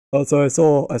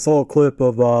So I saw a clip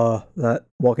of that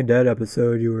Walking Dead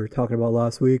episode you were talking about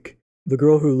last week. The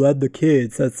girl who led the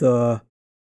kids. That's oh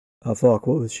fuck,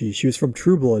 what was she? She was from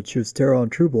True Blood. She was Tara on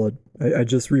True Blood. I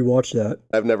just rewatched that.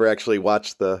 I've never actually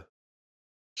watched the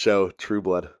show True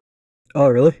Blood. Oh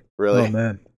really? Oh Really,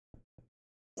 man,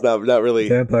 it's not really.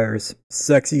 vampires,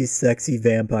 sexy, sexy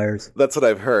vampires. That's what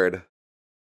I've heard,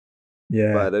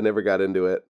 Yeah, but I never got into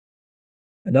it.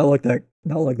 and not like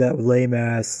that lame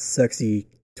ass sexy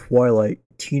Twilight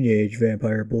teenage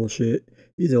vampire bullshit.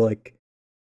 These are like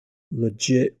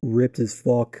legit ripped as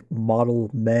fuck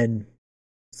model men,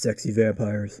 sexy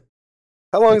vampires.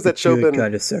 How long Like has the that show good been?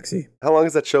 kind of sexy. How long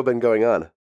has that show been going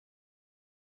on?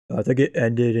 I think it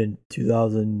ended in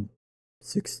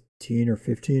 2016 or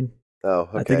 15. Oh,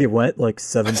 I think okay. it went like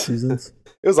 7 seasons.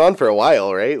 It was on for a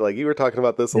while, right? Like you were talking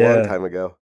about this a long Yeah, time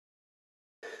ago.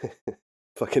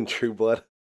 Fucking True Blood.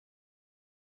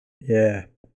 yeah.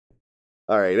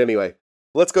 All right. Anyway,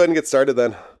 let's go ahead and get started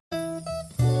then.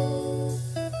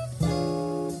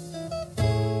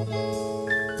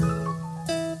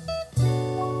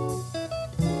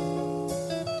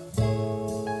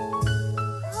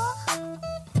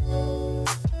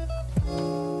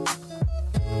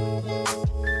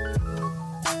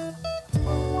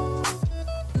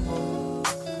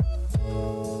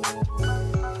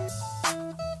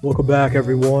 Welcome back,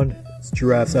 everyone. It's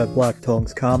Giraffes at Black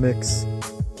Tongues Comics.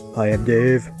 I am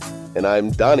Dave. And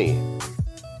I'm Donnie.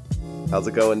 How's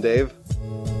it going, Dave?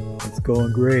 It's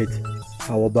going great.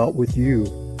 How about with you,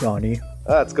 Donnie?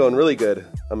 It's going really good.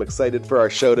 I'm excited for our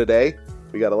show today.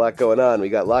 We got a lot going on. We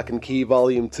got Lock and Key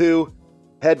Volume 2,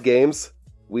 Head Games.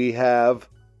 We have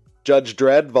Judge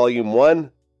Dredd Volume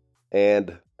 1,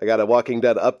 and I got a Walking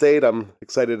Dead update I'm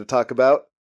excited to talk about.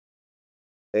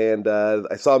 And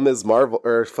I saw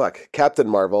Captain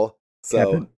Marvel. So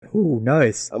Captain? Ooh,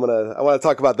 nice. I want to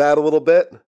talk about that a little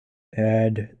bit.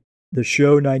 And the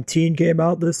show 19 came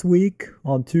out this week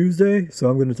on Tuesday, so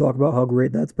I'm going to talk about how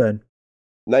great that's been.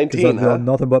 Because 19, I've huh? done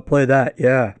nothing but play that,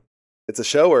 yeah. It's a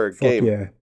show or a Fuck game? yeah.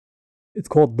 It's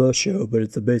called The Show, but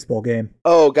it's a baseball game.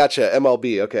 Oh, gotcha.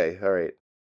 MLB. Okay, all right.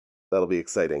 That'll be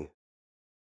exciting.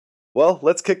 Well,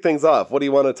 let's kick things off. What do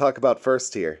you want to talk about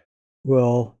first here?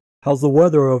 Well, how's the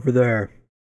weather over there?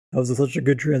 That was such a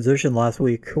good transition last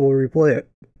week. We'll replay it.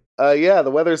 Yeah,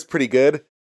 the weather's pretty good.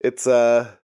 It's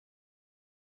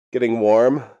getting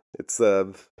warm. It's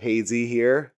hazy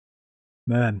here.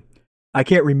 Man, I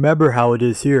can't remember how it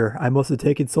is here. I must have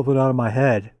taken something out of my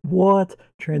head. What?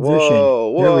 Transition.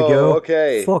 Whoa, There we go.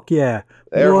 okay. Fuck yeah.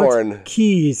 Air What? horn.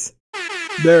 Keys.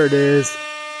 There it is.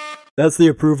 That's the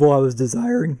approval I was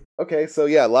desiring. Okay, so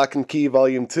yeah, Lock and Key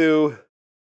Volume 2,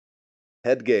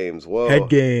 Head Games. Whoa. Head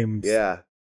games. Yeah,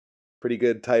 pretty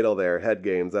good title there, Head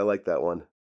Games. I like that one.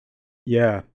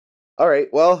 Yeah. All right,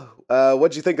 well,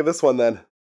 what'd you think of this one then?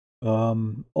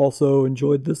 Also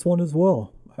enjoyed this one as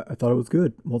well. I thought it was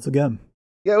good, once again.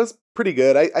 Yeah, it was pretty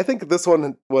good. I think this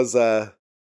one was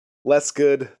less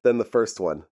good than the first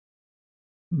one,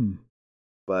 Hmm.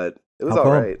 but it was How all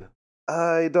come? right.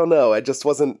 I don't know. I just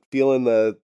wasn't feeling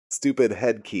the stupid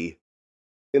head key.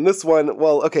 In this one,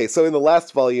 well, okay, so in the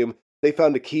last volume, they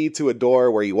found a key to a door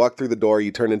where you walk through the door,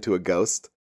 you turn into a ghost.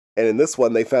 And in this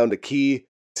one, they found a key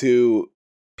to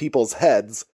people's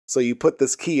heads. So you put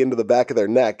this key into the back of their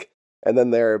neck, and then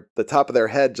the top of their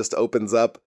head just opens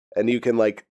up, and you can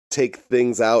like take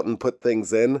things out and put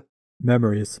things in.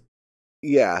 Memories.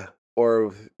 Yeah,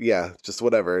 or yeah, just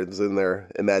whatever. It was in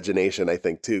their imagination, I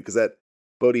think, too, because that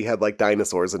Bodhi had like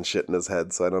dinosaurs and shit in his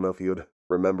head, so I don't know if he would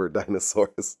remember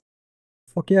dinosaurs.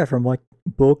 Fuck yeah, from like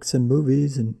books and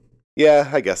movies and Yeah,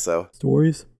 I guess so.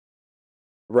 stories.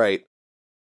 Right.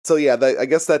 So yeah, I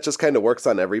guess that just kind of works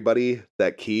on everybody,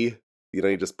 that key. You know,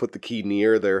 you just put the key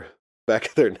near their back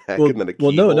of their neck, Well, and then a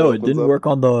well, keyhole no, it opens didn't up. work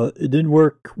on the. It didn't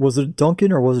work. Was it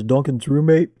Duncan or was it Duncan's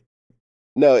roommate?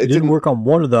 No, It it didn't didn't. work on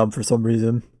one of them for some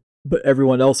reason, but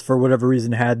everyone else, for whatever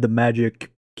reason, had the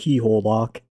magic keyhole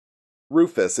lock.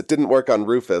 Rufus. It didn't work on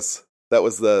Rufus. That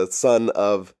was the son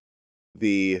of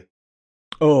the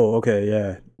Oh, okay,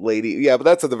 yeah. lady. Yeah, but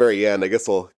that's at the very end. I guess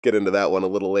we'll get into that one a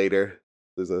little later.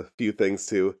 There's a few things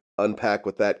to unpack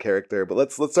with that character, but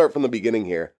let's start from the beginning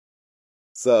here.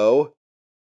 So,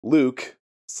 Luke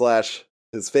slash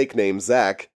his fake name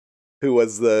Zach, who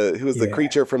was the Yeah.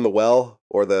 creature from the well,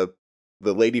 or the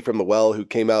lady from the well who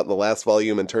came out in the last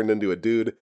volume and turned into a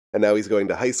dude, and now he's going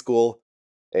to high school,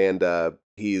 and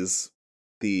he's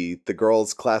the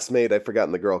girl's classmate. I've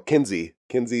forgotten the girl, Kinsey.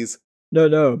 Kinsey's.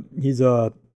 No, he's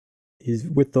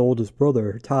with the oldest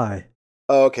brother, Ty.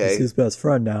 Oh, He's okay. his best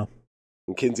friend now.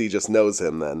 And Kinsey just knows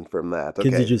him then from that. Okay,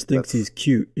 Kinsey just thinks that's- he's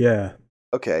cute. Yeah.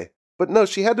 okay. But no,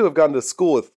 she had to have gone to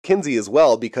school with Kinsey as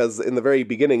well, because in the very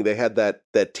beginning they had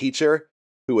that teacher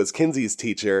who was Kinsey's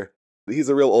teacher. He's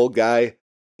a real old guy.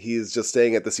 He's just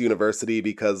staying at this university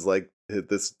because like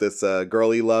this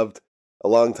girl he loved a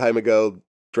long time ago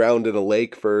drowned in a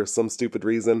lake for some stupid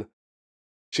reason.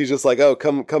 She's just like, "Oh,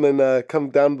 come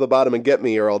down to the bottom and get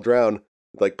me, or I'll drown."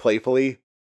 Like playfully,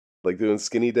 like doing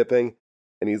skinny dipping.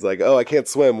 And he's like, "Oh, I can't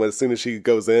swim." As soon as she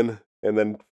goes in, and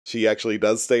then she actually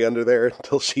does stay under there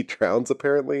until she drowns.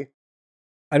 Apparently,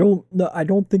 I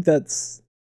don't think that's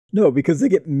no, because they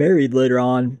get married later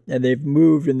on, and they've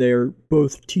moved, and they're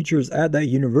both teachers at that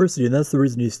university, and that's the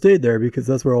reason he stayed there, because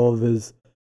that's where all of his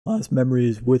last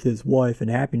memories with his wife and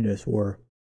happiness were.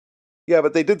 Yeah,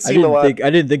 but they did seem a lot.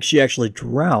 I didn't think she actually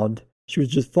drowned. She was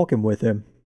just fucking with him.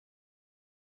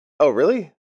 Oh,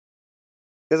 really?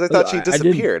 Because I thought she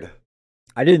disappeared.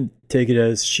 I didn't take it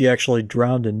as she actually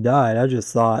drowned and died. I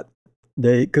just thought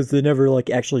because they never like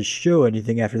actually show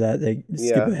anything after that. They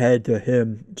skip ahead to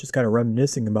him just kind of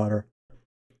reminiscing about her.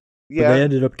 Yeah. But they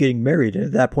ended up getting married, and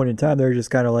at that point in time, they were just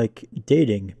kind of like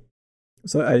dating.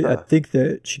 So I think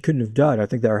that she couldn't have died. I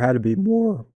think there had to be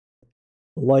more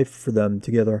life for them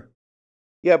together.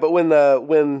 Yeah, but when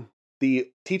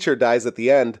the teacher dies at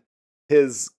the end,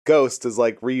 his ghost is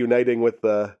like reuniting with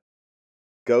the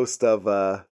ghost of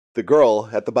the girl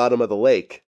at the bottom of the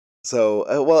lake.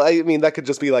 So, well, I mean, that could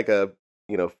just be like a,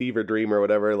 fever dream or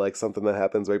whatever, like something that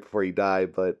happens right before you die.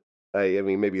 But I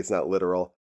mean, maybe it's not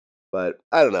literal, but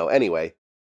I don't know. Anyway,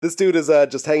 this dude is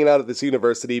just hanging out at this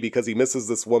university because he misses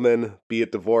this woman, be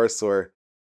it divorce or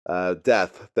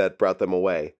death that brought them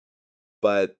away.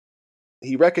 But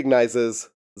he recognizes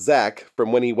Zach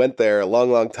from when he went there a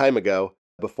long, long time ago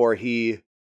before he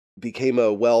became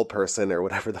a well person or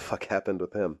whatever the fuck happened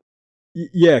with him.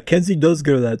 Yeah, Kenzie does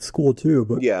go to that school too,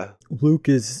 but yeah. Luke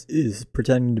is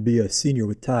pretending to be a senior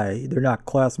with Ty. They're not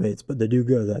classmates, but they do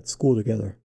go to that school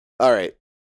together. All right.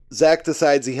 Zach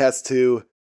decides he has to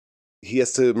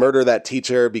murder that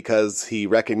teacher because he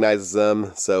recognizes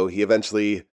them, so he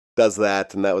eventually does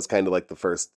that, and that was kind of like the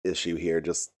first issue here,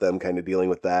 just them kind of dealing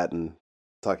with that and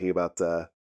talking about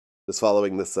just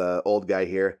following this old guy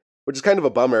here, which is kind of a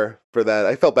bummer for that.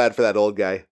 I felt bad for that old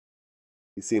guy.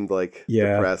 He seemed like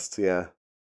depressed, yeah.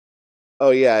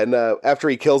 Oh, yeah, and after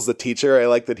he kills the teacher, I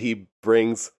like that he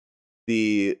brings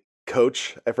the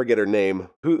coach. I forget her name.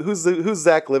 Who's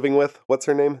Zach living with? What's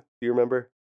her name? Do you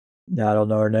remember? No, I don't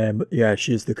know her name, but yeah,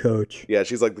 she's the coach. Yeah,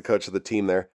 she's like the coach of the team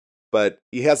there. But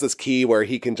he has this key where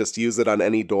he can just use it on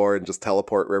any door and just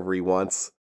teleport wherever he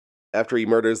wants. After he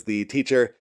murders the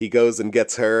teacher, he goes and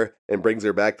gets her and brings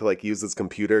her back to like use his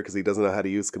computer because he doesn't know how to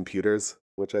use computers,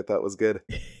 which I thought was good.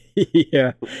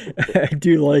 Yeah, I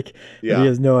do like he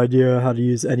has no idea how to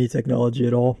use any technology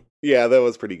at all. Yeah, that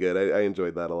was pretty good. I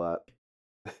enjoyed that a lot.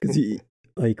 Because he,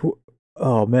 like,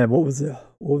 oh man, what was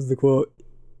the quote?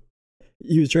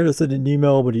 He was trying to send an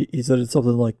email, but he said it's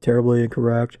something like terribly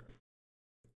incorrect.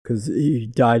 Because he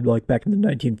died like back in the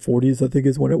 1940s, I think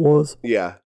is when it was.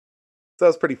 Yeah. So that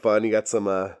was pretty fun. You got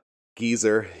some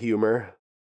geezer humor.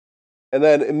 And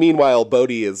then meanwhile,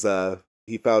 Bodhi is,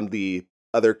 he found the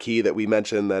other key that we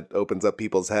mentioned that opens up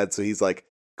people's heads. So he's like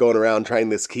going around trying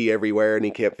this key everywhere and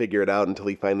he can't figure it out until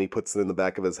he finally puts it in the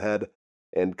back of his head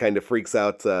and kind of freaks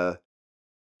out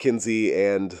Kinsey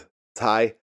and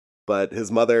Ty. But his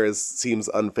mother seems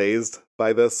unfazed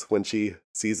by this when she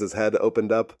sees his head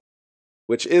opened up,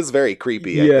 which is very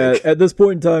creepy. Yeah, I think. At this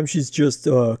point in time, she's just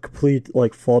complete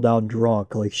like fall down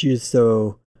drunk. Like she's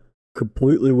so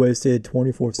completely wasted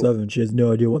 24/7. She has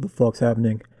no idea what the fuck's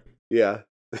happening. Yeah.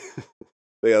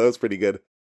 Yeah, that was pretty good.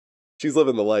 She's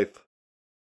living the life.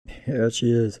 Yeah,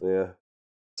 she is. Yeah.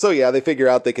 So yeah, they figure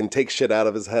out they can take shit out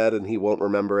of his head and he won't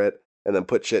remember it, and then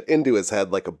put shit into his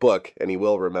head like a book and he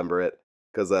will remember it,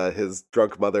 because his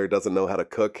drunk mother doesn't know how to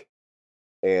cook,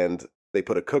 and they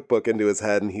put a cookbook into his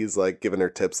head and he's like giving her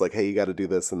tips like, hey, you got to do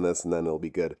this and this and then it'll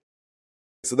be good.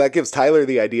 So that gives Tyler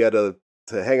the idea to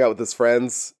hang out with his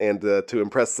friends and to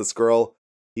impress this girl.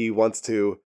 He wants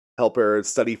to help her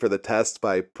study for the test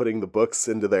by putting the books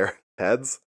into their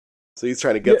heads. So he's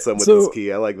trying to get some with this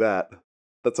key. I like that.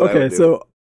 That's what I would do. So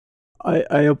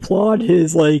I applaud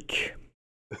his like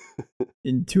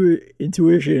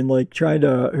intuition, like trying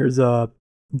to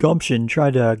gumption,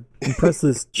 trying to impress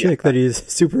this chick that he's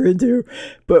super into.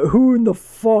 But who in the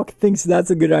fuck thinks that's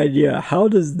a good idea? How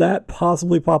does that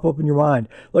possibly pop up in your mind?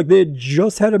 Like they had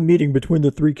just had a meeting between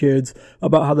the three kids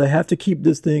about how they have to keep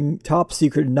this thing top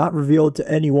secret and not reveal it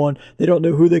to anyone. They don't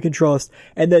know who they can trust.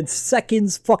 And then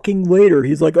seconds fucking later,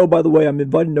 he's like, oh, by the way, I'm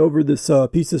inviting over this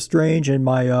piece of strange and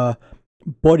my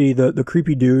buddy, the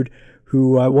creepy dude,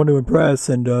 who I want to impress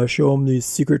and show him these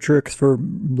secret tricks for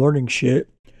learning shit.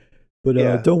 But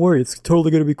Yeah. don't worry, it's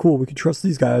totally gonna be cool. We can trust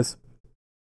these guys.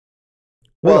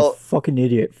 What Well- a fucking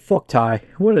idiot. Fuck Ty.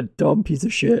 What a dumb piece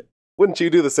of shit. Wouldn't you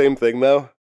do the same thing, though?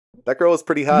 That girl was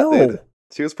pretty hot, No. dude.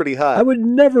 She was pretty hot. I would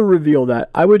never reveal that.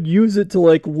 I would use it to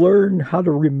like learn how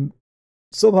to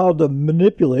somehow to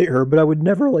manipulate her, but I would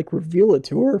never like reveal it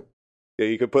to her. Yeah,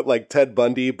 you could put like Ted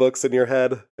Bundy books in your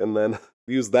head and then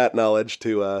use that knowledge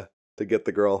to get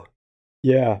the girl.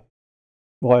 Yeah.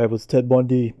 Why was Ted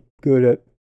Bundy good at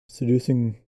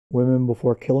seducing women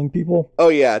before killing people? Oh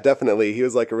yeah, definitely. He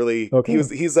was like a really Okay.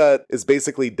 he's is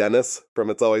basically Dennis from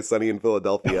It's Always Sunny in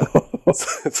Philadelphia.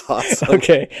 It's awesome.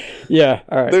 Okay. Yeah.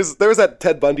 All right. There was that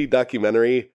Ted Bundy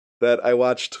documentary that I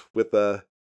watched with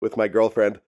my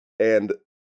girlfriend, and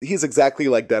he's exactly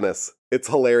like Dennis. It's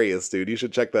hilarious, dude. You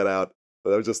should check that out. I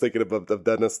was just thinking of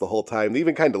Dennis the whole time. They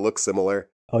even kind of look similar.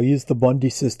 I'll use the Bundy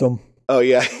system. Oh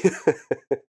yeah,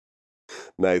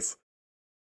 nice.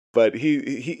 But he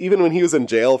even when he was in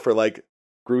jail for like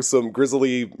gruesome,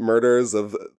 grisly murders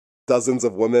of dozens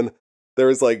of women, there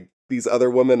was like these other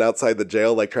women outside the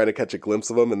jail like trying to catch a glimpse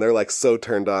of him, and they're like so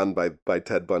turned on by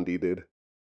Ted Bundy, dude.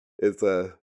 It's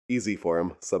easy for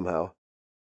him somehow.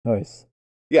 Nice.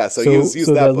 Yeah, so use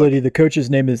so that book. lady, the coach's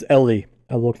name is Ellie.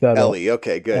 I looked that up. Ellie.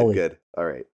 Okay, good, Ellie. good. All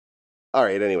right.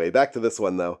 Anyway, back to this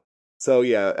one though. So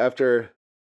yeah, after,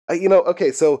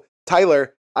 okay. So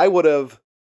Tyler, I would have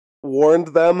warned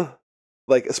them,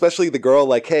 like especially the girl,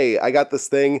 like, hey, I got this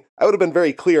thing. I would have been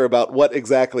very clear about what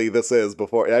exactly this is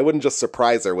before. I wouldn't just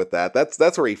surprise her with that.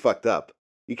 That's where he fucked up.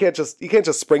 You can't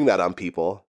just spring that on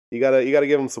people. You gotta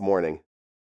give them some warning.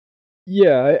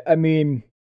 Yeah, I mean,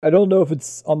 I don't know if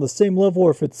it's on the same level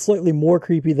or if it's slightly more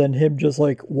creepy than him just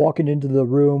like walking into the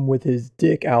room with his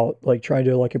dick out, like trying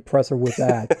to like impress her with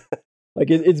that. Like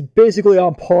it's basically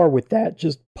on par with that,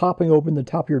 just popping open the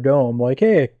top of your dome. Like,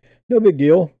 hey, no big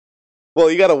deal. Well,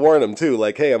 you gotta warn him too.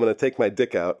 Like, hey, I'm gonna take my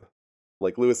dick out.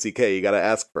 Like Louis C.K., you gotta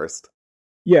ask first.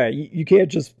 Yeah, you can't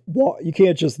just walk. You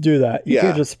can't just do that. You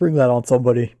can't just spring that on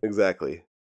somebody. Exactly.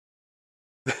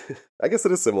 I guess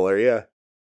it is similar. Yeah.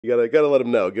 You gotta let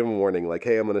him know. Give him a warning. Like,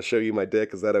 hey, I'm gonna show you my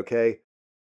dick. Is that okay?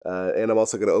 And I'm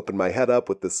also gonna open my head up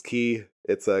with this key.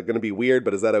 It's gonna be weird,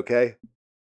 but is that okay?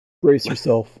 Brace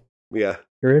yourself. Yeah,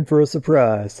 You're in for a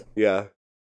surprise. yeah.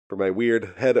 For my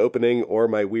weird head opening or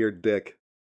my weird dick.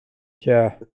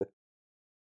 Yeah.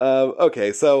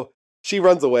 Okay, so she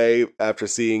runs away after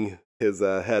seeing his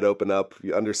head open up,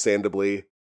 understandably.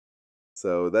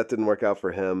 So that didn't work out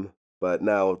for him. But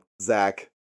now Zach,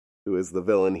 who is the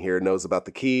villain here, knows about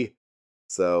the key.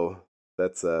 So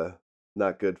that's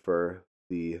not good for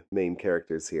the main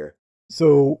characters here.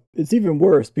 So it's even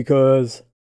worse because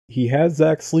he has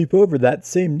Zach sleep over that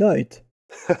same night.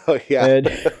 Oh, yeah. And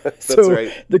That's so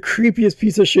right. the creepiest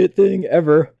piece of shit thing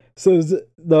ever. So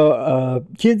the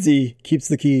Kinsey keeps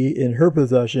the key in her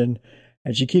possession,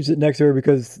 and she keeps it next to her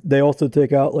because they also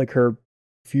take out like her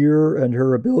fear and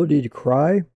her ability to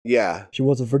cry. Yeah. She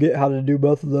wants to forget how to do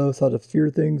both of those, how to fear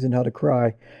things and how to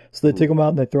cry. So they take them out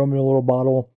and they throw them in a little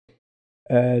bottle.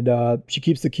 And she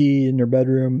keeps the key in her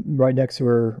bedroom right next to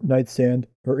her nightstand,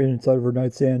 or inside of her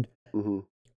nightstand. Mm-hmm.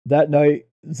 That night,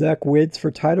 Zach waits for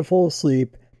Ty to fall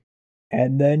asleep,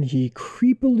 and then he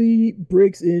creepily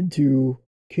breaks into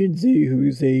Kinsey,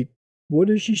 who's what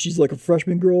is she? She's like a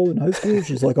freshman girl in high school.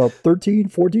 She's like a 13,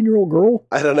 14-year-old girl.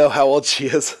 I don't know how old she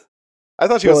is. I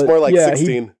thought she was more like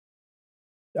 16.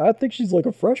 I think she's like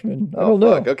a freshman. I Oh,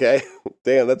 don't fuck. know. Okay.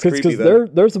 Damn, that's creepy then. Because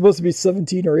they're supposed to be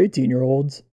 17 or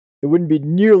 18-year-olds. It wouldn't be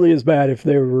nearly as bad if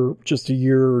they were just a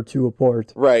year or two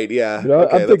apart. Right, yeah. But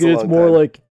Okay, I'm that's thinking a it's long more time.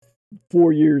 like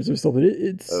 4 years or something.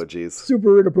 It's Oh, jeez.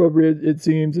 super inappropriate, it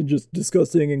seems, and just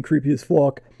disgusting and creepy as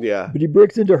fuck. Yeah. But he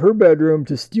breaks into her bedroom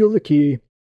to steal the key.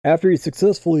 After he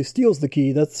successfully steals the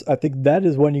key, I think that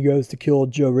is when he goes to kill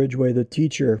Joe Ridgway, the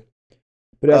teacher.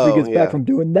 But after he gets back from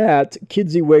doing that,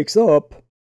 Kinsey wakes up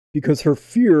because her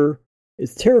fear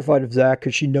is terrified of Zach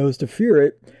because she knows to fear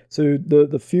it. So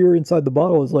the fear inside the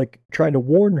bottle is like trying to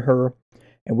warn her.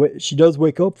 And she does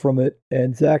wake up from it,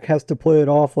 and Zach has to play it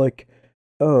off like,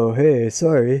 oh, hey,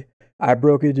 sorry. I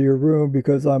broke into your room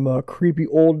because I'm a creepy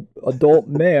old adult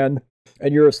man,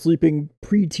 and you're a sleeping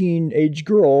preteen age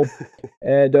girl.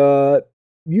 And,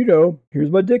 here's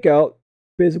my dick out.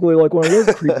 Basically like one of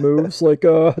those creep moves, like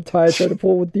Ty tried to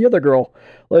pull with the other girl.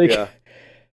 Like, Yeah.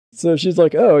 So she's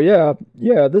like, oh, yeah,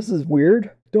 this is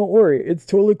weird. Don't worry, it's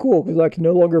totally cool because I can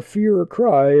no longer fear or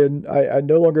cry, and I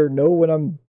no longer know when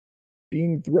I'm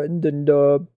being threatened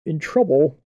and in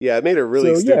trouble. Yeah, it made her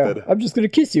really stupid. Yeah, I'm just going to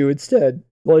kiss you instead.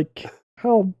 Like,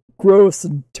 how gross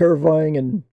and terrifying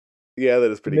and Yeah,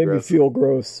 that is It pretty made gross. me feel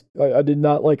gross. I did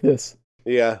not like this.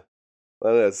 Yeah,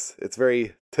 well, it's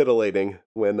very titillating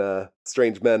when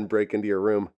strange men break into your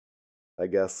room, I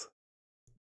guess.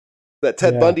 That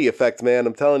Ted Yeah. Bundy effect, man,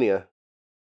 I'm telling you.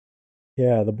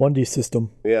 Yeah, the Bundy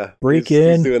system. Yeah, Break he's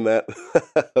in, doing that.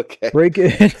 Okay. break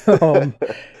in,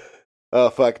 Oh,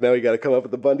 fuck, now we gotta come up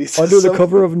with the Bundy under the system.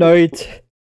 cover of night,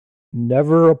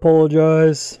 never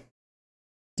apologize,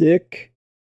 dick.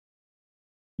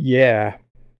 Yeah.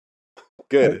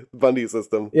 Good, Bundy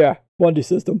system. Yeah, Bundy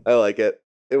system. I like it.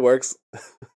 It works.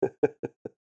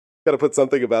 Gotta put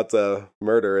something about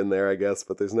murder in there, I guess,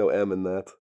 but there's no M in that,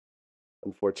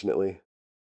 unfortunately.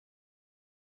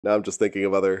 Now I'm just thinking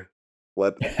of other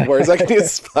words I can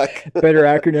use. Fuck. Better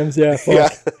acronyms, yeah, fuck.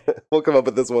 Yeah, we'll come up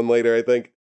with this one later, I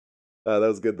think. That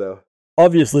was good, though.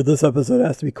 Obviously, this episode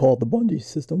has to be called the Bundy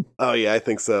system. Oh, yeah, I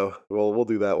think so. We'll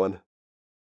do that one.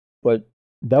 But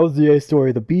that was the A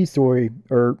story. The B story,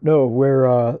 or no,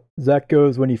 where Zach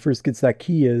goes when he first gets that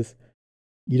key is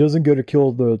he doesn't go to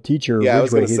kill the teacher. Yeah, I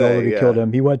was Ridgway. gonna He'd say, already yeah. killed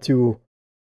him. He went to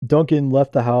Duncan,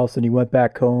 left the house, and he went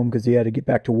back home because he had to get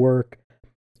back to work.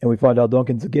 And we find out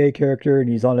Duncan's a gay character, and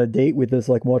he's on a date with this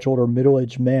like much older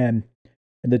middle-aged man.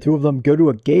 And the two of them go to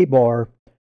a gay bar,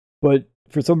 but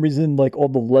for some reason, like all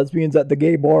the lesbians at the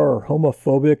gay bar are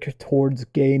homophobic towards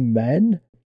gay men.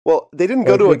 Well, they didn't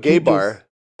go Or to a they gay could bar. just-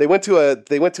 They went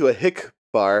to a hick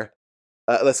bar,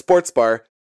 a sports bar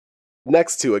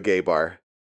next to a gay bar.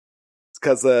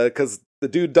 Because the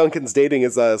dude Duncan's dating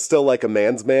is still like a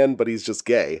man's man, but he's just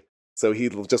gay. So he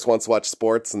just wants to watch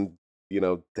sports and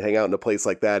hang out in a place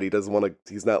like that. He doesn't want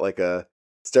to. He's not like a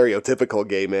stereotypical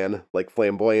gay man, like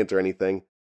flamboyant or anything.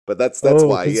 But that's Oh,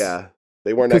 why, 'cause- yeah,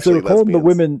 they weren't Because they actually were calling lesbians. the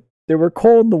women. They were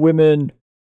calling the women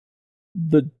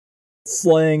the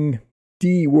slang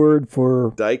D word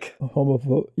for Dyke.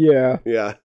 homophobe. Yeah,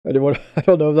 Yeah, I didn't want. I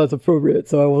don't know if that's appropriate,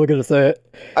 so I wasn't gonna say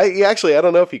it. Actually, I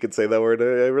don't know if you could say that word. I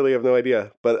really have no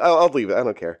idea, but I'll leave it. I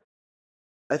don't care.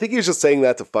 I think he was just saying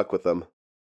that to fuck with them.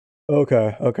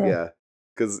 Okay. Yeah,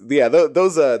 because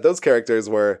those characters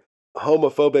were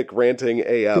homophobic ranting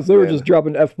AF. Because they were man. just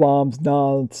dropping F bombs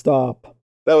nonstop.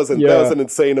 That was Yeah. an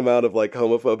insane amount of like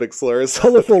homophobic slurs.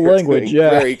 Colorful They were language, doing. yeah.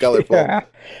 Very colorful. Yeah.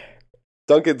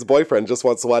 Duncan's boyfriend just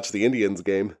wants to watch the Indians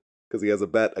game because he has a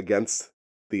bet against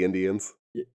the Indians.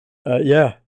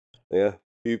 Yeah. Yeah,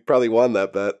 he probably won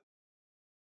that bet.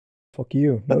 Fuck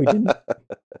you. No, he didn't.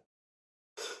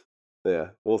 Yeah,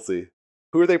 we'll see.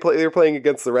 Who are they playing? They're playing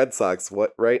against the Red Sox.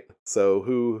 What, right? So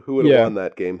who would have Yeah. won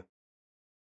that game?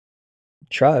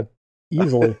 Tribe.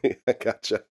 Easily. I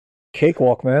gotcha.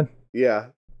 Cakewalk, man. Yeah,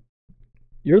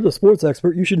 You're the sports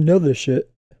expert. You should know this shit.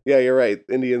 yeah, you're right.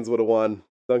 Indians would have won.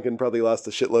 Duncan probably lost a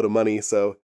shitload of money,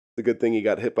 so it's a good thing he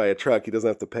got hit by a truck. He doesn't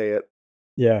have to pay it.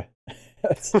 Yeah.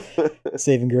 That's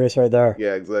saving grace right there.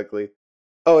 Yeah, exactly.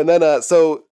 Oh, and then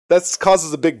so that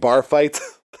causes a big bar fight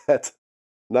that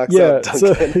knocks Yeah, out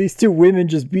so Duncan. these two women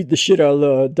just beat the shit out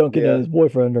of Duncan Yeah. and his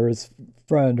boyfriend or his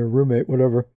friend or roommate,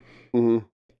 whatever. Mhm.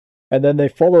 And then they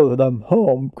follow them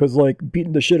home because, like,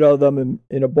 beating the shit out of them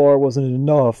in a bar wasn't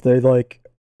enough. They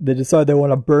decide they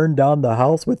want to burn down the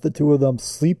house with the two of them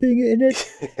sleeping in it.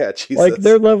 Yeah, Jesus. Like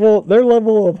their level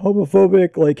of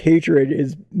homophobic like hatred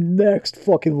is next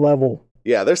fucking level.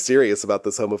 Yeah, they're serious about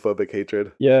this homophobic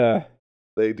hatred. Yeah.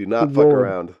 They do not Good fuck lord.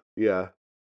 around. Yeah.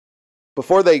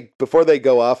 Before they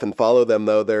go off and follow them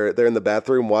though, they're in the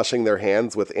bathroom washing their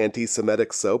hands with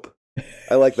anti-Semitic soap.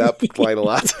 I like that line a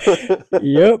lot.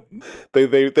 Yep.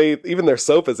 They even their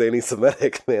soap is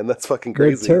anti-Semitic, man. That's fucking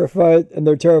crazy.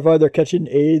 They're terrified they're catching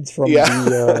AIDS from Yeah.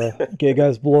 the gay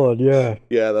guy's blood. Yeah.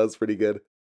 Yeah, that was pretty good.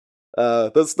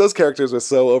 Those characters were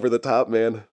so over the top,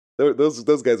 man.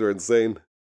 Those guys were insane.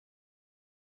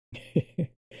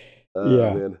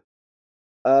 Yeah.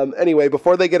 Man. Anyway,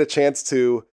 before they get a chance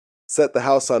to set the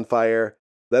house on fire,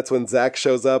 that's when Zach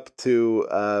shows up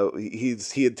to.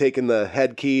 He had taken the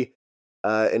head key,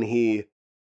 and he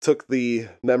took the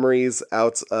memories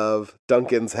out of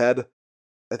Duncan's head.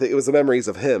 I think it was the memories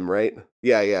of him, right?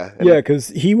 Yeah. And Yeah, because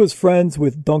he was friends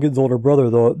with Duncan's older brother,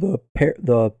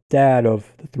 the dad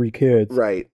of the three kids,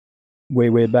 Right.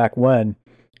 way back when.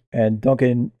 And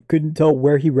Duncan couldn't tell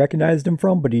where he recognized him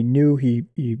from, but he knew he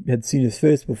had seen his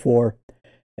face before.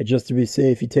 And just to be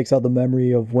safe, he takes out the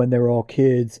memory of when they were all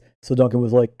kids. So Duncan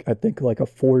was like, I think like a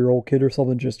 4-year-old kid or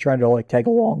something, just trying to like tag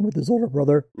along with his older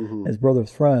brother, Mhm. his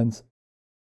brother's friends.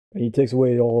 And he takes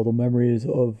away all the memories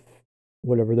of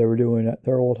whatever they were doing at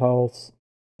their old house.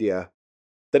 Yeah.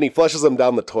 Then he flushes him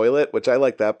down the toilet, which I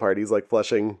like that part. He's like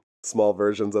flushing small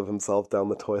versions of himself down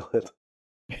the toilet.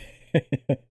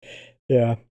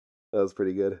 Yeah. That was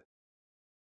pretty good.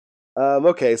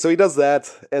 Okay, so he does that,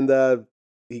 and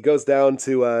he goes down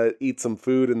to eat some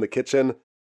food in the kitchen,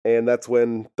 and that's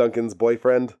when Duncan's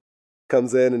boyfriend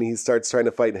comes in and he starts trying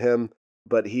to fight him,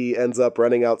 but he ends up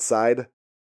running outside.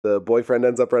 The boyfriend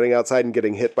ends up running outside and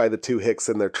getting hit by the two Hicks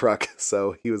in their truck,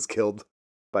 so he was killed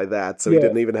by that, so he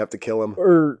didn't even have to kill him.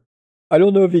 Or, I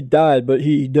don't know if he died, but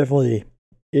he definitely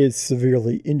is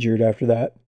severely injured after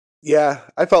that. Yeah,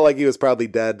 I felt like he was probably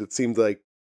dead. It seemed like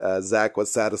Zach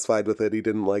was satisfied with it. He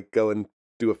didn't go and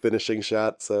do a finishing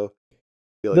shot, so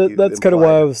I feel like that's kind of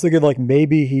why I was thinking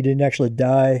maybe he didn't actually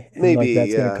die. And maybe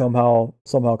that's gonna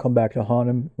somehow come back to haunt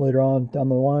him later on down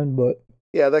the line. But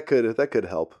yeah, that could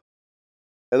help.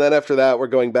 And then after that, we're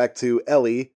going back to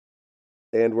Ellie,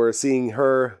 and we're seeing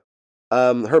her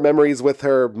memories with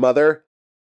her mother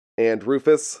and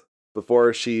Rufus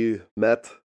before she met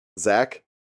Zach.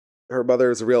 Her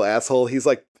mother is a real asshole. He's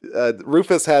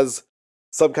Rufus has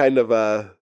some kind of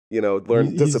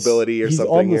learned disability or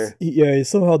something here. He's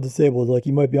somehow disabled.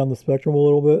 He might be on the spectrum a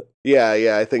little bit.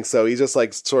 Yeah, I think so. He just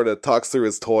sort of talks through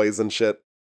his toys and shit.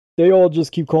 They all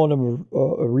just keep calling him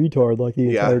a retard the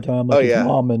entire time. His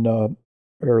mom and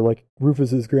or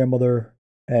Rufus's grandmother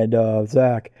and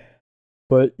Zach.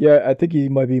 But yeah, I think he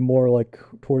might be more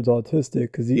towards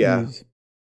autistic because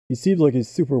he seems like he's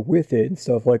super with it and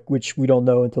stuff, which we don't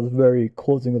know until the very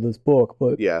closing of this book.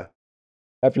 But yeah,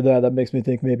 after that makes me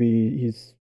think maybe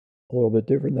he's a little bit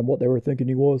different than what they were thinking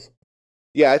he was.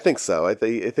 Yeah, I think so. I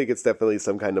think it's definitely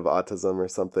some kind of autism or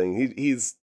something.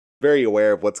 He's very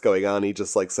aware of what's going on. He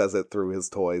just says it through his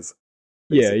toys.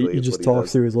 Yeah, he just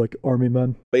talks through his army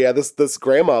men. But yeah, this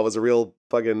grandma was a real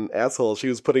fucking asshole. She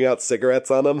was putting out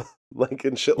cigarettes on him,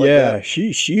 and shit like that. Yeah,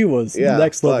 she was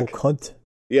next level cunt.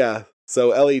 Yeah,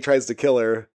 so Ellie tries to kill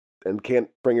her and can't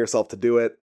bring herself to do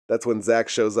it. That's when Zach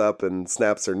shows up and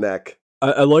snaps her neck.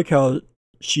 I like how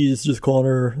she's just calling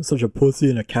her such a pussy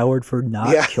and a coward for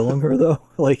not killing her, though.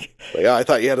 I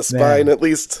thought you had a spine, at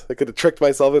least. I could have tricked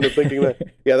myself into thinking that.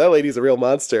 Yeah, that lady's a real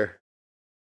monster.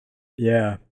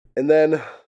 Yeah. And then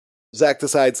Zach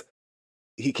decides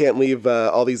he can't leave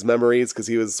all these memories because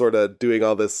he was sort of doing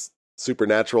all this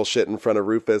supernatural shit in front of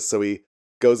Rufus, so he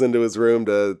goes into his room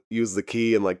to use the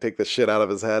key and take the shit out of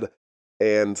his head,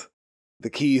 and the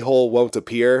keyhole won't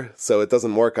appear, so it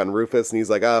doesn't work on Rufus, and he's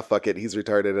like, fuck it, he's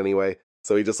retarded anyway.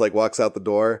 So he just walks out the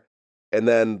door, and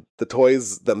then the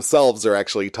toys themselves are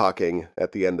actually talking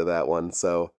at the end of that one,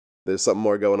 so there's something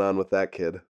more going on with that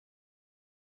kid.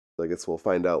 So I guess we'll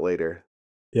find out later.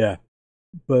 Yeah,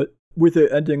 but with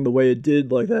it ending the way it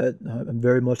did like that, I'm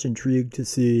very much intrigued to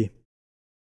see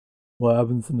what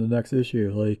happens in the next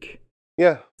issue.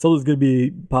 Yeah, something's gonna be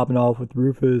popping off with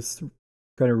Rufus,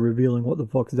 kind of revealing what the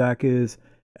fuck Zach is,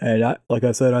 and I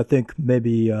said, I think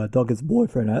maybe Duncan's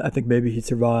boyfriend. I think maybe he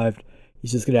survived.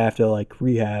 He's just gonna have to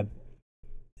rehab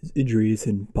his injuries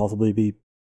and possibly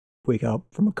wake up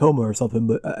from a coma or something.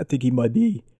 But I think he might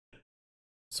be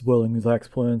spoiling Zach's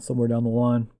plan somewhere down the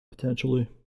line, potentially.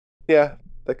 Yeah,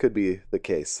 that could be the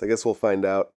case. I guess we'll find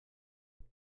out.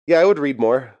 Yeah, I would read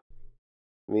more.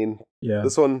 I mean,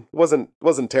 this one wasn't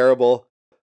terrible.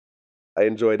 I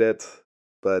enjoyed it,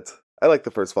 but I like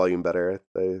the first volume better.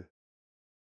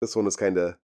 This one was kind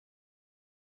of,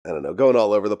 I don't know, going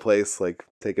all over the place,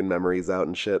 taking memories out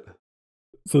and shit.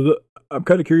 So I'm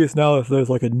kind of curious now if there's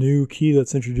a new key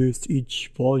that's introduced each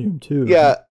volume too.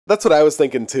 Yeah, that's what I was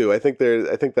thinking too. I think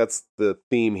that's the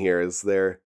theme here, is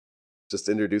they're just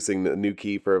introducing a new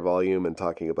key for a volume and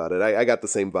talking about it. I got the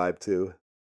same vibe too.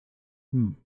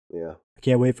 Yeah. I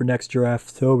can't wait for next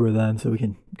Giraffe-tober then, so we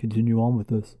can continue on with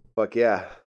this. Fuck yeah.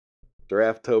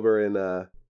 Giraffe-tober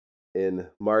in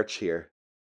March here.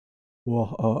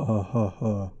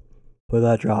 Well, play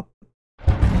that drop.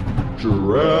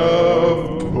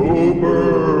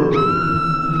 Giraffe-tober.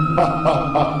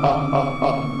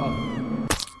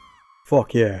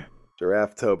 Fuck yeah.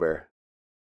 Giraffe-tober.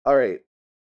 All right.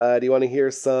 Do you want to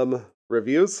hear some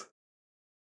reviews?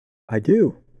 I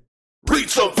do.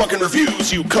 Read some fucking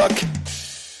reviews, you cuck!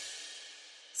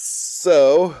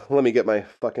 So, let me get my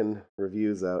fucking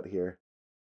reviews out here.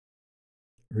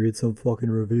 Read some fucking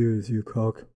reviews, you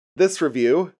cuck. This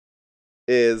review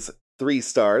is 3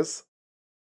 stars,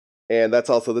 and that's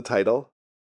also the title.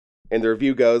 And the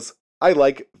review goes, I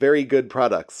like very good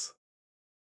products.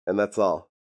 And that's all.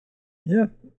 Yeah,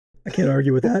 I can't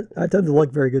argue with that. I tend to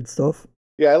like very good stuff.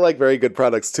 Yeah, I like very good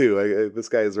products too. This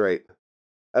guy is right.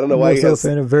 I don't know why he has... I'm more so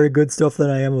a fan of very good stuff than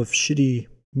I am of shitty,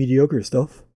 mediocre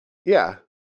stuff. Yeah.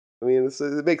 I mean,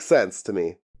 it makes sense to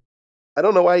me. I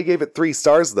don't know why he gave it 3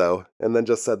 stars, though, and then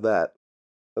just said that.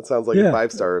 That sounds like a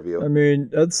 5-star review. I mean,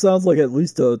 that sounds like at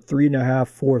least a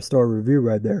 3.5, 4-star review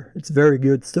right there. It's very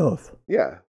good stuff.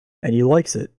 Yeah. And he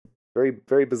likes it. Very,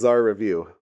 very bizarre review.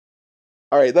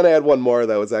 All right, then I had one more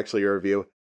that was actually a review.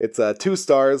 It's 2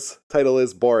 stars. Title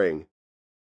is Boring.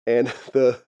 And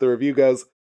the review goes,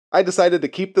 I decided to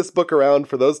keep this book around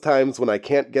for those times when I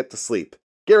can't get to sleep.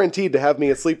 Guaranteed to have me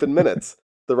asleep in minutes.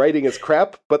 The writing is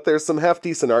crap, but there's some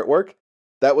half-decent artwork.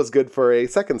 That was good for a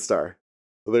 2nd star.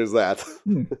 So there's that.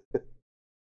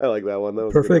 I like that one. That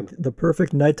was perfect. The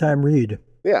perfect nighttime read.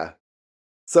 Yeah.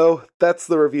 So that's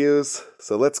the reviews.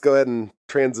 So let's go ahead and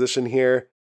transition here.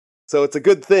 So it's a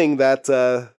good thing that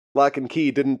Lock and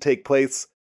Key didn't take place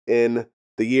in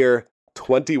the year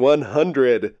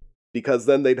 2100, because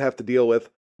then they'd have to deal with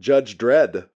Judge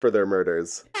Dredd for their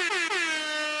murders.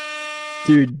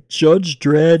 Dude, Judge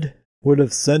Dredd would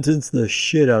have sentenced the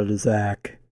shit out of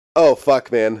Zach. Oh,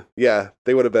 fuck, man. Yeah,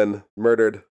 they would have been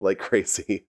murdered like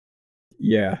crazy.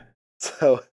 Yeah.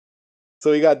 So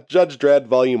we got Judge Dredd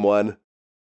Volume 1.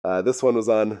 This one was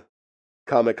on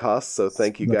Comic Cost, so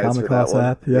thank you guys for that one.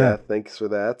 App, yeah, thanks for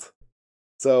that.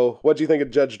 So, what do you think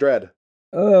of Judge Dredd?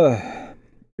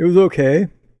 It was okay.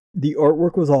 The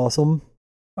artwork was awesome.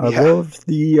 I loved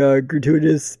the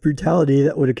gratuitous brutality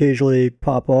that would occasionally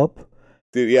pop up.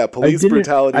 Dude, yeah, police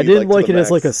brutality. I didn't like it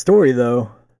as like a story,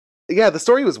 though. Yeah, the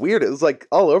story was weird. It was like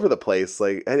all over the place.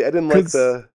 Like I didn't like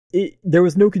there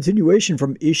was no continuation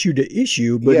from issue to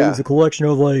issue, but it was a collection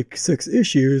of like 6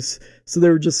 issues. So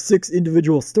there were just 6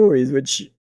 individual stories, which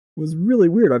was really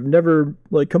weird. I've never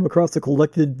like come across a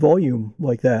collected volume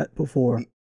like that before.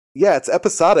 Yeah, it's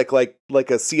episodic, like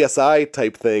a CSI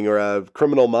type thing or a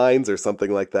Criminal Minds or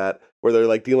something like that, where they're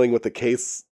like dealing with the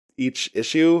case each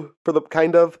issue for the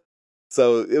kind of.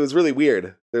 So it was really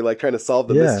weird. They're like trying to solve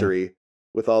the mystery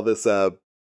with all this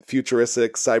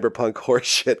futuristic cyberpunk horse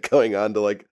shit going on to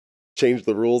like change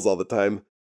the rules all the time.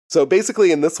 So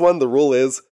basically in this one, the rule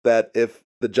is that if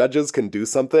the judges can do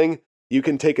something, you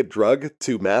can take a drug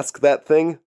to mask that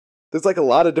thing. There's like a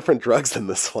lot of different drugs in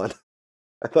this one.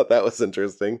 I thought that was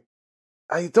interesting.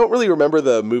 I don't really remember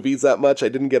the movies that much. I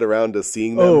didn't get around to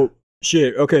seeing them. Oh,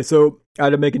 shit. Okay, so I had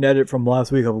to make an edit from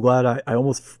last week. I'm glad I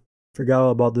almost forgot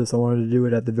about this. I wanted to do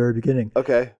it at the very beginning.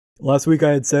 Okay. Last week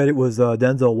I had said it was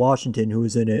Denzel Washington who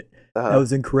was in it. That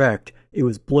was incorrect. It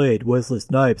was Blade. Wesley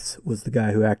Snipes was the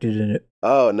guy who acted in it.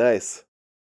 Oh, nice.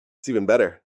 It's even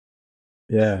better.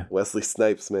 Yeah. Wesley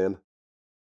Snipes, man.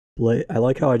 Blade. I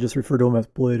like how I just refer to him as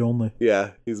Blade only.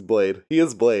 Yeah, he's Blade. He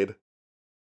is Blade.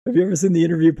 Have you ever seen the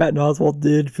interview Patton Oswalt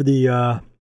did for the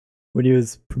when he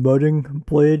was promoting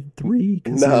Blade 3?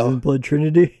 No. He was in Blade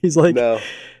Trinity. He's like, no.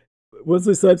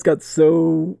 Wesley Snipes got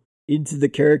so into the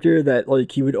character that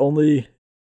like he would only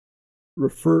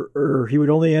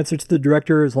answer to the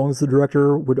director as long as the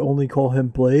director would only call him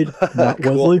Blade, not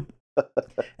Wesley.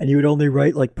 And he would only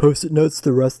write like post-it notes to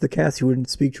the rest of the cast. He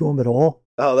wouldn't speak to him at all.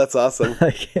 Oh, that's awesome.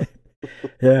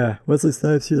 Yeah, Wesley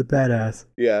Snipes, you're the badass.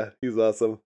 Yeah, he's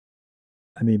awesome.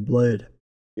 I mean, Blade.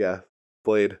 Yeah,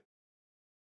 Blade.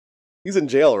 He's in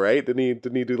jail, right?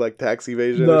 Didn't he do like tax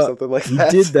evasion or something like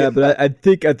that? He did that, but I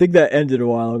think that ended a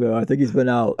while ago. I think he's been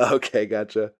out. Okay,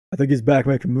 gotcha. I think he's back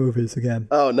making movies again.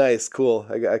 Oh, nice, cool.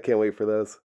 I can't wait for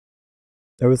those.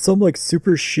 There was some like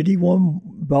super shitty one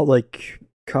about like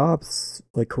cops,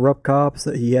 like corrupt cops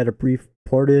that he had a brief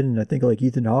part in, and I think like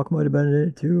Ethan Hawke might have been in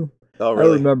it too. Oh, really? I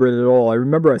don't remember it at all. I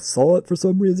remember I saw it for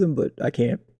some reason, but I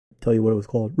can't tell you what it was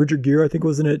called. Richard Gere, I think,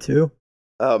 was in it too.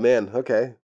 Oh man,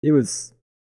 okay. It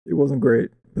wasn't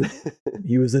great, but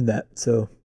he was in that, so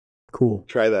cool.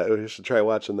 Try that. We should try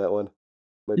watching that one.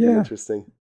 Might be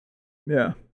interesting.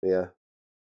 Yeah. Yeah.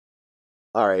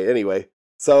 All right, anyway.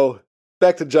 So,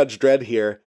 back to Judge Dredd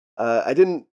here. I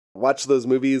didn't watch those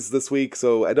movies this week,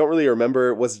 so I don't really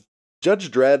remember. Was Judge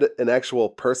Dredd an actual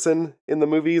person in the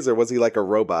movies, or was he like a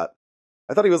robot?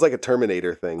 I thought he was like a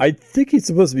Terminator thing. I think he's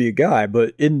supposed to be a guy,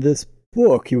 but in this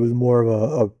book, he was more of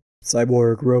a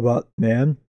cyborg robot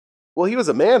man. Well, he was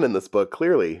a man in this book,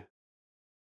 clearly.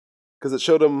 Because it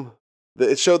showed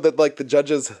that like the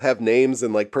judges have names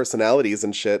and like personalities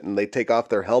and shit, and they take off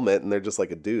their helmet and they're just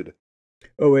like a dude.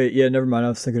 Oh wait, yeah, never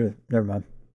mind. Never mind.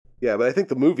 Yeah, but I think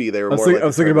the movie they were I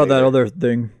was thinking about that other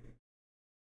thing.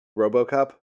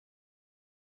 RoboCop?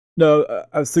 No,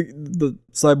 I was thinking the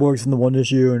cyborgs in the one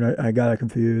issue, and I got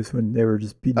confused when they were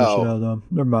just beating the shit out of them.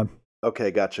 Never mind.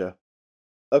 Okay, gotcha.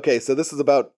 Okay, so this is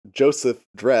about Joseph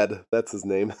Dredd. That's his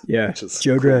name. Yeah,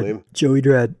 Joe Dredd. Name. Joey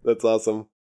Dredd. That's awesome.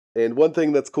 And one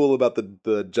thing that's cool about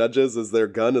the judges is their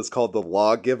gun is called the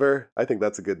Lawgiver. I think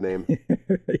that's a good name.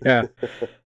 Yeah.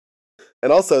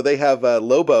 And also, they have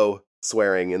Lobo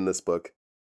swearing in this book.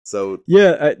 So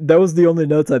yeah, that was the only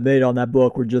notes I made on that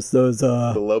book were just those.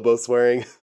 The Lobo swearing.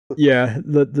 Yeah,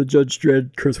 the Judge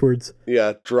Dredd curse words.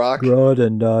 Yeah, Drock. Grud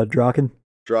and Draken.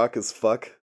 Drock as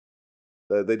fuck.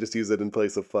 They just use it in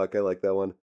place of fuck. I like that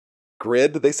one.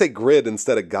 Grid. They say grid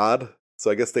instead of God, so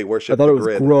I guess they I worship thought the it was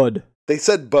grid. Grud. They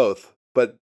said both,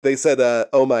 but they said,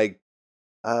 oh my,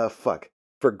 fuck,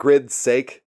 for grid's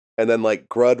sake. And then like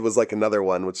Grud was like another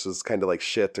one, which was kind of like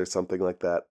shit or something like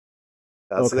that.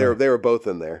 So Okay. they were both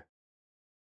in there.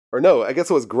 Or no, I guess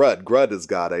it was Grud. Grud is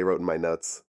God, I wrote in my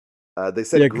notes. They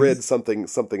said Yeah, 'cause- grid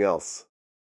something else.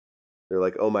 They're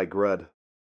like, oh my Grud.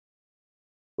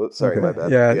 Whoops, sorry, Okay. my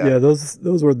bad. Yeah.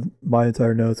 Those were my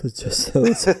entire notes. It's just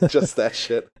those. Just that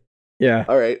shit. Yeah.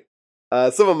 All right.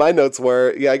 Some of my notes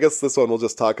were, I guess this one we'll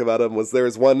just talk about him, was there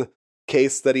was one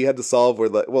case that he had to solve where,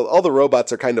 all the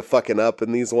robots are kind of fucking up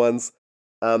in these ones.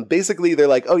 Basically, they're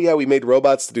like, oh yeah, we made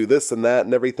robots to do this and that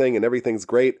and everything's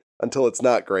great until it's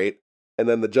not great. And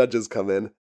then the judges come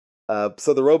in.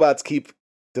 So the robots keep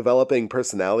developing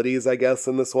personalities, I guess,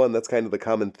 in this one. That's kind of the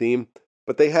common theme.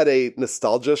 But they had a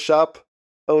nostalgia shop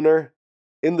owner.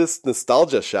 In this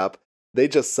nostalgia shop, they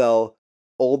just sell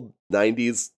old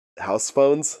 90s house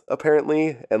phones,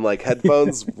 apparently, and like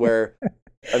headphones where,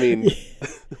 I mean,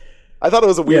 I thought it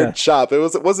was a weird Yeah. shop. It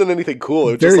wasn't anything cool.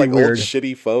 It was Very just like weird. old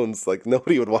shitty phones. Like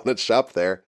nobody would want to shop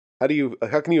there. How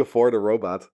can you afford a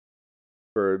robot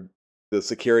for the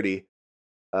security?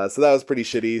 So that was pretty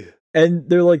shitty. And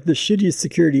they're like the shittiest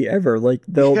security ever. Like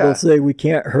Yeah. they'll say we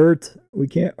can't hurt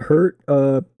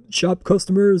shop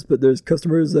customers, but there's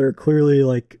customers that are clearly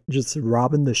like just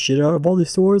robbing the shit out of all these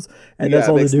stores, and that's Yeah, it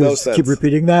all they makes do no is keep sense.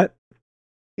 repeating that.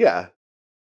 Yeah.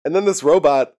 And then this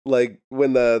robot, like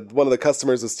when one of the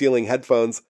customers was stealing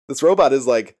headphones, this robot is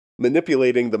like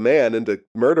manipulating the man into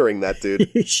murdering that dude.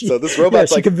 So this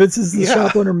robot's she like, convinces the yeah.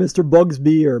 shop owner, Mr.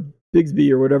 Bugsby or Bigsby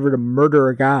or whatever, to murder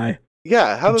a guy.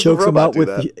 Yeah, how And does the chokes him robot out do with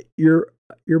that?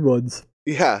 earbuds.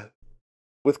 Yeah.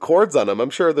 With cords on them. I'm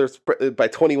sure there's by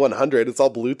 2100, it's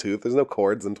all Bluetooth. There's no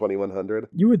cords in 2100.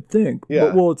 You would think. Yeah.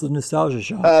 But, well, it's a nostalgia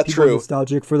shop. People True. are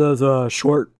nostalgic for those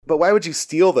short. But why would you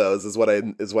steal those is what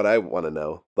I want to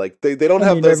know. Like they don't I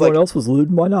have mean, those everyone like else was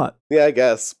looting. Why not? yeah, I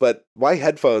guess, but why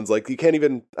headphones? Like you can't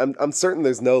even I'm certain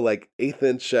there's no like 1/8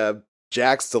 inch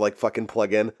jacks to like fucking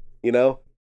plug in, you know?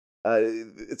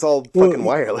 It's all fucking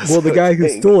wireless. Well, the I guy who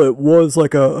think. stole it was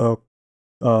like a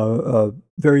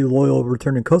very loyal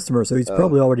returning customer, so he's Oh.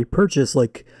 probably already purchased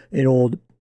like an old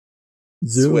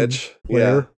Zune Switch.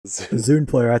 player. Yeah. A Zune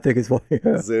player, I think is what. Yeah.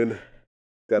 Zune.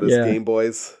 Got his Yeah. Game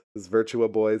Boys, his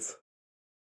Virtua Boys,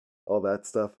 all that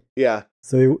stuff. Yeah.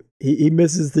 So he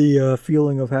misses the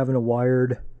feeling of having a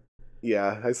wired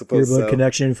Yeah, I suppose earbud so.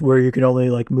 connection where you can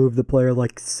only like move the player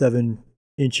like 7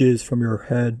 inches from your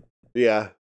head. Yeah.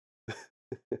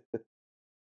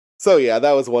 So yeah,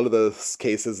 that was one of the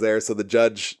cases there. So the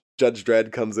Judge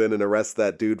Dredd comes in and arrests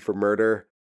that dude for murder.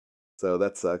 So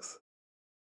that sucks.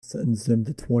 Sentenced him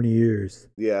to 20 years.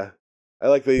 Yeah. I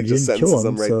like that he But he just didn't kill sentences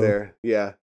him, him right so- there.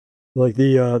 Yeah. Like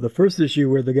the first issue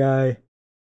where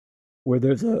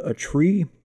there's a tree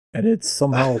and it's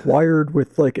somehow wired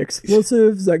with like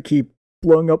explosives that keep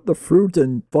blowing up the fruit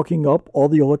and fucking up all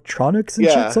the electronics and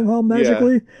Yeah, shit somehow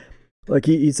magically. Like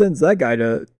he sends that guy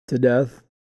to death.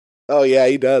 Oh yeah,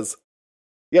 he does.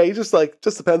 Yeah, he just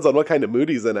depends on what kind of mood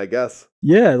he's in, I guess.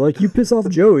 Yeah, like you piss off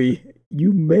Joey,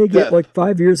 you may get Death. like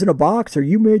 5 years in a box or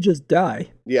you may just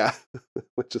die. Yeah.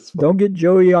 Which is fun. Don't get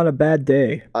Joey on a bad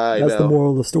day. I That's know. the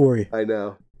moral of the story. I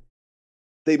know.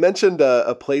 They mentioned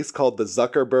a place called the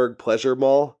Zuckerberg Pleasure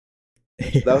Mall.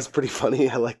 That was pretty funny.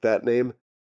 I like that name.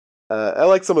 I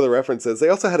like some of the references. They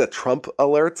also had a Trump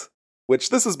alert,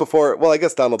 which this is before, well, I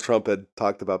guess Donald Trump had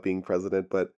talked about being president,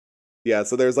 but yeah,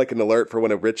 so there's like an alert for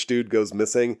when a rich dude goes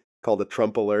missing called a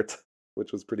Trump alert,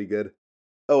 which was pretty good.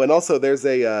 Oh, and also there's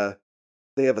they have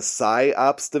a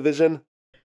PsyOps division.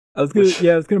 I was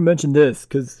gonna mention this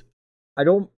because I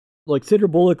don't like Sandra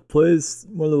Bullock plays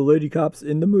one of the lady cops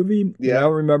in the movie. Yeah. I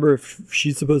don't remember if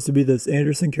she's supposed to be this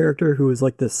Anderson character who is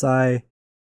like the Psy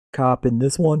cop in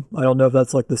this one. I don't know if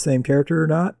that's like the same character or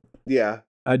not. Yeah.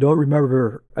 I don't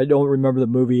remember the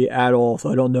movie at all, so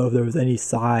I don't know if there was any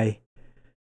Psy.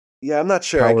 Yeah, I'm not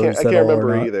sure. I powers can't at all or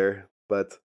remember not. either,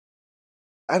 but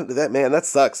that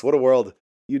sucks. What a world.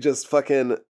 You just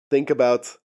fucking think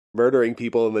about murdering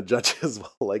people and the judges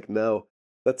will like, no.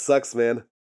 That sucks, man.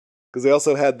 Because they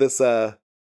also had this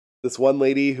one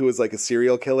lady who was like a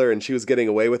serial killer and she was getting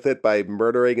away with it by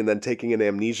murdering and then taking an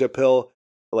amnesia pill,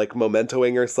 like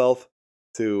mementoing herself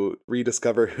to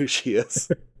rediscover who she is.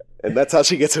 And that's how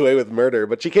she gets away with murder.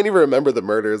 But she can't even remember the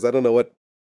murders. I don't know what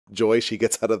joy she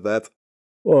gets out of that.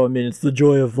 Well, I mean, it's the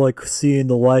joy of like seeing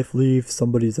the life leave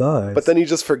somebody's eyes. But then you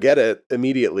just forget it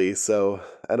immediately. So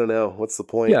I don't know. What's the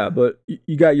point? yeah, but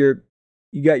you got your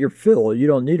fill. You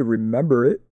don't need to remember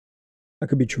it. That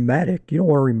could be traumatic. You don't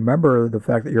want to remember the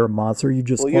fact that you're a monster. You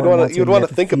just Well, are a monster you'd and you want have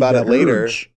to think feed about it that later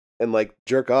urge. and like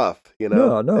jerk off. You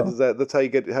know, No. That's how you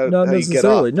get Not how you get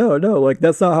necessarily. off. No. Like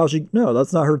that's not how she. No,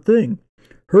 that's not her thing.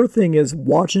 Her thing is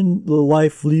watching the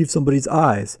life leave somebody's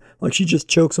eyes. Like she just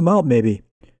chokes them out. Maybe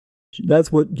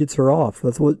that's what gets her off.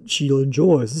 That's what she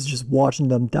enjoys. Is just watching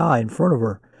them die in front of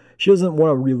her. She doesn't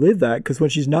want to relive that because when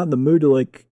she's not in the mood to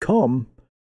like come,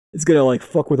 it's gonna like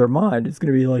fuck with her mind. It's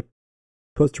gonna be like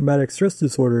post-traumatic stress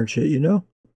disorder and shit. You know?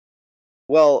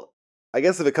 Well, I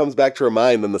guess if it comes back to her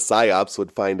mind, then the psyops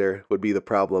would find her. Would be the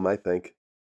problem, I think.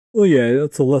 Well, yeah,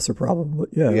 that's a lesser problem. But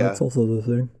yeah, Yeah. that's also the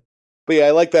thing. But yeah,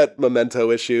 I like that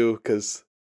Memento issue because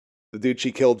the dude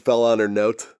she killed fell on her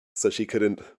note, so she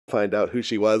couldn't find out who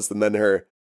she was, and then her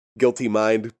guilty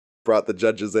mind brought the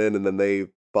judges in, and then they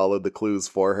followed the clues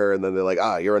for her, and then they're like,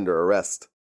 "You're under arrest,"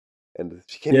 and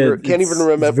she can't Yeah, can't even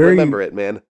it's very- remember it,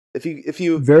 man. If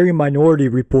you, Very Minority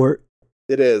Report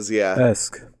it is, yeah,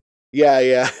 esque. yeah,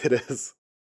 it is,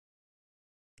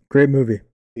 Great movie.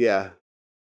 yeah,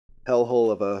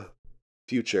 hellhole of a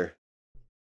future.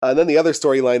 And then the other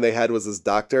storyline they had was this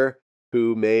doctor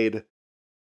who made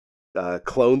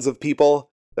clones of people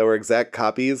that were exact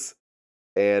copies,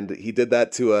 and he did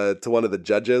that to one of the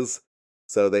judges.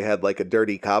 So they had like a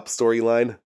dirty cop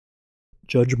storyline.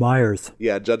 Judge Myers.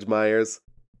 Yeah, Judge Myers.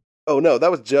 Oh no,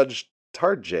 that was Judge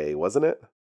Tarjay, wasn't it?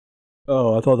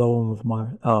 Oh, I thought that one was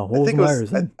Myers. Oh, what I was think it was.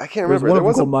 Myers? then? I can't There was remember. one There of them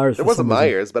wasn't called Myers. There for wasn't some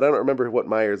reason. Myers, but I don't remember what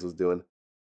Myers was doing.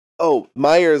 Oh,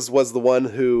 Myers was the one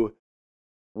who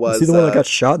was. Is he the one that got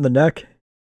shot in the neck?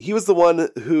 He was the one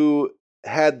who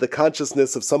had the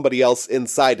consciousness of somebody else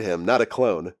inside him, not a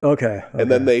clone. Okay. And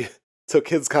then they took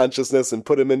his consciousness and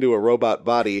put him into a robot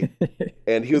body.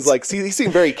 And he was like, see, he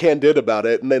seemed very candid about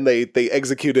it. And then they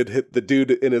executed the dude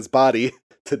in his body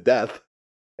to death.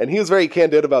 And he was very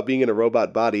candid about being in a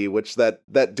robot body, which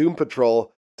that Doom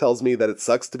Patrol tells me that it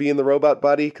sucks to be in the robot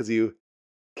body because you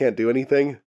can't do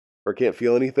anything or can't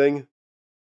feel anything.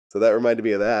 So that reminded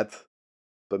me of that.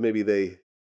 But maybe they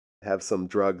have some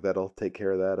drug that'll take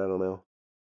care of that. I don't know.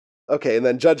 Okay, and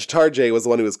then Judge Tarjay was the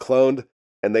one who was cloned,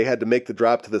 and they had to make the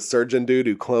drop to the surgeon dude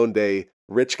who cloned a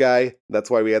rich guy. That's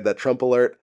why we had that Trump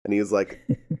alert. And he was like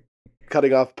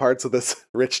cutting off parts of this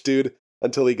rich dude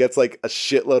until he gets like a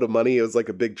shitload of money. It was like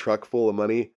a big truck full of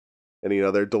money. And,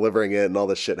 they're delivering it and all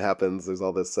this shit happens. There's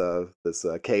all this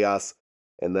chaos.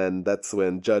 And then that's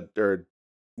when Judge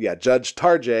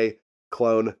Tarjay,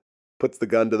 clone, puts the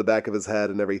gun to the back of his head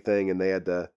and everything. And they had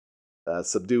to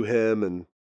subdue him and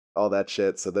all that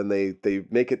shit. So then they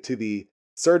make it to the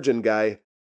surgeon guy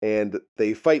and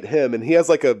they fight him. And he has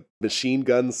like a machine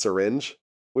gun syringe,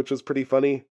 which was pretty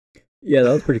funny. Yeah,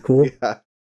 that was pretty cool. Yeah.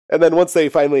 And then once they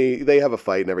have a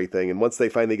fight and everything, and once they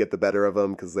finally get the better of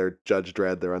him because they're Judge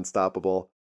Dredd, they're unstoppable,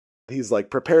 he's like,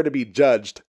 prepare to be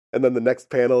judged. And then the next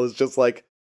panel is just like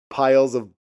piles of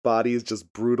bodies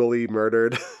just brutally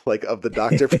murdered, like of the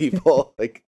doctor people.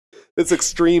 Like this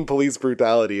extreme police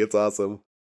brutality. It's awesome.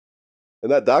 And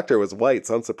that doctor was white,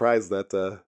 so I'm surprised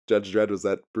that Judge Dredd was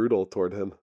that brutal toward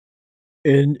him.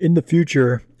 In the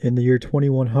future, in the year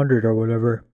 2100 or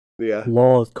whatever, Yeah.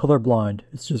 law is colorblind.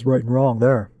 It's just right and wrong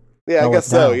there. Yeah, I Not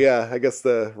guess like so. now. Yeah, I guess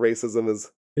the racism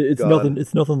is. It's God. nothing.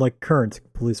 It's nothing like current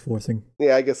police forcing.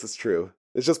 Yeah, I guess it's true.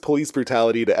 It's just police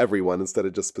brutality to everyone instead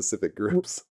of just specific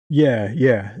groups. Yeah.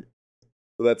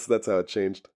 So that's how it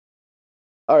changed.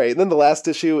 All right, and then the last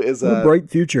issue is What a bright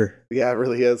future. yeah, it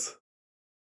really is.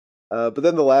 But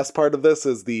then the last part of this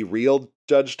is the real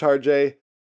Judge Tarjay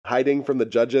hiding from the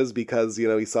judges because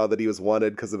he saw that he was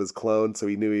wanted because of his clone, so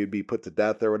he knew he'd be put to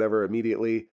death or whatever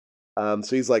immediately. So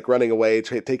he's like running away,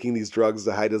 taking these drugs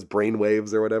to hide his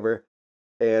brainwaves or whatever.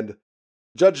 And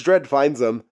Judge Dredd finds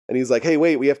him, and he's like, "Hey,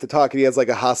 wait, we have to talk." And he has like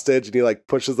a hostage, and he like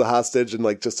pushes the hostage and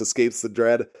like just escapes the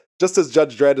Dredd. Just as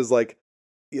Judge Dredd is like,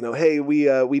 "Hey, we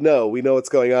know what's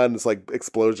going on." It's like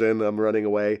explosion. I'm running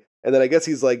away, and then I guess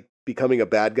he's like becoming a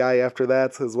bad guy after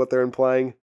that, is what they're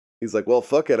implying. He's like, "Well,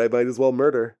 fuck it, I might as well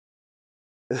murder."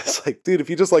 And it's like, dude, if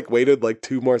you just like waited like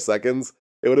 2 more seconds,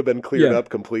 it would have been cleared up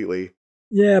completely.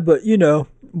 Yeah, but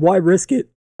why risk it?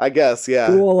 I guess, yeah.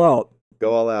 Go all out.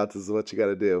 Go all out is what you got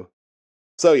to do.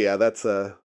 So yeah, that's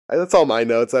all my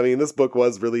notes. I mean, this book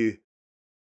was really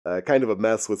kind of a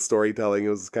mess with storytelling. It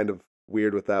was kind of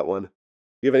weird with that one.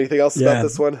 You have anything else about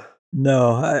this one?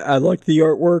 No, I like the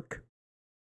artwork.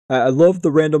 I love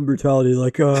the random brutality.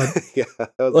 Like, Yeah,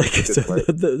 that was like a good part.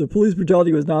 the police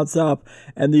brutality was nonstop,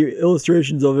 and the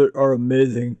illustrations of it are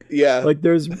amazing. Yeah, Like,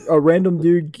 there's a random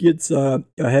dude gets a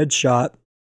headshot,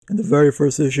 in the very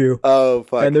first issue. Oh,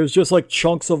 fuck. And there's just like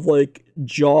chunks of like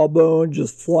jawbone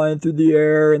just flying through the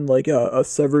air, and like a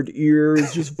severed ear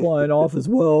is just flying off as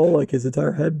well. Like his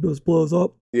entire head just blows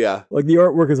up. Yeah. Like the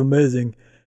artwork is amazing.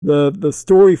 The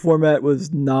story format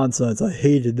was nonsense. I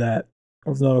hated that. I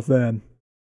was not a fan.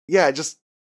 Yeah, just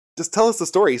tell us the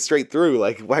story straight through.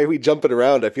 Like, why are we jumping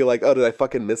around? I feel like, oh, did I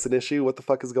fucking miss an issue? What the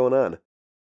fuck is going on?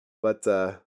 But,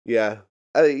 yeah.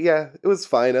 Yeah, it was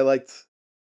fine. I liked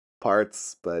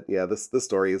parts, but yeah, this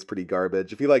story is pretty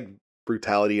garbage. If you like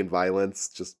brutality and violence,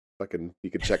 just fucking,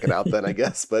 you can check it out then, I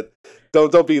guess. But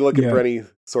don't be looking for any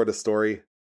sort of story.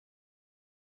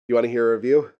 You want to hear a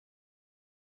review?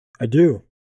 I do.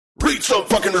 Read some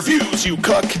fucking reviews, you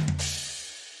cuck.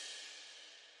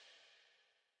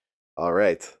 All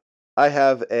right. I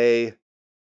have a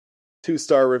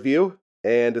 2-star review,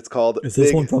 and it's called... Is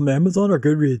this one from Amazon or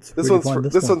Goodreads? This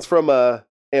one's from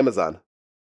Amazon.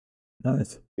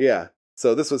 Nice. Yeah.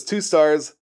 So this was 2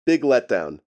 stars, big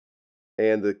letdown.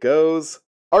 And it goes,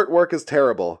 artwork is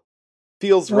terrible.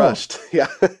 Feels rushed. Yeah.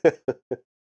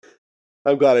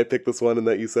 I'm glad I picked this one and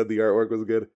that you said the artwork was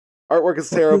good. Artwork is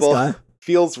terrible.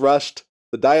 Feels rushed.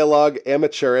 The dialogue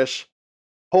amateurish.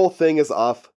 Whole thing is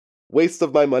off. Waste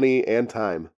of my money and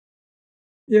time.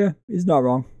 Yeah, he's not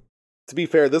wrong. To be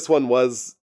fair, this one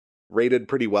was rated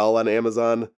pretty well on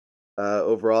Amazon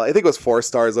overall. I think it was 4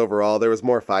 stars overall. There was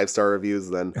more 5-star reviews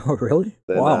than... Oh, really?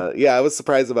 Wow. Yeah, I was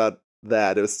surprised about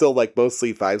that. It was still like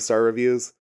mostly 5-star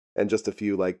reviews and just a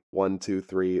few like 1, 2,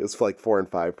 3. It was like 4 and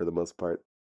 5 for the most part.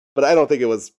 But I don't think it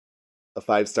was a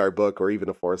 5-star book or even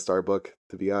a 4-star book,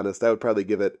 to be honest. I would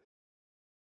give it,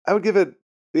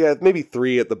 yeah, maybe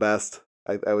 3 at the best,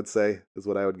 I would say, is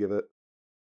what I would give it.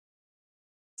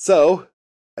 So,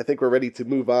 I think we're ready to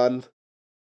move on.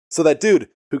 So that dude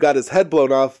who got his head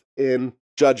blown off in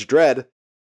Judge Dredd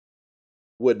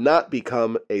would not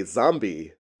become a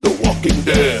zombie. The Walking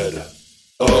Dead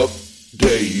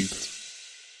update.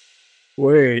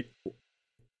 Wait.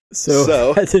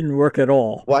 So that didn't work at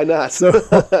all. Why not? So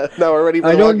now we're ready for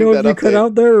I the don't know if you update. cut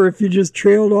out there or if you just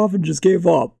trailed off and just gave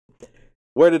up.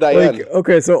 Where did I end?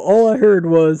 Okay, so all I heard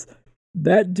was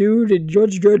that dude in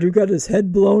Judge Dredd who got his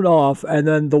head blown off, and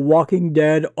then the Walking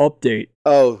Dead update.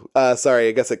 Oh, sorry,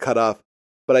 I guess it cut off.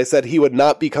 But I said he would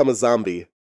not become a zombie.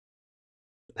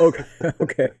 Okay,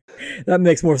 okay. That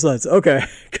makes more sense. Okay,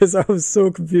 because I was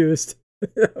so confused.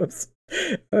 It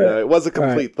was a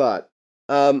complete thought.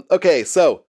 Okay,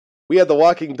 so we had The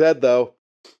Walking Dead, though,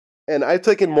 and I've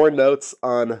taken more notes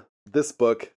on this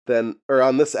book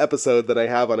on this episode than I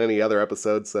have on any other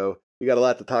episode, so we got a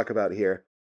lot to talk about here.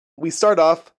 We start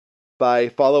off by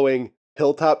following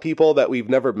Hilltop people that we've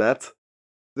never met.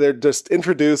 They're just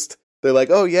introduced. They're like,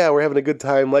 oh yeah, we're having a good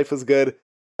time. Life is good.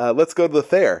 Let's go to the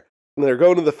fair. And they're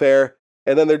going to the fair,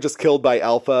 and then they're just killed by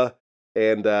Alpha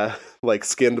and like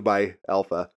skinned by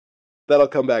Alpha. That'll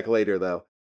come back later, though.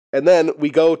 And then we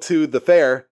go to the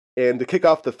fair, and to kick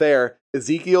off the fair,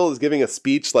 Ezekiel is giving a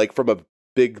speech like from a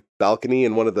big balcony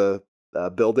in one of the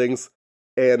buildings.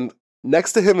 And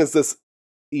next to him is this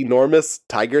enormous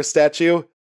tiger statue.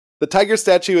 The tiger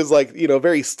statue is like,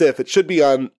 very stiff. It should be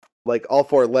on like all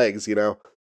 4 legs,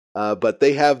 but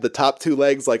they have the top 2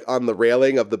 legs like on the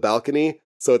railing of the balcony,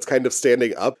 so it's kind of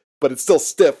standing up, but it's still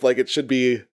stiff, like it should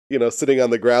be, sitting on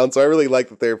the ground. So I really like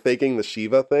that they're faking the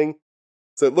Shiva thing.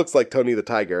 So it looks like Tony the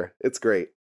Tiger. It's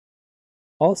great.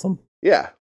 Awesome.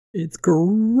 Yeah. It's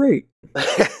great.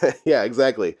 Yeah,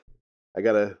 exactly. I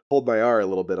gotta hold my R a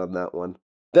little bit on that one.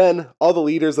 Then all the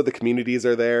leaders of the communities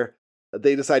are there.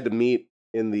 They decide to meet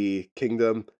in the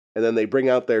kingdom, and then they bring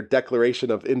out their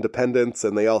Declaration of Independence,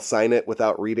 and they all sign it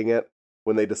without reading it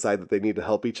when they decide that they need to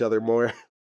help each other more.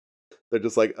 They're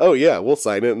just like, oh yeah, we'll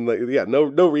sign it. And yeah,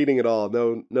 no reading at all.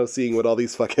 No seeing what all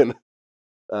these fucking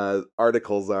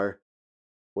articles are.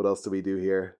 What else do we do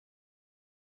here?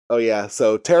 Oh yeah,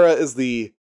 so Tara is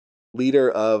the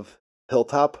leader of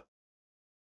Hilltop.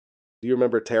 Do you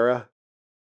remember Tara?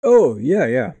 Oh,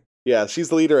 yeah. Yeah, she's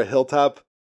the leader of Hilltop,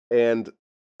 and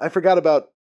I forgot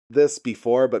about this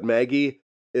before, but Maggie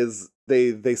is,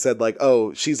 they said like,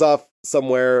 oh, she's off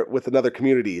somewhere with another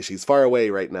community. She's far away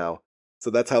right now. So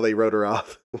that's how they wrote her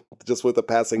off, just with a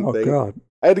passing thing. God.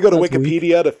 I had to go to That's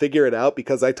Wikipedia to figure it out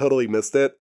because I totally missed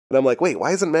it. And I'm like, wait,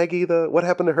 why isn't Maggie what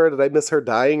happened to her? Did I miss her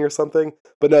dying or something?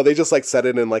 But no, they just like said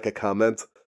it in like a comment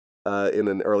in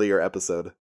an earlier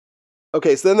episode.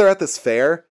 Okay, so then they're at this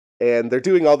fair, and they're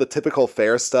doing all the typical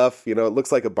fair stuff. It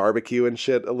looks like a barbecue and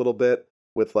shit a little bit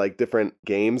with like different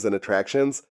games and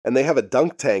attractions. And they have a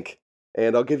dunk tank.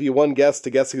 And I'll give you one guess to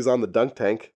guess who's on the dunk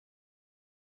tank.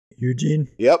 Eugene?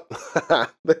 Yep.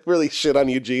 They really shit on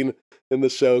Eugene in the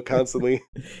show constantly.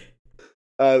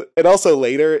 And also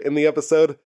later in the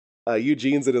episode,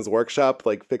 Eugene's in his workshop,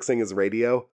 like fixing his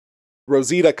radio.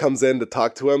 Rosita comes in to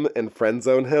talk to him and friend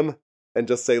zone him and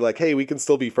just say like, hey, we can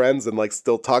still be friends and like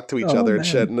still talk to each other and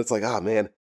shit. And it's like, oh man,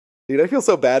 dude, I feel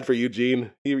so bad for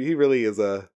Eugene. He really is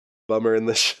a bummer in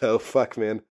this show. Fuck,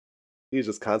 man. He's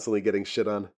just constantly getting shit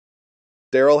on.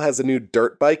 Daryl has a new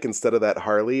dirt bike instead of that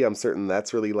Harley. I'm certain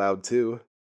that's really loud too.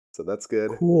 So that's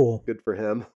good. Cool. Good for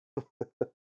him.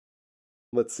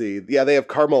 Let's see. Yeah, they have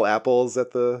caramel apples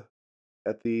at the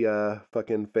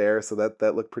fucking fair, so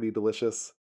that looked pretty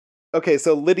delicious. Okay,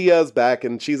 so Lydia's back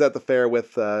and she's at the fair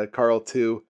with Carl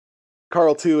 2.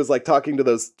 Carl 2 is like talking to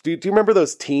those. Do you remember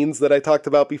those teens that I talked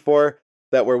about before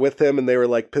that were with him and they were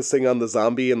like pissing on the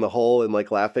zombie in the hole and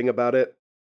like laughing about it?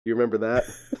 You remember that?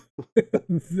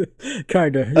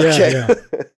 Kinda. Yeah. Okay.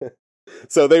 Yeah.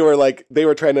 So they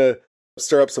were trying to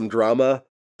stir up some drama.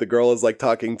 The girl is like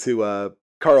talking to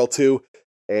Carl 2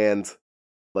 and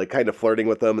like kind of flirting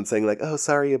with them and saying like, oh,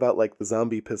 sorry about like the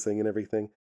zombie pissing and everything.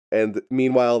 And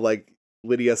meanwhile, like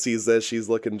Lydia sees this, she's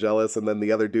looking jealous, and then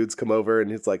the other dudes come over and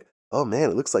he's like, oh man,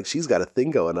 it looks like she's got a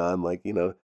thing going on. Like, you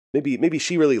know, maybe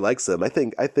she really likes him. I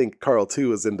think Carl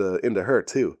 2 is into her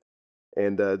too.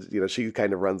 And you know, she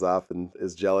kind of runs off and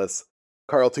is jealous.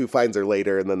 Carl 2 finds her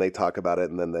later and then they talk about it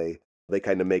and then they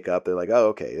kind of make up. They're like, oh,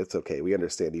 okay, it's okay. We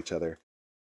understand each other.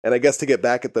 And I guess to get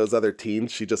back at those other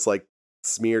teens, she just like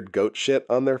smeared goat shit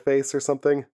on their face or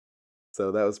something.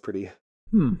 So that was pretty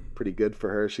good for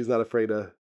her. She's not afraid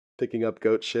of picking up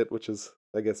goat shit, which is,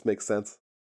 I guess, makes sense.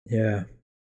 Yeah.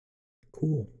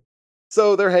 Cool.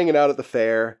 So they're hanging out at the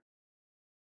fair.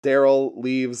 Daryl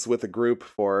leaves with a group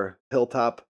for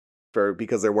Hilltop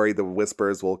because they're worried the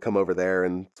Whispers will come over there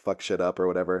and fuck shit up or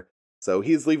whatever. So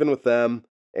he's leaving with them,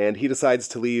 and he decides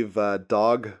to leave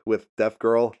Dog with Deaf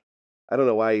Girl. I don't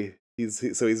know why he's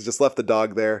just left the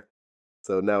dog there.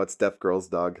 So now it's Deaf Girl's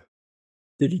dog.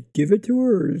 Did he give it to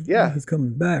her? Or yeah. He's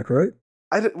coming back, right?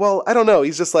 I don't know.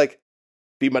 He's just like,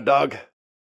 be my dog.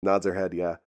 Nods her head,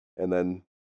 yeah. And then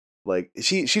like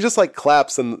she just like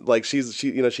claps and like she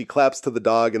claps to the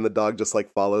dog and the dog just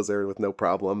like follows her with no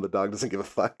problem. The dog doesn't give a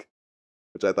fuck,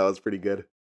 which I thought was pretty good.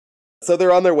 So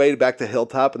they're on their way back to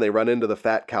Hilltop and they run into the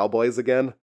Fat Cowboys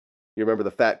again. You remember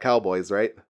the Fat Cowboys,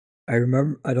 right? I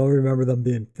don't remember them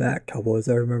being fat cowboys.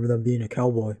 I remember them being a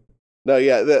cowboy. No,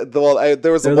 yeah. There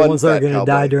was They're the the ones that are going to cowboy.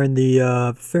 die during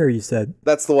the fair, you said.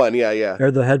 That's the one, yeah.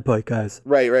 They're the head pipe guys.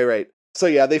 Right. So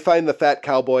yeah, they find the Fat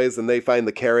Cowboys and they find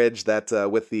the carriage that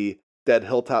with the dead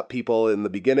Hilltop people in the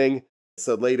beginning.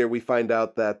 So later we find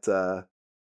out that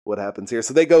what happens here.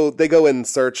 So they go in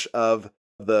search of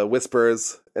the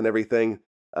Whispers and everything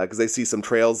because they see some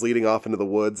trails leading off into the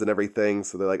woods and everything.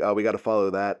 So they're like, oh, we got to follow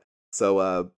that.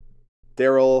 So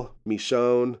Daryl,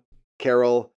 Michonne,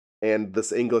 Carol, and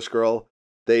this English girl,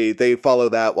 they follow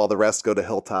that while the rest go to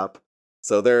Hilltop.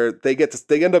 So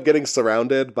they end up getting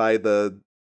surrounded by the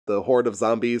horde of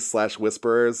zombies /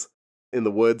 Whisperers in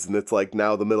the woods, and it's like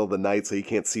now the middle of the night, so you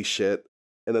can't see shit.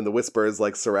 And then the Whisperers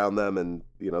like surround them, and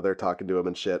you know they're talking to them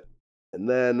and shit. And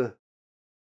then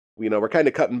we're kind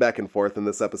of cutting back and forth in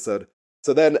this episode.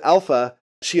 So then Alpha,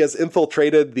 she has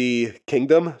infiltrated the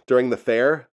kingdom during the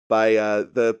fair by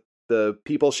the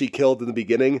people she killed in the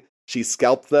beginning. She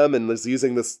scalped them and is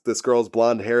using this girl's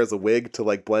blonde hair as a wig to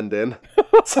like blend in.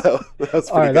 So that was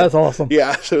pretty All right, good. that's awesome.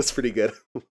 Yeah, it was pretty good.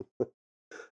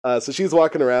 So she's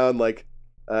walking around like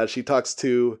she talks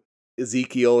to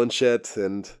Ezekiel and shit,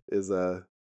 and is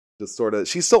just sort of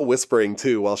she's still whispering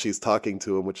too while she's talking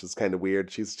to him, which is kind of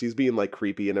weird. She's being like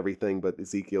creepy and everything, but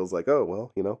Ezekiel's like, oh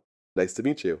well, nice to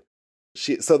meet you.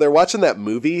 So they're watching that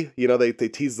movie. They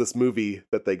tease this movie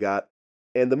that they got,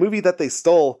 and the movie that they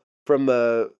stole from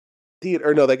the theater.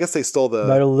 Or no, I guess they stole the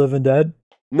Night of the Living Dead.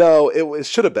 No, it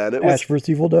should have been. It was Ash vs.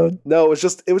 Evil Dead. No, it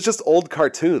was just old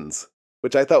cartoons,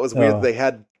 which I thought was weird. Oh. They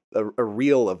had a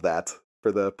reel of that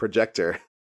for the projector.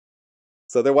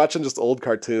 So they're watching just old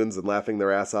cartoons and laughing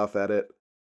their ass off at it.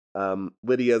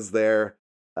 Lydia's there.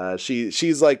 She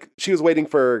was waiting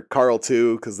for Carl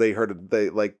 2 because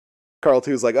Carl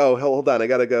 2's like, oh, hold on, I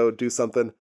gotta go do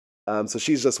something. So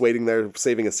she's just waiting there,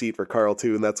 saving a seat for Carl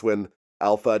 2, and that's when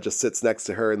Alpha just sits next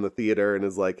to her in the theater and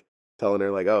is like telling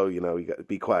her like, oh, you gotta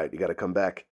be quiet, you gotta come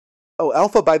back. Oh,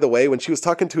 Alpha, by the way, when she was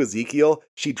talking to Ezekiel,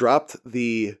 she dropped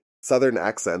the Southern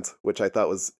accent, which I thought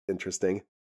was interesting.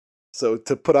 So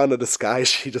to put on a disguise,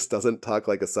 she just doesn't talk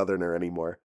like a Southerner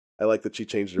anymore. I like that she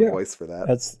changed her voice for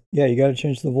that. You gotta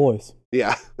change the voice.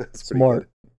 Yeah, that's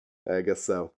smart. Good. I guess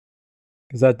so.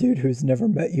 Because that dude who's never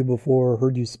met you before or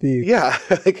heard you speak. Yeah,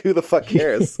 like who the fuck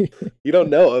cares? You don't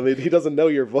know. I mean, he doesn't know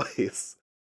your voice.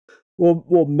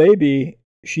 Well, maybe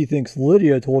she thinks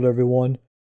Lydia told everyone,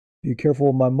 Be careful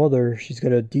of my mother. She's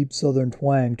got a deep southern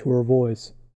twang to her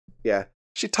voice. Yeah.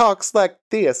 She talks like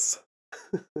this.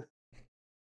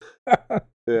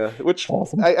 Yeah, which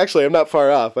Awesome. I'm not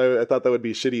far off. I thought that would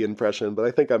be a shitty impression, but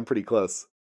I think I'm pretty close.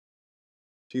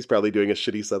 She's probably doing a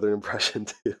shitty southern impression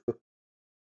too.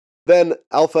 Then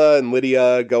Alpha and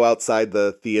Lydia go outside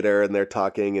the theater and they're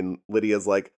talking, and Lydia's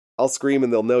like, "I'll scream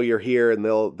and they'll know you're here and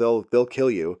they'll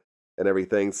kill you and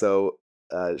everything." So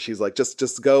she's like,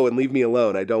 "Just go and leave me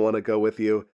alone. I don't want to go with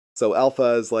you." So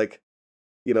Alpha is like,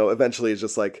 eventually is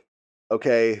just like,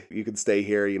 "Okay, you can stay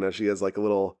here." She has like a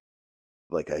little,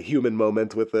 like a human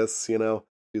moment with this.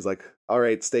 She's like, "All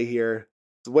right, stay here."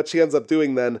 So what she ends up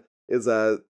doing then is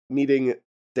meeting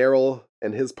Daryl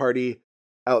and his party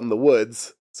out in the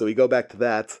woods. So we go back to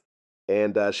that,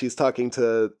 and she's talking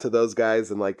to those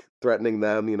guys and like threatening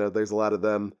them. There's a lot of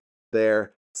them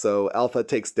there. So Alpha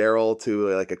takes Daryl to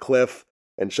like a cliff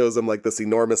and shows him like this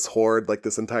enormous horde, like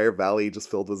this entire valley just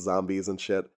filled with zombies and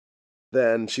shit.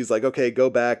 Then she's like, "Okay, go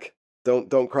back.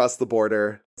 Don't cross the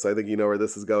border." So I think you know where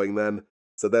this is going then.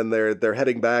 So then they're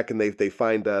heading back, and they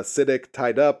find Siddiq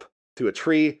tied up to a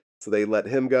tree. So they let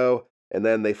him go, and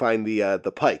then they find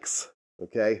the Pikes.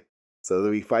 Okay, so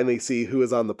we finally see who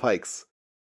is on the Pikes.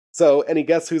 So any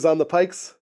guess who's on the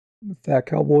Pikes? Fat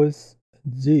Cowboys.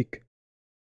 Zeke.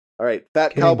 All right,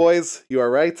 Fat King. Cowboys. You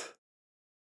are right.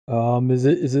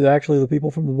 Is it actually the people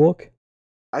from the book?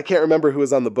 I can't remember who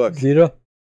was on the book. Zeta?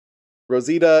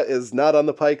 Rosita is not on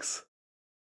the Pikes.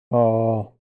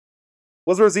 Oh.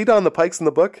 Was Rosita on the Pikes in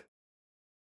the book?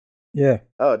 Yeah.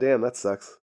 Oh, damn, that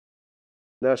sucks.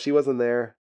 No, she wasn't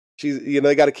there. She's,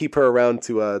 they got to keep her around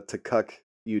to cuck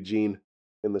Eugene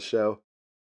in the show.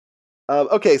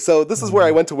 Okay, so this is where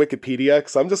I went to Wikipedia,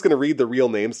 so I'm just going to read the real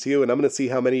names to you, and I'm going to see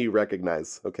how many you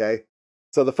recognize, okay?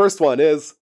 So the first one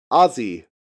is Ozzy,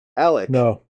 Alec.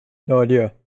 No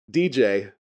idea.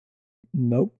 DJ.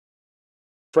 Nope.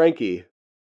 Frankie.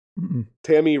 Mm-mm.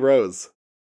 Tammy Rose.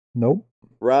 Nope.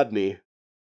 Rodney.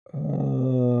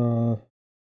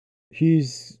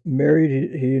 He's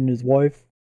married. He and his wife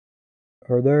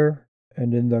are there,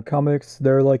 and in the comics,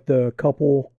 they're like the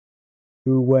couple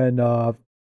who, when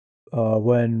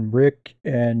Rick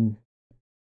and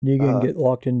Negan get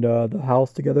locked into the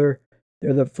house together,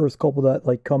 they're the first couple that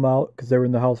like come out because they were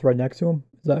in the house right next to him.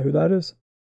 Is that who that is?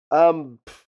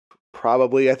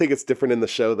 Probably. I think it's different in the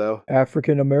show though.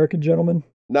 African American gentleman?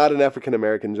 Not an African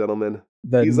American gentleman.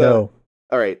 Then no.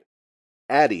 All right.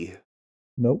 Addie.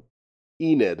 Nope.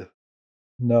 Enid.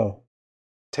 No.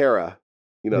 Tara.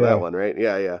 You know that one, right?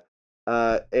 Yeah.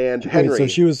 And Henry. Wait,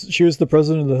 so she was the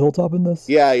president of the Hilltop in this?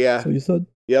 Yeah. So you said?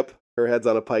 Yep. Her head's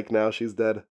on a pike now. She's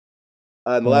dead.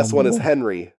 And the last one is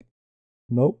Henry.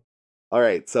 Nope. All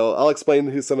right. So I'll explain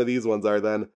who some of these ones are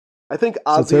then. I think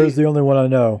Ozzy. So Tara's the only one I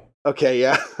know. Okay,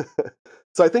 yeah.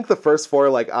 So I think the first four,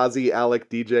 like Ozzy, Alec,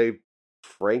 DJ,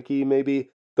 Frankie,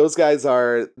 maybe, those guys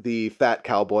are the Fat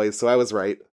Cowboys. So I was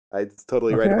right. I was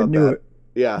totally right about I knew that. It.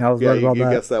 Yeah, I was right about you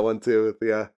that. guessed that one too.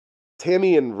 Yeah,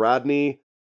 Tammy and Rodney.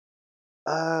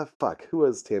 Fuck, who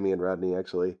was Tammy and Rodney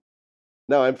actually?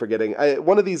 No, I'm forgetting.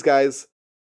 One of these guys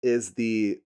is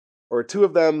two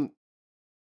of them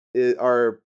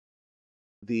are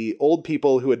the old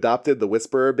people who adopted the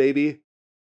Whisperer baby.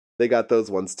 They got those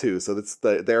ones too. So it's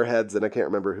their heads, and I can't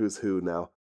remember who's who now.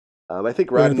 I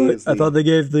think Rodney is. I thought they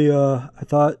gave I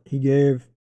thought he gave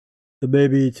the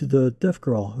baby to the deaf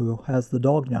girl who has the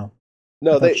dog now.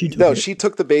 No, she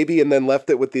took the baby and then left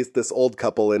it with this old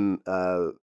couple in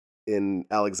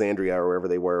Alexandria or wherever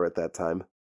they were at that time.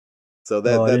 So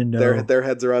their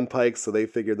heads are on pikes, so they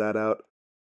figured that out.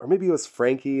 Or maybe it was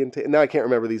Frankie and now I can't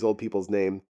remember these old people's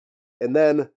name. And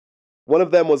then one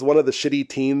of them was one of the shitty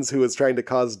teens who was trying to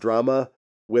cause drama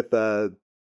with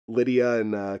Lydia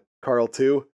and Carl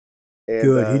too. And,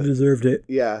 good, he deserved it.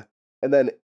 Yeah. And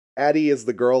then Addie is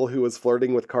the girl who was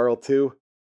flirting with Carl too.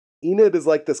 Enid is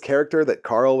like this character that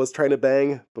Carl was trying to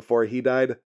bang before he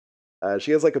died.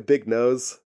 She has like a big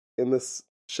nose in this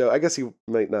show. I guess you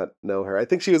might not know her. I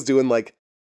think she was doing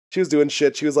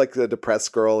shit. She was like the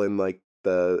depressed girl in like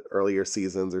the earlier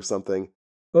seasons or something.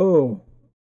 Oh.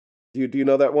 Do you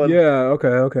know that one? Yeah,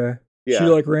 okay. Yeah. She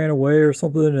like ran away or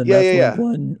something, and that's when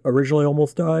Glenn originally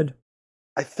almost died?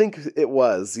 I think it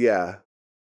was, yeah.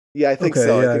 Yeah, I think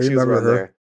so. I think she was around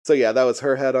there. So yeah, that was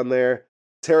her head on there.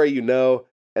 Tara,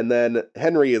 and then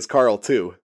Henry is Carl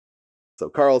too. So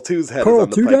Carl 2's head is on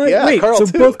the pike. Yeah, wait, Carl so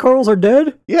 2. Both Carls are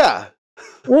dead? Yeah.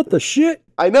 What the shit?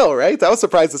 I know, right? I was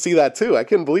surprised to see that too. I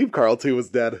couldn't believe Carl 2 was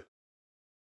dead.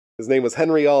 His name was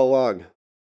Henry all along.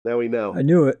 Now we know. I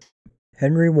knew it.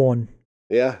 Henry 1.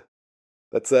 Yeah.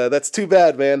 That's too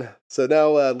bad, man. So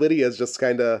now Lydia's just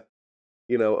kind of,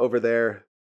 over there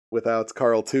without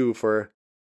Carl too for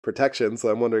protection. So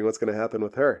I'm wondering what's going to happen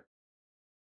with her.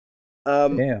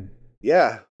 Damn.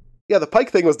 Yeah. The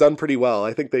Pike thing was done pretty well.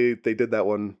 I think they did that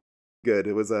one good.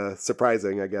 It was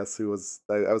surprising, I guess. I was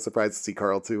surprised to see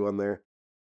Carl too on there.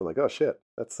 I'm like, oh shit,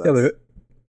 that sucks. Yeah, but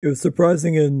it was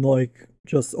surprising in like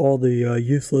just all the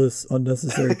useless,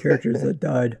 unnecessary characters that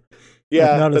died.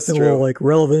 Yeah, like, not a that's single true. like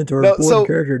relevant or important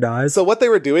character dies. So what they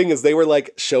were doing is they were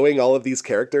like showing all of these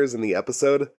characters in the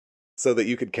episode so that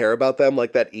you could care about them.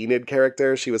 Like that Enid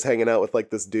character, she was hanging out with like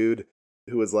this dude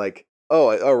who was like, "Oh,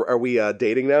 are we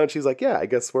dating now?" And she's like, "Yeah, I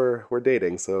guess we're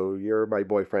dating. So you're my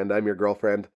boyfriend, I'm your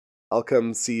girlfriend. I'll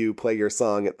come see you play your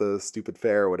song at the stupid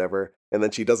fair or whatever." And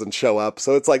then she doesn't show up.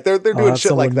 So it's like they're doing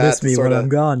shit like that. Miss me when I'm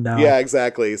gone now. Yeah,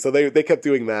 exactly. So they kept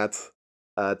doing that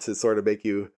to sort of make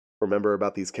you remember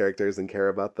about these characters and care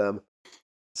about them.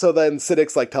 So then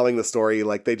Siddiq's like telling the story,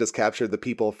 like they just captured the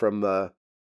people from the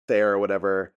fair or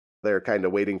whatever. They're kind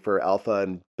of waiting for Alpha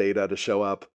and Beta to show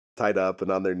up, tied up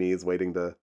and on their knees, waiting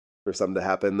for something to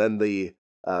happen. Then the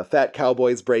fat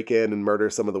cowboys break in and murder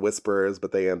some of the Whisperers,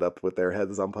 but they end up with their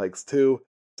heads on pikes too.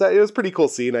 So it was a pretty cool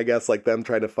scene, I guess, like them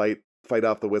trying to fight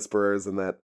off the Whisperers and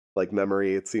that like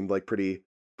memory. It seemed like pretty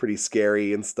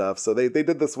scary and stuff. So they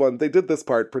did this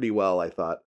part pretty well, I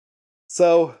thought.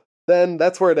 So then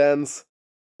that's where it ends.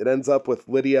 It ends up with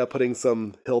Lydia putting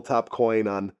some hilltop coin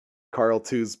on Carl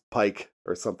 2's pike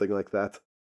or something like that.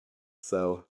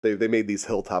 So they made these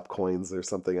hilltop coins or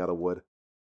something out of wood.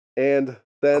 And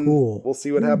then we'll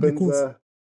see what happens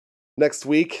next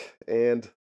week. And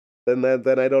then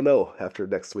I don't know after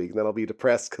next week. Then I'll be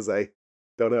depressed because I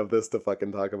don't have this to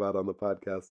fucking talk about on the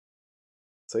podcast.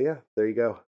 So yeah, there you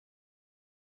go.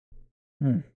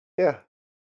 Yeah.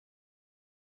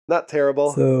 Not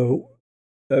terrible. So,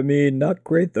 I mean, not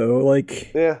great though.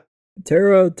 Like, yeah,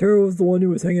 Tara was the one who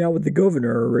was hanging out with the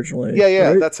governor originally. Yeah,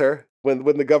 right? that's her. When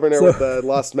the governor with the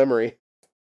lost memory.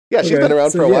 Yeah, she's been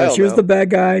around for a while. She was the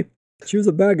bad guy. She was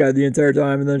a bad guy the entire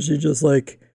time, and then she just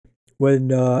like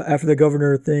when after the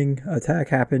governor attack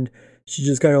happened, she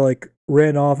just kind of like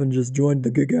ran off and just joined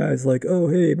the good guys. Like, oh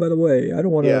hey, by the way, I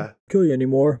don't want to kill you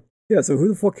anymore. Yeah, so who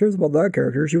the fuck cares about that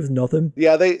character? She was nothing.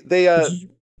 Yeah,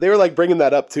 they were like bringing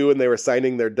that up too, and they were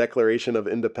signing their Declaration of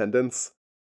Independence.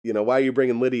 You know, why are you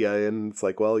bringing Lydia in? It's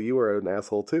like, well, you were an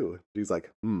asshole too. She's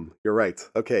like, you're right.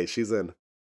 Okay, she's in.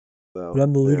 So, but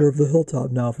I'm the leader of the Hilltop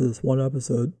now for this one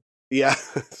episode. Yeah,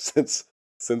 since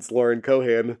Lauren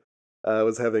Cohan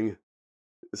was having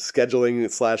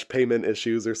scheduling / payment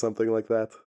issues or something like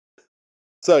that.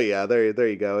 So yeah, there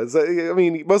you go. I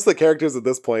mean, most of the characters at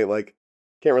this point, like,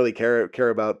 can't really care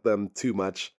about them too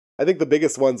much. I think the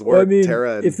biggest ones were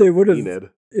Tara and Enid.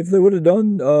 If they would have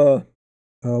done,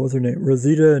 what's her name,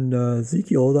 Rosita and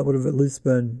Ezekiel, that would have at least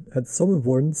had some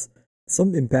importance,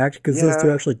 some impact, because those two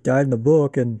actually died in the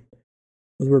book, and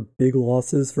those were big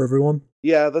losses for everyone.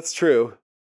 Yeah, that's true.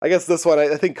 I guess this one,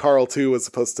 I think Carl too was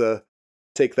supposed to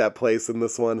take that place in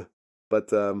this one,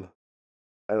 but I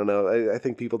don't know. I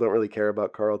think people don't really care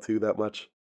about Carl too that much.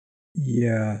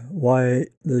 Yeah, why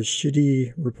the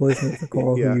shitty replacement for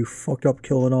Carl who you fucked up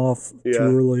killing off too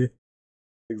early.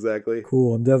 Exactly.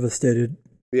 Cool, I'm devastated.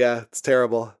 Yeah, it's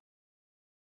terrible.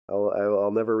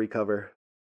 I'll never recover.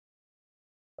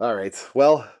 All right.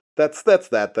 Well, that's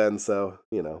that then, so,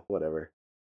 you know, whatever.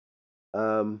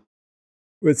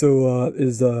 Wait, so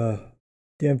is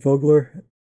Dan Fogler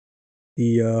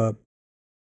he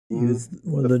was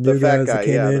one of the new guys that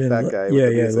came in and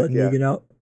letting Negan out?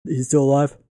 He's still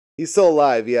alive? He's still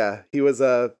alive, yeah. He was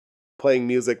playing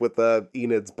music with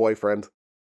Enid's boyfriend.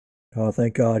 Oh,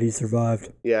 thank God he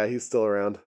survived. Yeah, he's still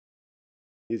around.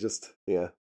 He's just,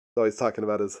 always talking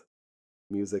about his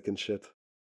music and shit.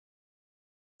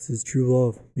 This is true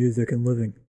love, music and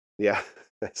living. Yeah,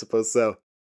 I suppose so.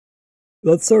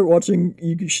 Let's start watching,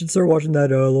 you should start watching that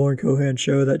Lauren Cohan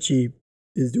show that she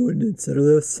is doing instead of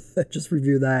this. Just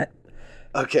review that.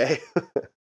 Okay.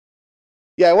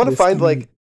 Yeah, I want to find like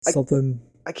something.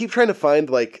 I keep trying to find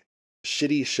like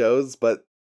shitty shows, but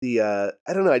I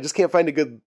don't know, I just can't find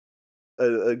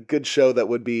a good show that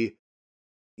would be,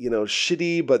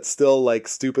 shitty but still like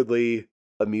stupidly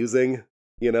amusing.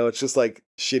 It's just like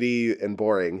shitty and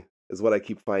boring is what I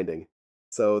keep finding.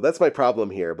 So that's my problem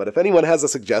here. But if anyone has a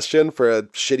suggestion for a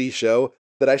shitty show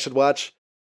that I should watch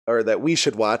or that we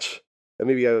should watch, then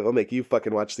maybe I'll make you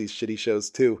fucking watch these shitty shows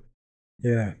too.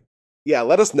 Yeah. Yeah,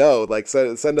 let us know. Like,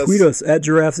 send us. Tweet us at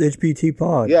Giraffes HPT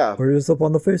Pod. Yeah. Or hit us up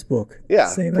on the Facebook. Yeah,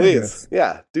 same please. Address.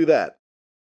 Yeah, do that.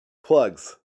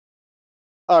 Plugs.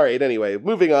 All right, anyway,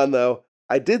 moving on though.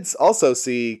 I did also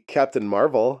see Captain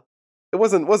Marvel. It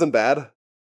wasn't bad.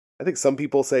 I think some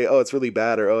people say, oh, it's really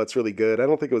bad or oh, it's really good. I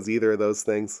don't think it was either of those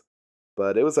things.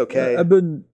 but it was okay. I've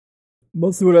been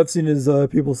mostly what I've seen is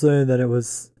people saying that it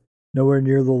was nowhere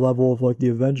near the level of like the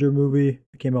Avenger movie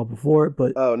that came out before it,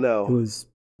 but Oh it no. was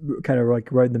kind of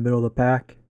like right in the middle of the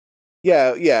pack.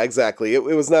 Yeah, exactly. It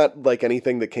was not like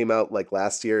anything that came out like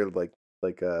last year, like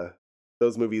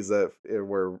those movies that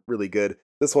were really good.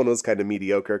 This one was kind of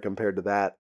mediocre compared to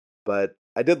that, but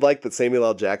I did like that Samuel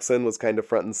L. Jackson was kind of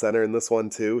front and center in this one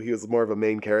too. He was more of a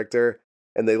main character,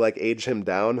 and they like aged him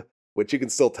down, which you can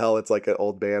still tell it's like an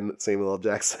old man Samuel L.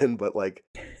 Jackson, but like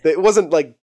it wasn't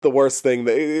like the worst thing.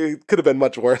 It could have been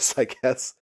much worse, I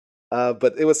guess.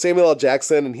 But it was Samuel L.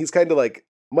 Jackson, and he's kind of like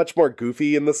much more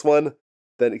goofy in this one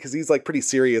than because he's like pretty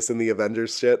serious in the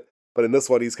Avengers shit. But in this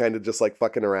one, he's kind of just like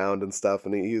fucking around and stuff,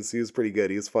 and he was pretty good.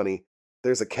 He was funny.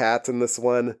 There's a cat in this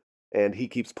one, and he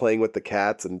keeps playing with the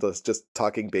cats and just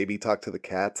talking baby talk to the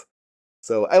cat.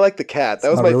 So I like the cat. That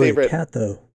was Not my really favorite. a cat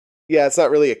though. Yeah, it's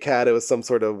not really a cat. It was some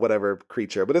sort of whatever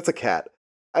creature, but it's a cat.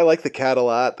 I like the cat a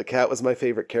lot. The cat was my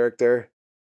favorite character.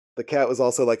 The cat was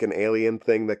also like an alien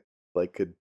thing that like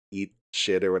could eat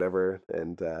shit or whatever,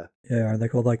 and Yeah, are they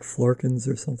called like Florkins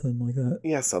or something like that?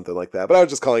 yeah, something like that. But I was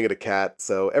just calling it a cat,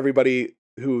 so everybody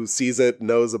who sees it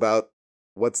knows about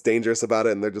what's dangerous about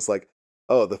it, and they're just like,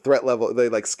 oh, the threat level. They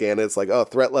like scan it. It's like, oh,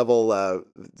 threat level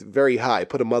very high.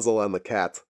 Put a muzzle on the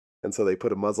cat, and so they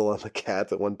put a muzzle on the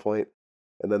cat at one point,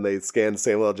 and then they scan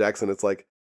Samuel L. Jackson. It's like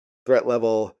threat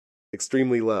level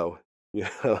extremely low. You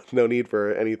know, no need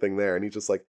for anything there, and he's just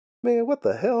like, man, what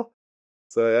the hell?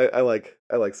 So I like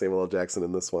Samuel L. Jackson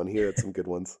in this one. He had some good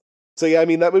ones. So yeah, I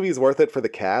mean that movie is worth it for the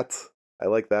cat. I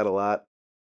like that a lot.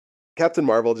 Captain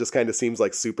Marvel just kind of seems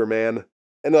like Superman,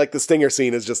 and like the stinger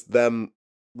scene is just them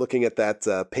looking at that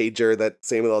pager that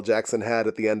Samuel L. Jackson had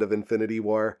at the end of Infinity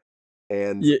War,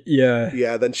 and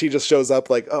Yeah. then she just shows up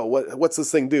like, oh, what's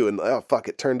this thing do? And oh fuck,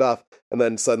 it turned off, and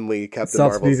then suddenly Captain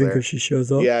Stops Marvel's moving there. because she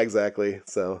shows up. Yeah, exactly.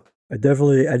 So I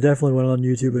definitely went on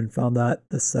YouTube and found that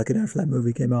the second after that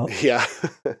movie came out. yeah.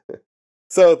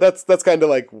 So that's kind of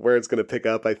like where it's going to pick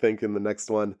up, I think, in the next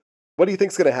one. What do you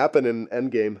think's going to happen in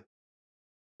Endgame?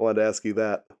 I wanted to ask you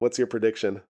that. What's your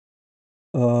prediction?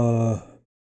 I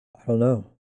don't know.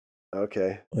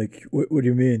 Okay. Like, what do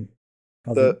you mean?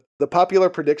 How The popular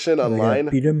prediction are they gonna online,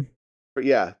 beat him?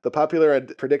 yeah, the popular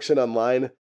prediction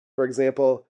online, for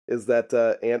example, is that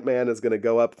Ant-Man is going to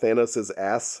go up Thanos'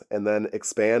 ass and then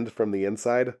expand from the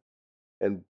inside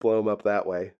and blow him up that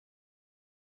way.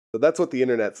 So that's what the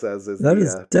internet says. That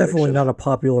is definitely prediction. not a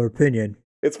popular opinion.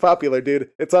 It's popular, dude.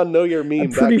 It's on knowyourmeme.com.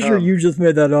 I'm pretty sure you just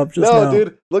made that up just no, now.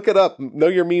 dude, look it up.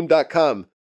 Knowyourmeme.com.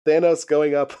 Thanos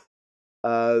going up,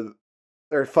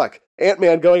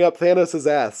 Ant-Man going up Thanos'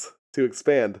 ass to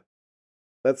expand.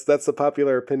 That's the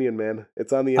popular opinion, man.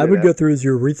 It's on the I internet. would go through his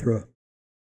urethra.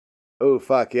 Oh,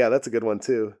 fuck. Yeah, that's a good one,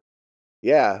 too.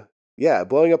 Yeah.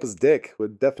 Blowing up his dick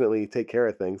would definitely take care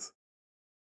of things.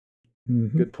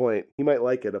 Mm-hmm. Good point. He might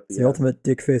like it up It's the the ass. ultimate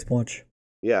dick face punch.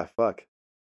 Yeah, fuck.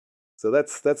 So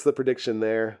that's the prediction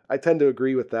there. I tend to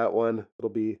agree with that one. It'll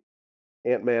be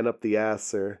Ant-Man up the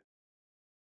ass, or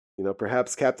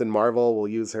perhaps Captain Marvel will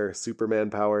use her Superman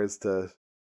powers to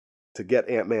get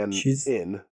Ant-Man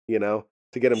in,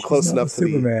 to get him She's close not enough the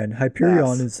to Superman. Hyperion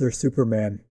ass. is their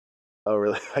Superman. Oh,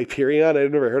 really? Hyperion?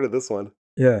 I've never heard of this one.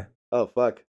 Yeah. Oh,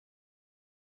 fuck.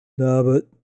 No, but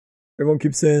everyone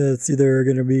keeps saying that it's either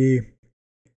going to be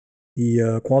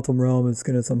the quantum realm is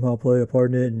going to somehow play a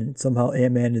part in it, and somehow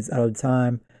Ant-Man is out of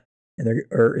time, and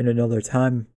or in another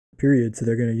time period, so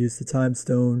they're going to use the time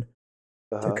stone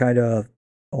to kind of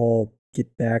all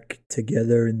get back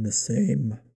together in the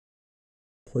same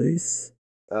place.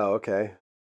 Oh, okay.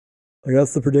 Like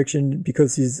that's the prediction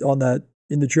because he's on that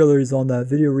in the trailer. He's on that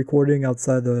video recording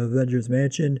outside the Avengers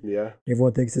mansion. Yeah.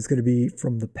 Everyone thinks it's going to be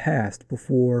from the past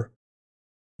before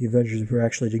the Avengers were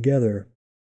actually together.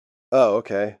 Oh,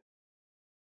 okay.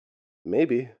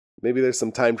 Maybe there's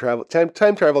some time travel.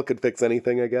 Time travel could fix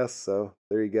anything, I guess. So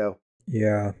there you go.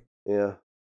 Yeah.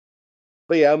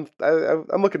 But yeah,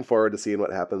 I'm looking forward to seeing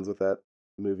what happens with that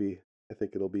movie. I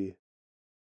think it'll be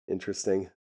interesting.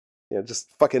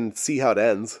 Just fucking see how it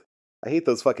ends. I hate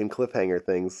those fucking cliffhanger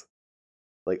things.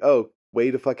 Like, oh,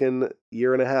 wait a fucking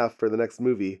year and a half for the next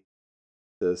movie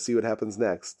to see what happens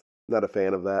next. Not a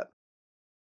fan of that.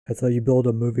 That's how you build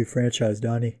a movie franchise,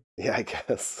 Donnie. Yeah, I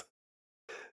guess.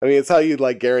 I mean, it's how you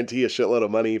guarantee a shitload of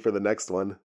money for the next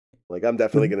one. Like, I'm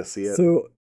definitely going to see it. So,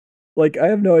 I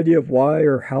have no idea of why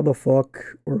or how the fuck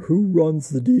or who runs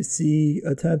the DC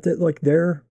attempt at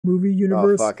their movie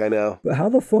universe. Oh, fuck, I know. But how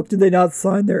the fuck did they not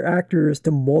sign their actors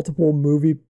to multiple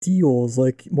movie deals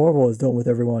like Marvel has done with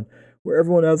everyone, where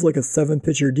everyone has a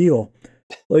 7-picture deal?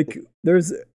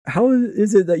 There's how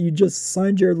is it that you just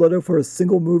signed Jared Leto for a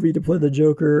single movie to play the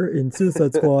Joker in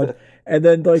Suicide Squad, and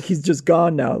then like he's just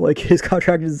gone now? Like his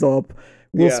contract is up.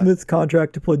 Will Yeah. Smith's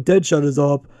contract to play Deadshot is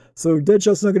up. So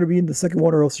Deadshot's not going to be in the second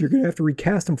one, or else you're going to have to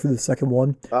recast him for the second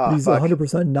one. Ah, He's fuck.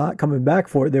 100% not coming back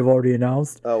for it. They've already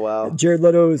announced. Oh wow. Jared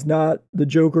Leto is not the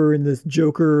Joker in this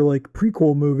Joker like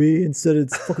prequel movie. Instead,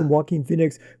 it's fucking Joaquin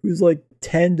Phoenix, who's like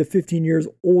 10 to 15 years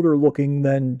older looking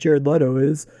than Jared Leto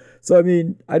is. So I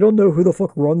mean, I don't know who the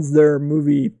fuck runs their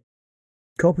movie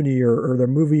company or their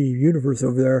movie universe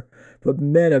over there, but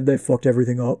man, have they fucked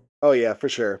everything up. Oh yeah, for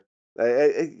sure.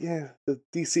 Yeah, the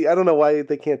DC. I don't know why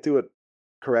they can't do it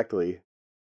correctly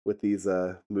with these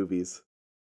movies.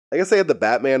 I guess they had the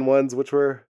Batman ones, which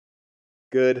were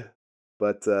good,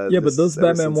 but Yeah, but those ever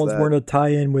Batman since ones that- weren't a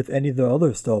tie-in with any of the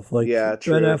other stuff. Like, Yeah,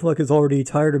 true. Ben Affleck is already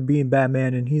tired of being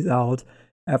Batman, and he's out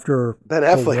after Ben the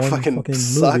Affleck one fucking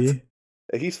sucked. movie.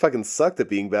 He's fucking sucked at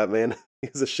being Batman.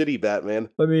 He's a shitty Batman.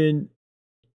 I mean,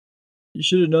 you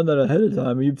should have known that ahead of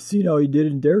time. You've seen how he did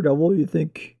in Daredevil. You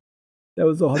think that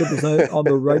was 100% on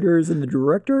the writers and the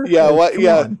director? Yeah, Like, what? come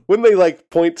Yeah, on. wouldn't they like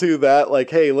point to that? Like,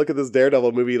 hey, look at this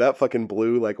Daredevil movie. That fucking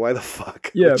blew. Like, why the fuck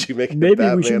Yeah, would you make it maybe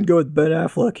Batman? we should go with Ben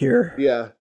Affleck here. Yeah.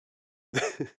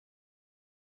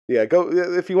 Yeah, go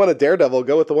if you want a Daredevil,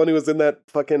 go with the one who was in that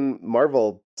fucking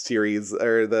Marvel series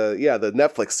or the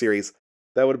Netflix series.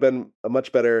 That would have been a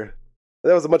much better.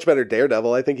 That was a much better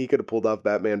Daredevil. I think he could have pulled off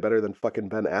Batman better than fucking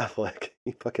Ben Affleck.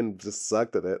 He fucking just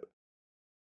sucked at it.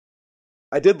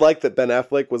 I did like that Ben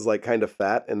Affleck was like kind of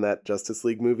fat in that Justice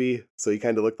League movie, so he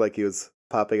kind of looked like he was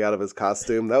popping out of his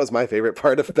costume. That was my favorite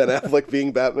part of Ben Affleck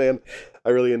being Batman. I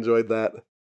really enjoyed that.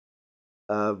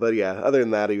 But yeah, other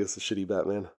than that, he was a shitty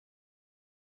Batman.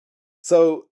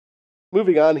 So,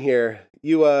 moving on here,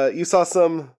 you saw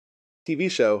some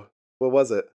TV show. What was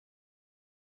it?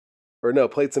 Or no,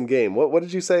 played some game. What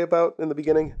did you say about in the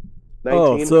beginning? 19?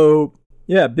 Oh, so,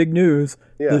 yeah, big news.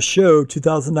 Yeah. The show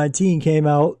 2019 came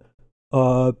out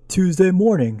Tuesday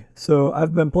morning. So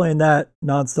I've been playing that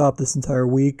nonstop this entire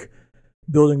week,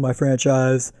 building my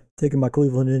franchise, taking my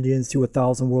Cleveland Indians to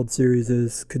 1,000 World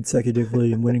Series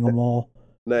consecutively and winning them all.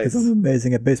 Nice. Because I'm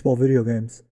amazing at baseball video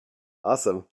games.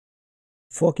 Awesome.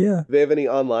 Fuck yeah. Do they have any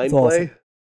online It's play? awesome.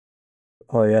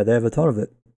 Oh yeah, they have a ton of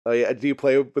it. Oh yeah, do you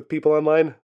play with people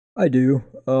online? I do.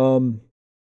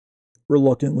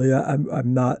 Reluctantly.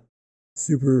 I'm not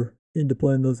super into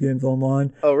playing those games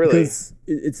online. Oh really? Because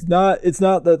it's not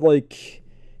that like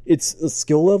it's a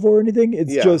skill level or anything.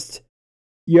 It's Yeah. just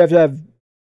you have to have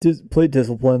plate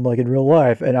discipline like in real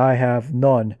life, and I have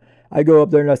none. I go up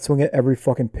there and I swing at every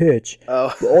fucking pitch.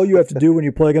 Oh. But all you have to do when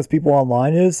you play against people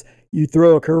online is you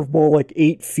throw a curveball like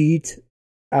 8 feet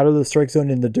out of the strike zone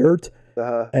in the dirt.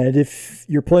 Uh-huh. And if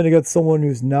you're playing against someone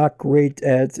who's not great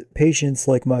at patience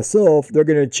like myself, they're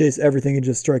going to chase everything and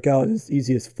just strike out as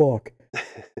easy as fuck.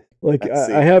 Like, I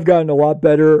see. I have gotten a lot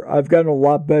better. I've gotten a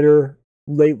lot better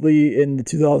lately in the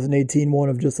 2018 one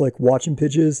of just like watching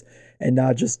pitches and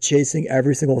not just chasing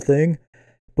every single thing.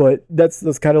 But that's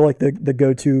kind of like the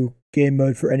go-to game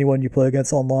mode for anyone you play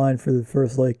against online for the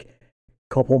first like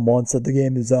couple months that the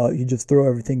game is out. You just throw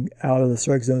everything out of the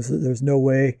strike zone so there's no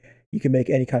way you can make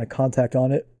any kind of contact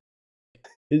on it.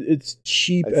 It's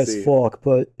cheap I as see. fuck,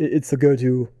 but it's the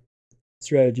go-to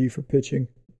strategy for pitching.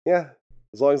 Yeah,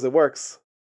 as long as it works.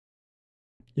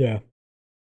 Yeah.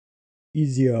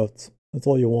 Easy outs. That's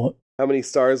all you want. How many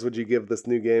stars would you give this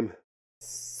new game?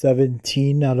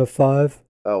 17 out of 5.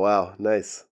 Oh wow,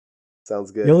 nice.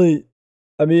 Sounds good.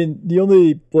 The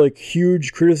only like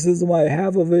huge criticism I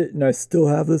have of it, and I still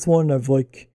have this one,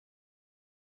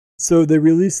 so they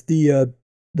released the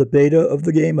beta of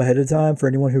the game ahead of time for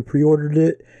anyone who pre-ordered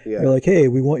it. Yeah. They're like, hey,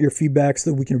 we want your feedback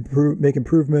so we can make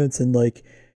improvements and like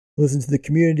listen to the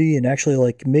community and actually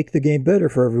like make the game better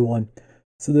for everyone.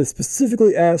 So they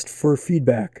specifically asked for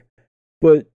feedback,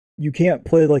 but you can't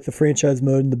play like the franchise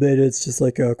mode in the beta. It's just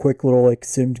like a quick little like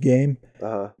simmed game.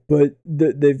 Uh-huh. But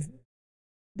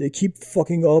they keep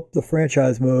fucking up the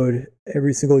franchise mode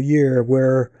every single year,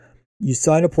 where you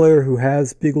sign a player who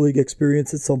has big league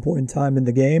experience at some point in time in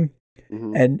the game.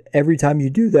 Mhm. And every time you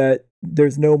do that,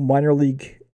 there's no minor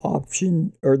league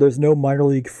option, or there's no minor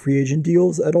league free agent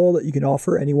deals at all that you can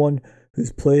offer anyone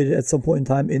who's played at some point in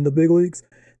time in the big leagues.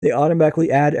 They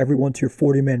automatically add everyone to your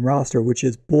 40-man roster, which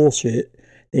is bullshit.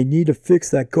 They need to fix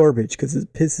that garbage because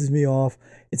it pisses me off.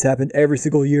 It's happened every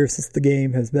single year since the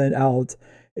game has been out.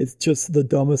 It's just the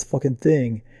dumbest fucking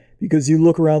thing. Because you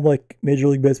look around like Major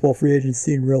League Baseball free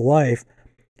agency in real life,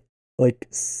 like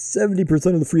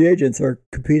 70% of the free agents are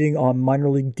competing on minor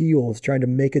league deals, trying to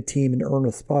make a team and earn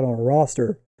a spot on a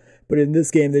roster. But in this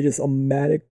game, they just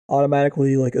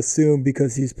automatically like assume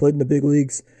because he's played in the big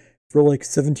leagues for like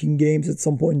 17 games at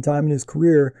some point in time in his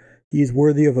career, he's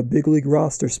worthy of a big league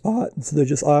roster spot. And so they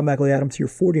just automatically add him to your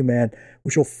 40 man,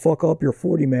 which will fuck up your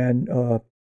 40 man. And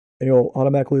you'll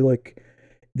automatically like,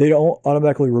 they don't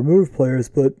automatically remove players,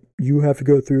 but you have to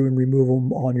go through and remove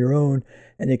them on your own.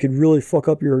 And it could really fuck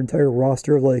up your entire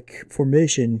roster like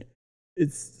formation.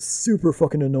 It's super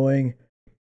fucking annoying.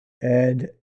 And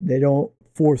they don't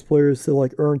force players to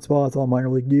like earn spots on minor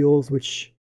league deals,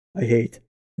 which I hate.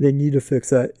 They need to fix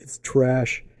that. It's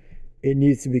trash. It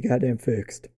needs to be goddamn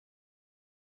fixed.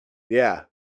 Yeah.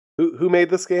 Who made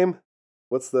this game?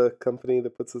 What's the company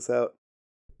that puts this out?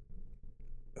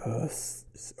 Are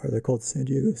they called San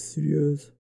Diego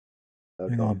Studios?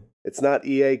 Okay. Hang on. It's not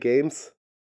EA Games?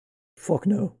 Fuck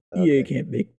no. Okay. EA can't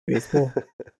make baseball.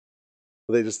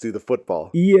 They just do the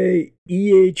football.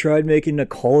 EA tried making a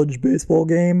college baseball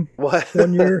game What?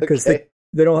 1 year because Okay.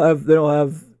 they don't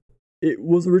have. It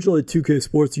was originally 2K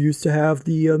Sports used to have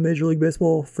the Major League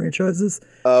Baseball franchises.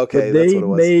 Okay, but that's they what it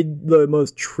was. made the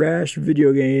most trash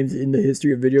video games in the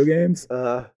history of video games.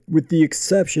 With the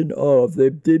exception of, they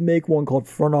did make one called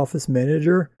Front Office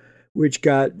Manager, which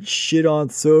got shit on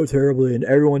so terribly and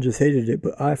everyone just hated it.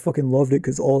 But I fucking loved it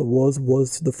because all it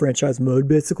was the franchise mode,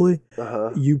 basically.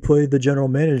 You played the general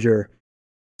manager.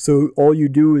 So all you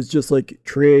do is just like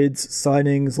trades,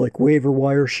 signings, like waiver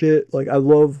wire shit. Like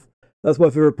that's my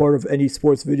favorite part of any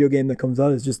sports video game that comes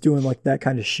out is just doing like that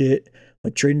kind of shit.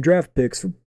 Like trading draft picks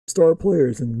for star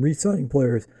players and re-signing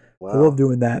players. Wow. I love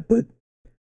doing that, but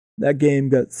that game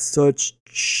got such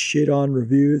shit on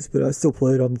reviews, but I still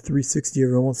play it on the 360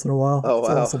 every once in a while. Oh, It's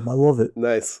wow. awesome. I love it.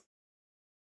 Nice.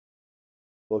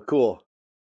 Well, cool.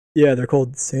 Yeah, they're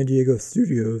called San Diego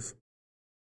Studios.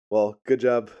 Well, good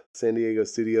job, San Diego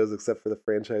Studios, except for the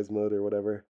franchise mode or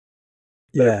whatever.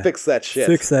 Better Yeah, fix that shit.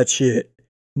 fix that shit.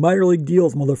 Minor league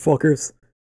deals, motherfuckers.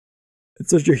 It's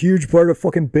such a huge part of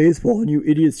fucking baseball, and you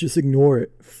idiots just ignore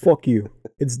it. Fuck you.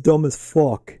 It's dumb as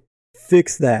fuck.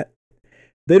 Fix that.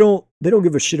 They don't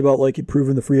give a shit about like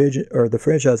improving the free agent or the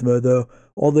franchise mode though.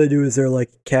 All they do is their like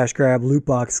cash grab loot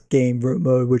box game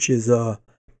mode, which is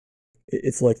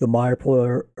it's like the my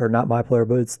player or not my player,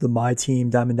 but it's the my team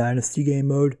Diamond Dynasty game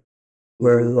mode,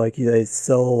 where like they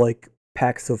sell like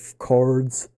packs of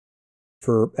cards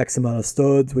for X amount of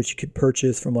studs, which you could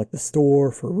purchase from like the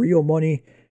store for real money.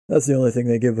 That's the only thing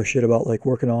they give a shit about like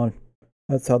working on.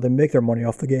 That's how they make their money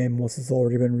off the game once it's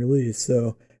already been released.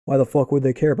 So why the fuck would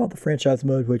they care about the franchise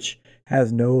mode, which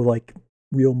has no like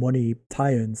real money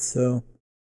tie-ins? So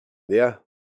Yeah.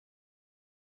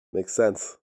 Makes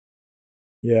sense.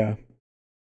 yeah,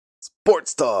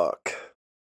 Sports talk.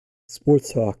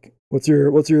 sports talk. What's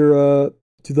your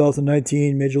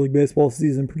 2019 Major League Baseball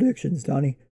season predictions,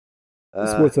 Donnie? The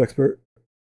sports expert.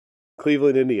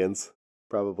 Cleveland Indians,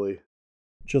 probably.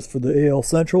 Just for the AL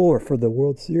Central or for the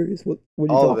World Series? What are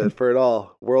you All talking? of it, for it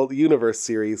all. World Universe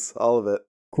Series, all of it.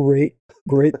 Great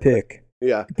pick.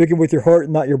 Yeah. Picking with your heart,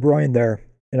 not your brain there.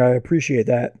 And I appreciate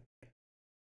that.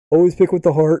 Always pick with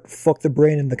the heart, fuck the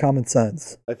brain and the common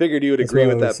sense. I figured you would That's agree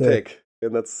what with I that would say. pick,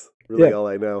 and that's really Yeah. all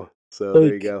I know. So Like,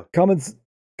 there you go.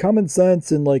 Common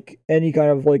sense and like any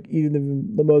kind of like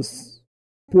even the most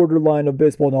borderline of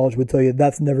baseball knowledge would tell you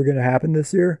that's never going to happen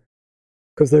this year.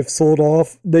 Because they've sold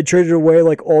off, they traded away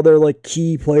like all their like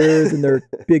key players and their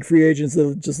big free agents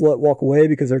that just let walk away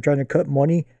because they're trying to cut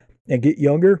money and get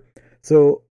younger.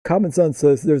 So common sense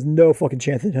says there's no fucking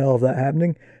chance in hell of that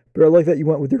happening. But I like that you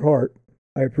went with your heart.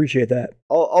 I appreciate that.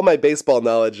 All my baseball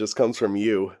knowledge just comes from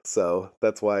you, so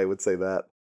that's why I would say that.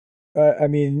 I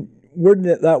mean, wording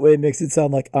it that way makes it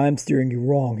sound like I'm steering you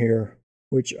wrong here,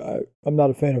 which I'm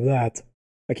not a fan of that.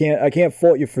 I can't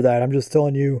fault you for that. I'm just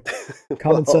telling you,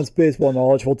 common Well, sense baseball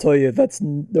knowledge will tell you there's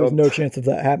no chance of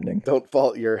that happening. Don't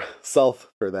fault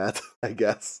yourself for that, I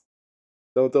guess.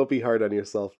 Don't be hard on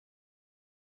yourself.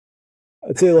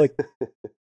 I'd say like,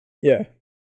 yeah,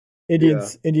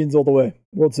 Indians all the way.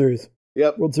 World Series,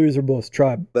 Yep, World Series or bust.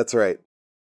 Tribe. that's right.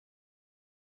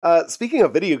 Speaking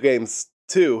of video games,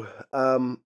 too,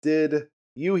 did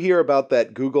you hear about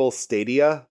that Google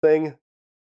Stadia thing?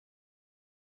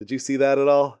 Did you see that at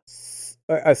all?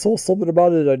 I saw something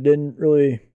about it. I didn't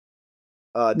really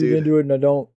look Dude. into it, and I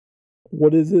don't.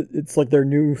 What is it? It's like their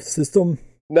new system.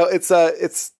 No,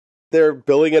 it's they're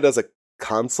billing it as a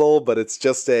console, but it's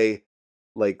just a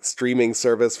like streaming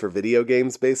service for video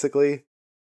games, basically,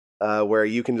 where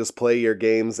you can just play your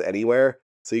games anywhere.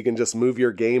 So you can just move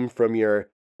your game from your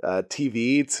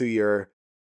TV to your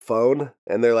phone,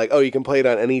 and they're like, oh, you can play it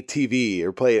on any TV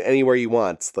or play it anywhere you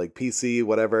want, like PC,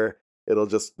 whatever. It'll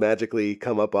just magically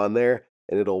come up on there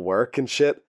and it'll work and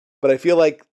shit. But I feel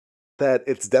like that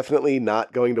it's definitely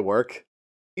not going to work.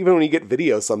 Even when you get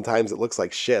video, sometimes it looks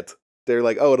like shit. They're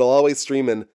like, oh, it'll always stream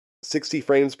in 60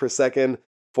 frames per second,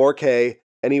 4K,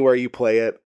 anywhere you play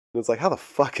it. And it's like, how the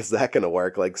fuck is that going to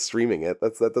work? Like streaming it?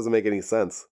 That doesn't make any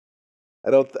sense.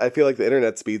 I feel like the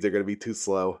internet speeds are going to be too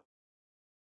slow.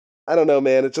 I don't know,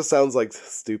 man. It just sounds like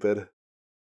stupid.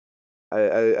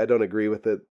 I don't agree with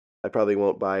it. I probably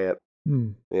won't buy it.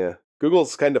 Yeah.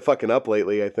 Google's kind of fucking up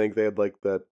lately, I think. They had like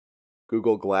that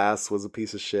Google Glass was a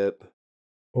piece of shit.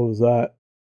 What was that?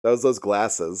 That was those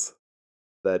glasses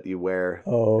that you wear.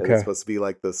 Oh, okay. And it's supposed to be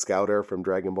like the Scouter from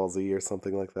Dragon Ball Z or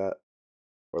something like that.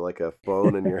 Or like a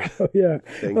phone in your Oh, yeah.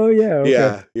 thing. Oh, yeah.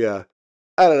 Okay. Yeah.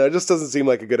 I don't know. It just doesn't seem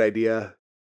like a good idea.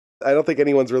 I don't think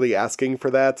anyone's really asking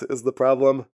for that is the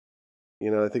problem.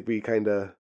 You know, I think we kind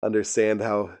of understand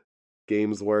how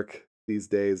games work these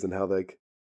days and how, like,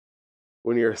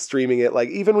 when you're streaming it, like,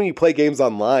 even when you play games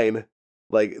online,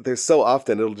 like, there's so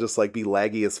often it'll just, like, be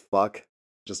laggy as fuck.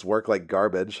 Just work like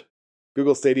garbage.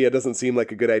 Google Stadia doesn't seem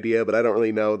like a good idea, but I don't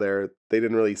really know. They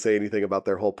didn't really say anything about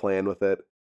their whole plan with it.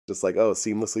 Just like, oh,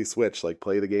 seamlessly switch, like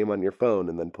play the game on your phone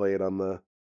and then play it on the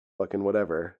fucking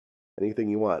whatever. Anything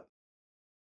you want.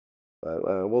 But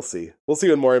we'll see. We'll see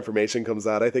when more information comes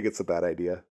out. I think it's a bad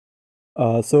idea.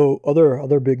 So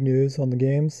other big news on the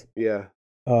games. Yeah.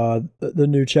 The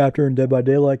new chapter in Dead by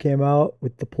Daylight came out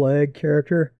with the Plague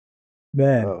character.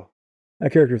 Man,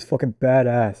 that character is fucking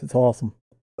badass. It's awesome.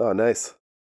 Oh, nice.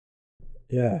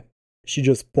 Yeah. She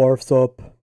just barfs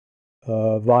up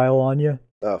vial on you.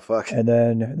 Oh, fuck. And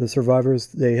then the survivors,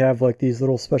 they have like these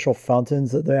little special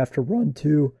fountains that they have to run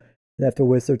to. They have to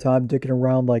waste their time dicking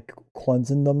around, like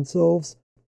cleansing themselves.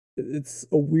 It's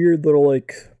a weird little,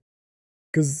 like,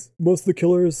 because most of the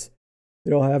killers,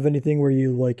 they don't have anything where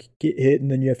you like get hit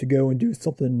and then you have to go and do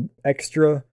something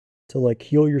extra to like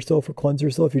heal yourself or cleanse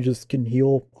yourself. You just can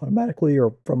heal automatically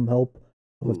or from help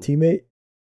of a teammate.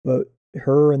 But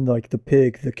her and like the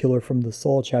pig, the killer from the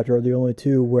Saul chapter, are the only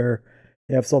two where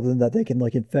they have something that they can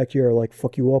like infect you or like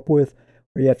fuck you up with,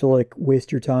 or you have to like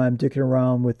waste your time dicking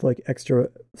around with like extra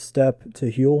step to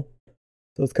heal.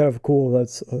 So it's kind of cool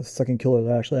that's a second killer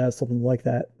that actually has something like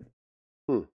that.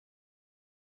 I'll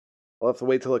have to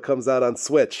wait till it comes out on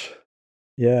Switch.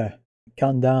 Yeah.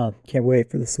 Counting down. Can't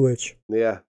wait for the Switch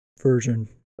version.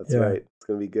 That's right. It's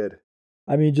going to be good.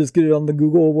 I mean, just get it on the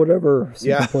Google whatever. So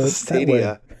you can play it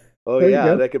Stadia. Oh, there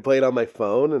yeah. And I could play it on my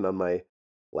phone and on my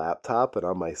laptop and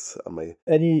on my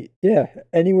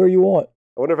anywhere you want.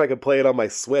 I wonder if I could play it on my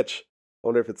Switch. I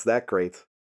wonder if it's that great.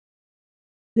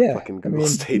 Yeah. Fucking Google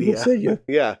Stadia.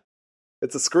 Yeah.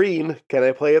 It's a screen. Can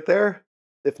I play it there?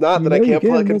 If not, then I can't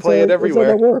play. I can play it everywhere.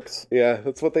 That's how that works. Yeah,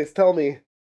 that's what they tell me.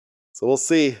 So we'll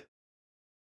see.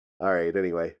 All right.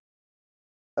 Anyway,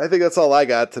 I think that's all I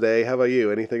got today. How about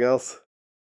you? Anything else?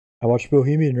 I watched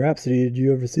Bohemian Rhapsody. Did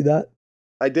you ever see that?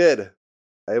 I did.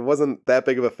 I wasn't that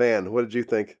big of a fan. What did you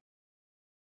think?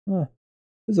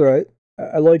 It's all right.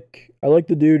 I like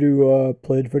the dude who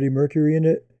played Freddie Mercury in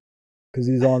it because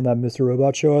he's on that Mr.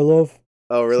 Robot show I love.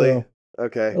 Oh, really? So,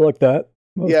 okay. I like that.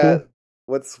 Yeah. Cool.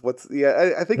 What's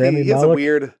yeah, I think he has a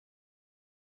weird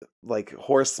like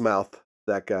horse mouth,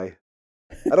 that guy.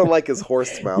 I don't like his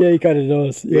horse mouth. Yeah, he kind of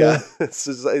does. Yeah. It's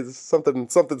just it's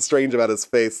something strange about his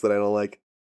face that I don't like.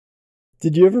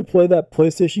 Did you ever play that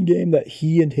PlayStation game that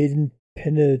he and Hayden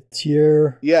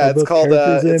Panettiere? Yeah, it's called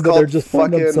they're just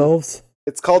fucking themselves.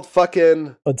 It's called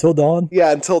fucking Until Dawn.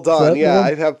 Yeah, Until Dawn. Yeah,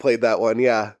 I have played that one.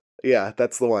 Yeah,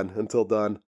 that's the one. Until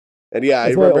Dawn. And yeah,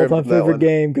 that's I remember my all-time favorite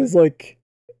game because like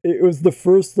it was the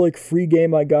first like free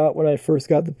game I got when I first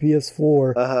got the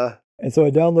PS4. And so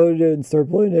I downloaded it and started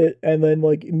playing it, and then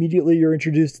like immediately you're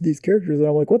introduced to these characters, and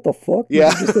I'm like, what the fuck? Yeah,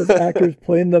 just as actors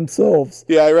playing themselves.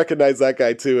 Yeah, I recognize that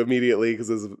guy too immediately because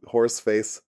his horse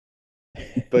face.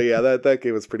 But yeah, that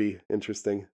game was pretty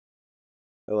interesting.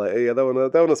 That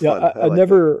one was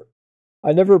fun.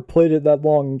 I never played it that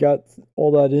long and got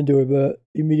all that into it, but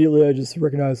immediately I just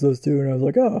recognized those two, and I was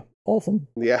like, oh, awesome.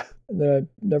 Yeah. And then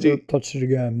I never touched it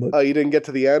again. But... Oh, you didn't get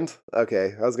to the end?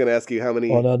 Okay, I was going to ask you how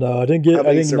many. Oh no, I did not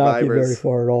get very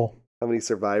far at all. How many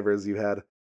survivors you had?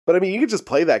 But I mean, you could just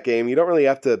play that game. You don't really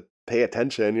have to pay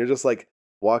attention. You're just like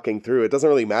walking through. It doesn't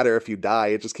really matter if you die.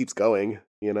 It just keeps going.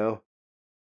 You know.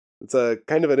 It's a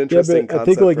kind of an interesting concept. I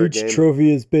think like each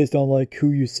trophy is based on like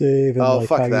who you save. And, like,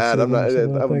 fuck that!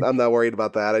 I'm not worried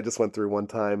about that. I just went through one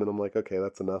time, and I'm like, okay,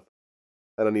 that's enough.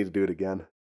 I don't need to do it again.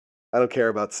 I don't care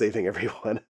about saving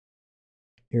everyone.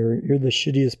 You're the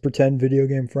shittiest pretend video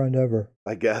game friend ever.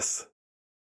 I guess.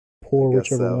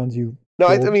 Whichever ones you. No,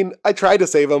 I mean, I try to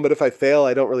save them, but if I fail,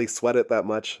 I don't really sweat it that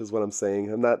much. Is what I'm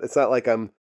saying. It's not like I'm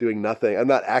doing nothing. I'm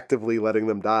not actively letting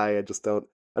them die. I just don't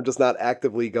I'm just not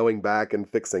actively going back and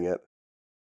fixing it.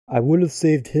 I would have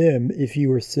saved him if he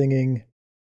were singing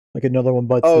like Another One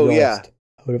Bites Oh the yeah. Dust.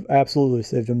 I would have absolutely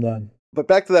saved him then. But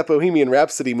back to that Bohemian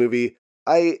Rhapsody movie,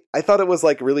 I thought it was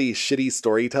like really shitty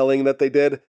storytelling that they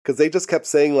did, because they just kept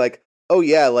saying like, oh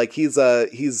yeah, like he's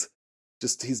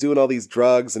doing all these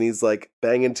drugs and he's like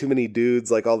banging too many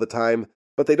dudes like all the time.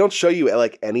 But they don't show you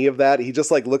like any of that. He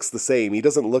just like looks the same. He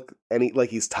doesn't look any like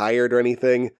he's tired or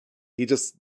anything. He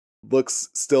just looks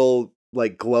still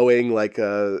like glowing, like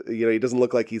he doesn't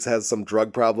look like he's has some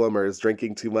drug problem or is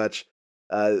drinking too much.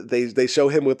 They show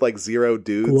him with like 0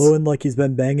 dudes. Glowing like he's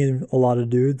been banging a lot of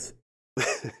dudes.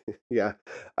 Yeah,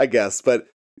 I guess. But,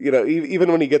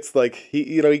 even when he gets like,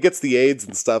 he gets the AIDS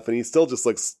and stuff and he still just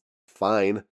looks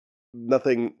fine.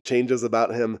 Nothing changes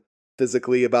about him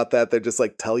physically about that. They just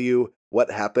like tell you what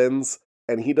happens.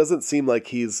 And he doesn't seem like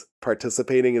he's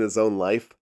participating in his own life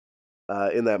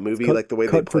in that movie, like the way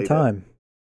they played it.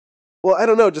 Well, I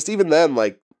don't know. Just even then,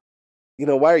 like,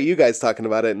 why are you guys talking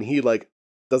about it? And he like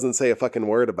doesn't say a fucking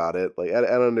word about it. Like, I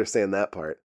don't understand that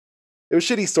part. It was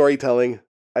shitty storytelling.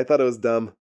 I thought it was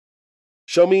dumb.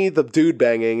 Show me the dude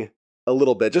banging a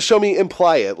little bit. Just show me,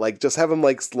 imply it. Like, just have him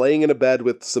like laying in a bed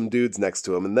with some dudes next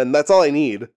to him, and then that's all I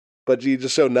need. But you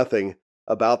just show nothing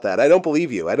about that. I don't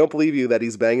believe you. I don't believe you that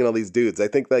he's banging all these dudes. I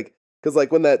think like, because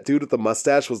like when that dude with the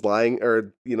mustache was lying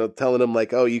or telling him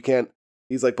like, oh, you can't.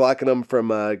 He's like blocking him from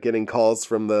getting calls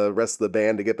from the rest of the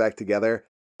band to get back together,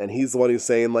 and he's the one who's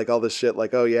saying like all this shit,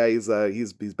 like, oh yeah, he's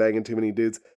banging too many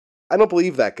dudes. I don't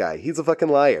believe that guy. He's a fucking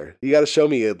liar. You got to show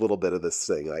me a little bit of this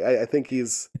thing. Like, I think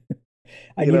he's.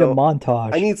 I need a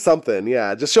montage. I need something.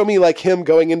 Yeah, just show me like him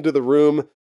going into the room,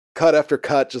 cut after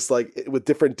cut, just like with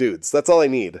different dudes. That's all I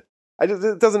need.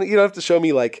 It doesn't. You don't have to show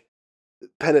me like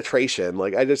penetration.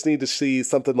 Like, I just need to see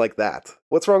something like that.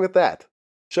 What's wrong with that?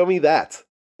 Show me that.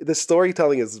 The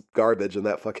storytelling is garbage in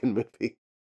that fucking movie.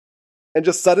 And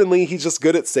just suddenly he's just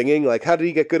good at singing. Like, how did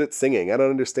he get good at singing? I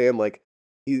don't understand. Like,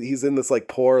 he's in this like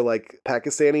poor like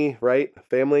Pakistani, right,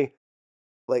 family.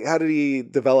 Like, how did he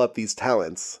develop these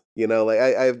talents? Like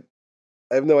I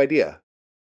have no idea.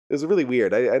 It was really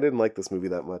weird. I didn't like this movie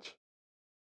that much.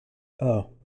 Oh.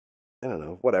 I don't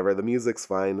know. Whatever. The music's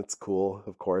fine. It's cool.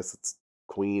 Of course, it's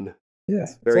Queen. Yeah,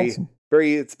 it's very, awesome.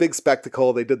 It's big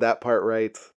spectacle. They did that part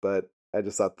right, but I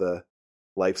just thought the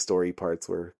life story parts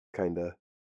were kind of,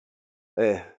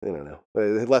 I don't know.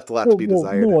 It left a lot to be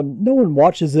desired. No one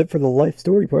watches it for the life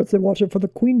story parts. They watch it for the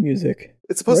Queen music.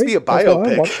 It's supposed to be a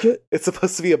biopic. It's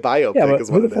supposed to be a biopic. Yeah, but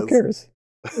who the fuck cares?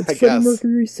 It's Freddie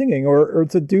Mercury singing, or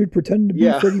it's a dude pretending to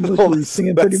be Freddie Mercury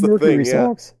singing Freddie Mercury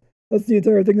songs. That's the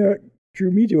entire thing that drew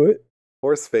me to it.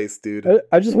 Horseface, dude.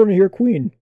 I just want to hear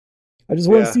Queen. I just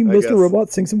want to see Mr.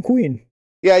 Robot sing some Queen.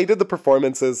 Yeah, he did the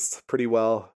performances pretty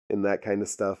well in that kind of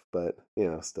stuff, but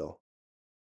still,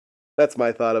 that's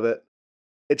my thought of it.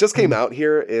 It just came out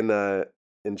here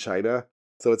in China,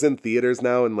 so it's in theaters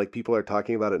now, and like people are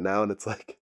talking about it now, and it's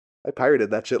like, I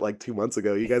pirated that shit like 2 months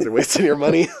ago. You guys are wasting your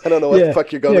money. I don't know what the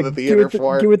fuck you're going to the theater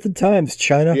for. Get with the times,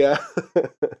 China. Yeah.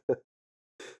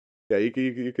 Yeah, you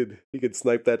could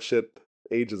snipe that shit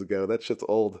ages ago. That shit's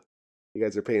old. You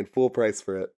guys are paying full price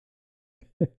for it.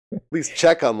 At least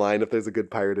check online if there's a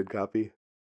good pirated copy.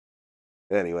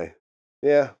 Anyway,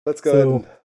 yeah, let's go ahead and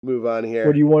move on here.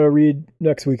 What do you want to read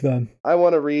next week then? I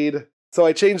want to read. So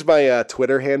I changed my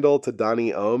Twitter handle to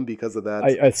Donnie Ohm because of that.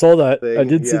 I saw that. Thing. I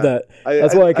did see that.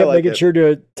 That's why I kept making sure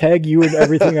to tag you in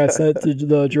everything I sent to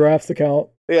the Giraffes account.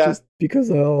 Yeah. Just because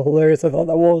of how hilarious I thought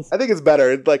that was. I think it's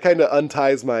better. It like kind of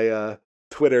unties my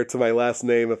Twitter to my last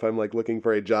name if I'm like looking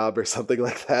for a job or something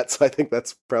like that. So I think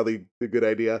that's probably a good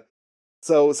idea.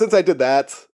 So since I did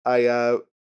that, I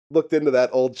looked into that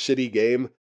old shitty game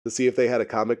to see if they had a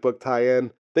comic book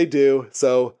tie-in. They do.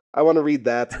 So I want to read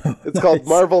that. It's called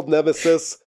Marvel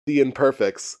Nemesis, The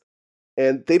Imperfects.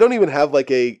 And they don't even have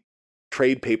like a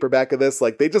trade paperback of this.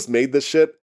 Like they just made this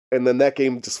shit and then that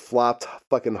game just flopped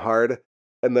fucking hard.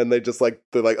 And then they're like,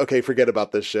 okay, forget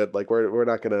about this shit. Like we're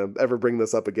not going to ever bring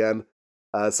this up again.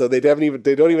 So they don't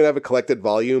even have a collected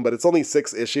volume, but it's only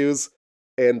 6 issues.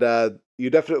 And you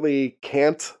definitely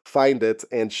can't find it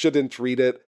and shouldn't read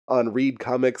it on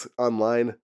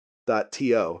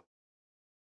readcomicsonline.to.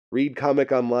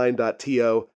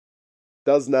 readcomiconline.to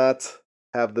does not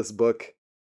have this book.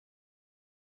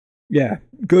 Yeah,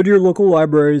 go to your local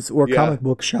libraries or comic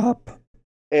book shop.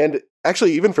 And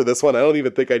actually, even for this one, I don't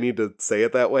even think I need to say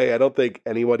it that way. I don't think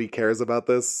anybody cares about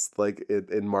this, like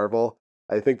in Marvel.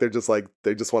 I think they're just like,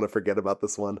 they just want to forget about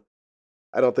this one.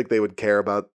 I don't think they would care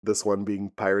about this one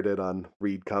being pirated on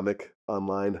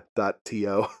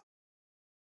readcomiconline.to.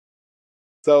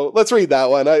 So let's read that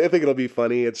one. I think it'll be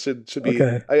funny. It should be.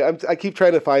 Okay. I keep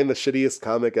trying to find the shittiest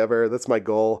comic ever. That's my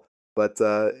goal. But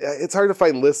it's hard to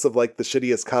find lists of like the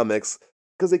shittiest comics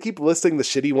because they keep listing the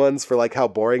shitty ones for like how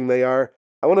boring they are.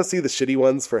 I want to see the shitty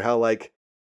ones for how like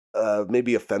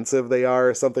maybe offensive they are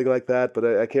or something like that. But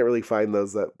I can't really find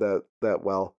those that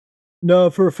well. No,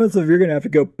 for offensive, you're gonna have to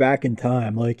go back in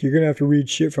time. Like you're gonna have to read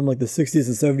shit from like the 60s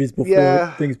and 70s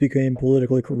before things became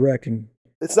politically correct and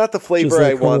it's not the flavor just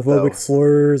like I want though. homophobic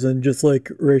slurs and just like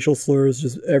racial slurs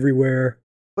just everywhere.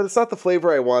 But it's not the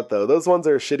flavor I want though. Those ones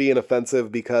are shitty and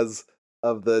offensive because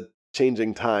of the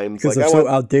changing times. Because like, they're so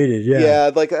outdated. Yeah.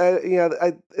 Yeah, like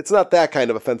it's not that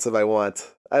kind of offensive I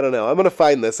want. I don't know. I'm gonna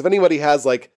find this. If anybody has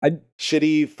like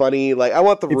shitty, funny, like I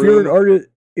want the if room. You're an artist,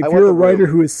 if you're a writer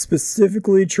room. who is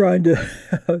specifically trying to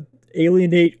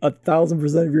alienate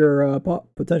 1,000% of your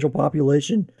potential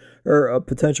population or a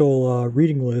potential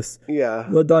reading list,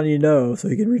 let Donnie know so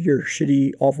he can read your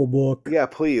shitty, awful book. Yeah,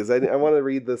 please. I want to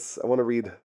read this. I want to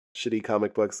read shitty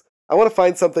comic books. I want to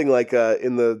find something like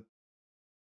in the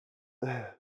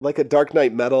like a Dark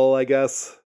Knight Metal, I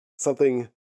guess. Something.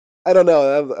 I don't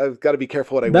know. I've got to be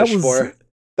careful what I wish for.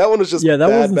 That one was just that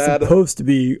wasn't bad. Supposed to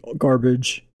be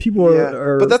garbage. People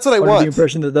are but that's what I under want. The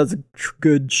impression that that's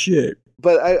good shit.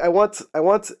 But I want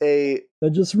a. I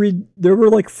just read. There were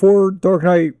like 4 Dark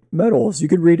Knight Metals. You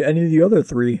could read any of the other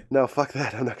 3. No, fuck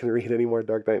that. I'm not going to read any more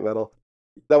Dark Knight Metal.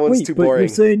 That one's too but boring. You're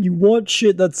saying you want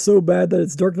shit that's so bad that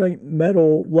it's Dark Knight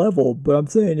Metal level. But I'm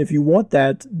saying if you want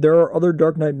that, there are other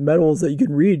Dark Knight Metals that you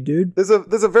can read, dude. There's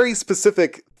a very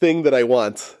specific thing that I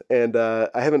want, and I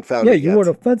haven't found it yet. Yeah, you want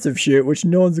offensive shit, which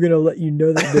no one's gonna let you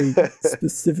know that they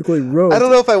specifically wrote. I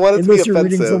don't know if I want it to be offensive.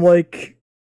 Unless you're reading some like.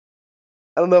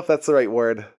 I don't know if that's the right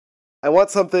word. I want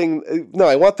something. No,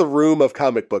 I want the room of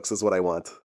comic books is what I want.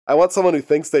 I want someone who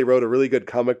thinks they wrote a really good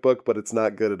comic book, but it's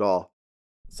not good at all.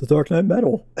 It's a Dark Knight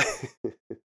Metal.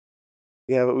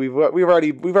 Yeah, but we've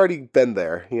already been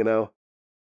there, you know.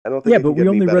 I don't think. Yeah, but we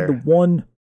only read the one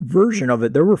version of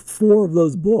it. There were 4 of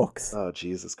those books. Oh,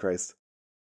 Jesus Christ!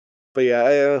 But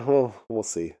yeah, we'll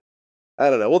see. I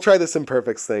don't know. We'll try this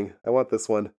Imperfects thing. I want this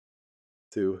one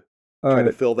to try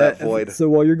to fill that void. So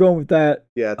while you're going with that,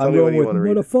 yeah, tell I'm me going what you with want to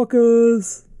read.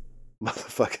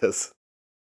 Motherfuckers.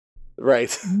 Right.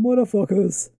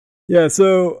 Motherfuckers. Yeah,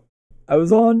 so I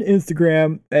was on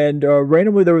Instagram and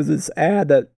randomly there was this ad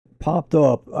that popped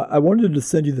up. I wanted to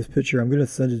send you this picture. I'm going to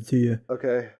send it to you.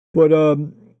 Okay. But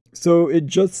so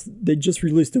they just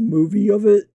released a movie of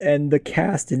it and the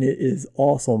cast in it is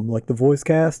awesome. Like the voice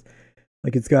cast.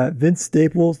 Like it's got Vince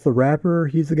Staples, the rapper,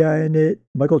 he's the guy in it.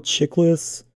 Michael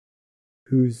Chiklis,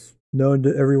 who's known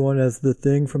to everyone as the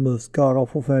Thing from those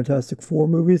god-awful Fantastic Four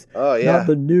movies. Oh, yeah. Not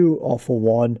the new awful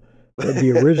one, but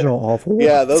the original awful one.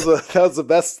 Yeah, that was the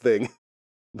best thing.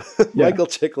 Michael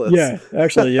Chiklis. Yeah,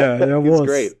 actually, yeah. It was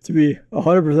great. To be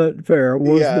 100% fair, it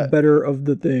was the better of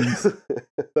the things.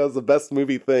 That was the best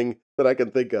movie thing that I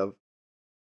can think of.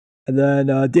 And then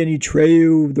Danny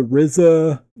Trejo, the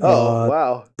RZA. Oh,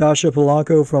 wow. Dasha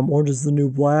Polanco from Orange is the New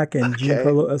Black, and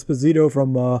Giancarlo Esposito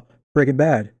from Breaking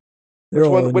Bad.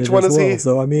 Which one is he?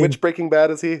 So, I mean, which Breaking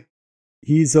Bad is he?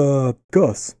 He's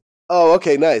Gus. Oh,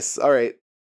 okay, nice. All right.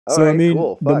 I mean,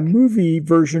 cool. The movie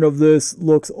version of this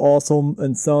looks awesome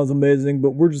and sounds amazing,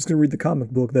 but we're just going to read the comic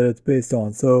book that it's based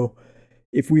on. So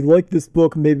if we like this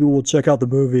book, maybe we'll check out the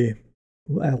movie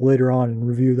later on and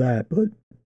review that. But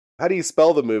how do you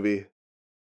spell the movie?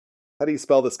 How do you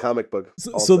spell this comic book?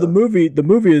 So the movie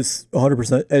is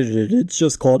 100% edited. It's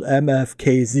just called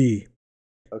MFKZ.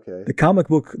 Okay. The comic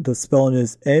book, the spelling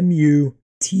is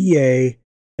MUTAFUKAZ.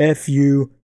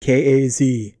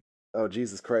 Oh,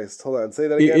 Jesus Christ. Hold on. Say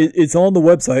that again. It's on the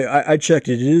website. I checked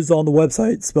it. It is on the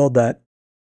website, spelled that.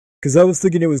 Because I was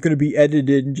thinking it was going to be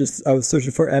edited and I was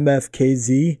searching for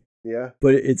MFKZ. Yeah.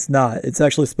 But it's not. It's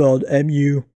actually spelled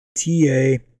MUTAFUKAZ.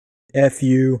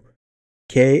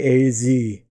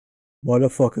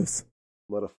 Motherfuckers.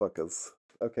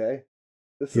 Okay.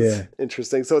 This is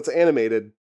interesting. So it's an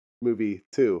animated movie,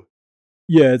 too.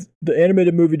 Yeah, the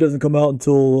animated movie doesn't come out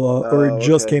until, or it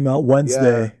just came out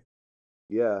Wednesday.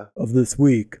 Yeah. Of this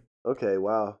week. Okay,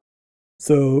 wow.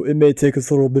 So it may take us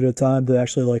a little bit of time to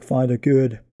actually like find a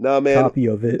good copy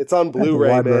of it. It's on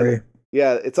Blu-ray, man.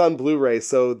 Yeah, it's on Blu-ray.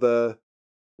 So the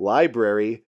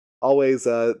library always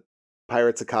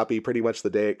pirates a copy pretty much the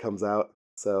day it comes out.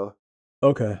 So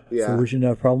okay, yeah. So we shouldn't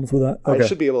have problems with that. Okay. I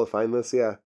should be able to find this.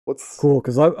 Yeah, cool?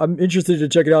 Because I'm interested to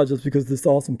check it out just because this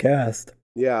awesome cast.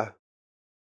 Yeah.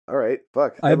 All right,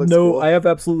 fuck. I have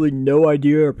absolutely no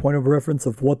idea or point of reference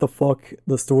of what the fuck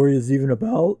the story is even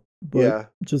about. But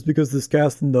just because this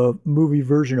cast in the movie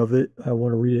version of it, I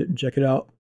want to read it and check it out.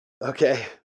 Okay.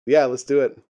 Yeah, let's do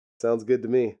it. Sounds good to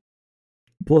me.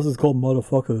 Plus, it's called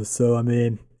Motherfuckers, so I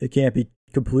mean, it can't be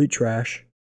complete trash.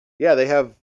 Yeah, they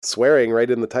have swearing right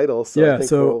in the title. So I Yeah, think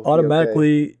so we'll be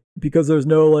automatically, because there's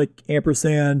no like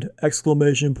ampersand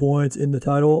exclamation points in the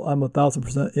title, I'm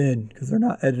 1,000% in because they're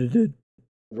not edited.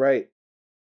 right.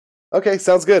 Okay,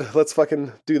 sounds good. Let's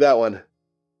fucking do that one.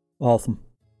 Awesome.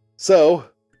 So,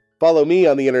 follow me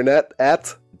on the internet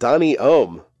at Donnie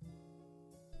Ohm.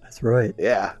 That's right.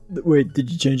 Yeah. Wait,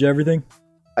 did you change everything?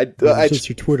 I Just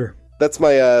your Twitter. That's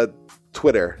my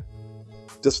Twitter.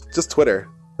 Just Twitter.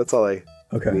 That's all I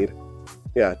Okay. need.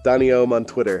 Yeah, Donnie Ohm on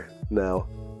Twitter now.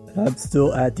 I'm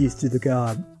still at Dees to the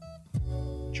God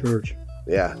Church.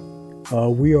 Yeah.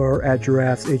 We are at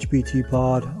Giraffes HBT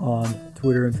Pod on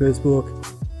Twitter and Facebook.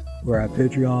 We're at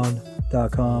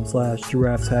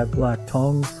patreon.com/giraffes have black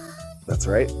tongues. That's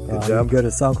right. Good You can job. go to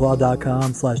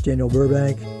soundcloud.com/Daniel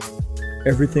Burbank.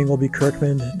 Everything will be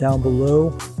Kirkman down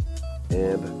below.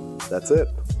 And that's it.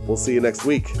 We'll see you next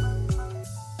week.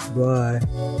 Bye.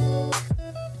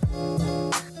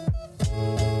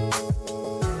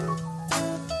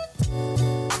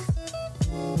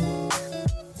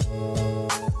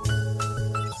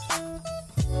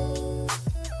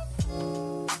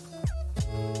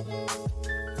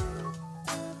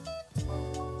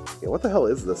 Yeah, what the hell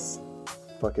is this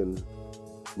fucking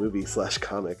movie /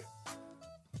 comic?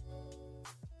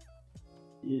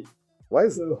 Why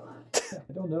is So,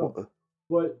 I don't know.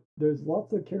 But there's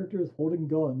lots of characters holding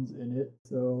guns in it,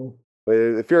 so... Wait,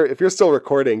 if you're still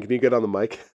recording, can you get on the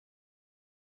mic?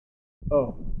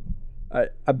 Oh.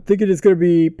 I'm thinking it's going to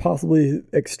be possibly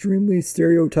extremely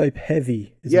stereotype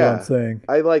heavy, is what I'm saying.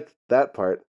 I like that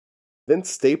part. Vince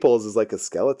Staples is like a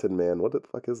skeleton man. What the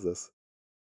fuck is this?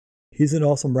 He's an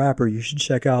awesome rapper. You should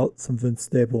check out some Vince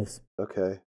Staples.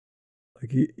 Okay.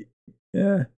 Like,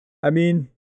 yeah. I mean,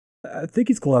 I think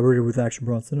he's collaborated with Action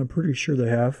Bronson. I'm pretty sure they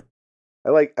have. I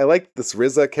like this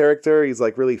RZA character. He's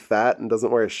like really fat and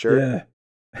doesn't wear a shirt. Yeah.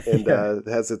 And Yeah.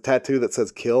 has a tattoo that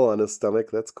says "kill" on his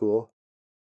stomach. That's cool.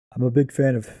 I'm a big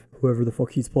fan of whoever the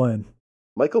fuck he's playing.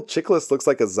 Michael Chiklis looks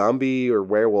like a zombie or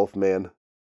werewolf man.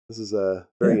 This is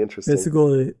very Yeah, interesting.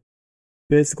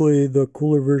 Basically the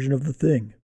cooler version of the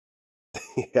Thing.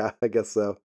 Yeah, I guess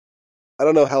so. I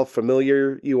don't know how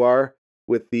familiar you are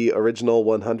with the original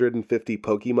 150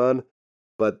 Pokemon,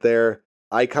 but their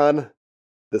icon,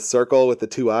 the circle with the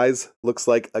two eyes, looks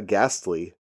like a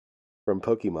Ghastly from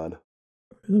Pokemon.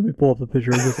 Let me pull up the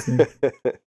picture of this thing.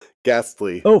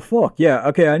 Ghastly. Oh, fuck. Yeah.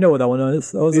 Okay, I know what that one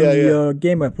is. That was in the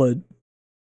game I played.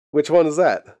 Which one is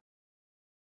that?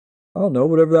 I don't know,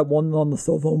 whatever that one on the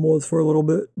cell phone was for a little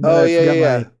bit. And then Oh, I yeah. forgot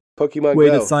my Pokemon way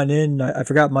Go. to sign in. I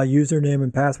forgot my username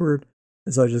and password,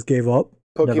 and so I just gave up.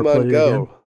 Never Pokemon played it Go. again.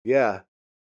 Yeah.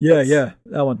 Yeah,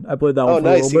 that one. I played that one Oh, for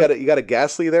nice. a little bit. You got a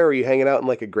Ghastly there? Or are you hanging out in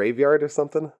like a graveyard or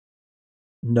something?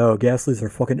 No, Ghastlies are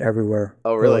fucking everywhere.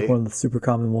 Oh, They're really? like one of the super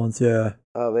common ones, yeah.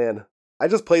 Oh man, I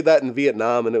just played that in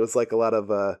Vietnam, and it was like a lot of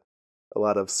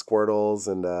Squirtles,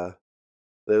 and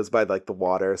it was by like the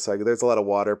water. So there's a lot of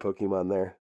water Pokemon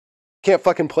there. Can't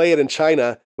fucking play it in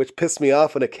China, which pissed me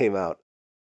off when it came out.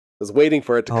 I was waiting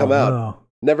for it to come out. No.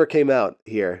 Never came out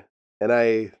here, and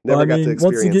I never got to experience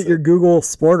once you get your Google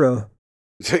Sparta,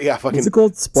 it. Yeah, fucking what's it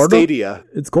called? Sparta? Stadia.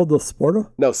 It's called the Sparta?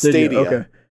 No, Stadia.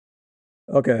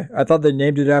 Okay. I thought they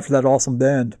named it after that awesome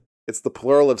band. It's the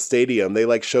plural of stadium. They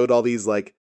like showed all these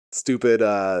like stupid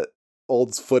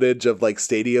old footage of like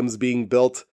stadiums being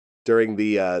built during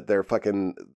the their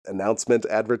fucking announcement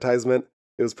advertisement.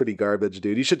 It was pretty garbage,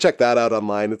 dude. You should check that out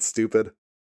online. It's stupid.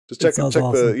 Just check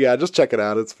awesome. just check it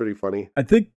out. It's pretty funny. I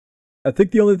think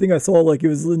the only thing I saw, like, it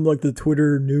was in like the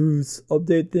Twitter news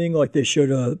update thing, like they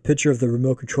showed a picture of the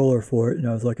remote controller for it, and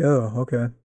I was like, oh, okay,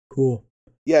 cool.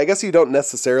 Yeah, I guess you don't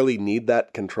necessarily need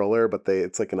that controller, but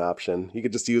it's like an option. You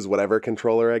could just use whatever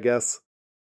controller, I guess.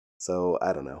 So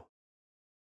I don't know.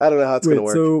 I don't know how it's going to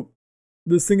work. So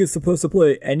this thing is supposed to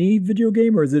play any video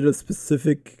game, or is it a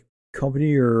specific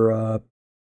company or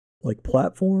like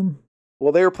platform?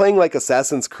 Well, they were playing like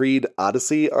Assassin's Creed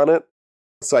Odyssey on it.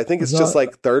 So I think it's just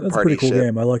like third That's a party pretty cool shit.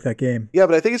 game. I like that game. Yeah,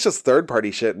 but I think it's just third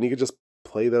party shit, and you could just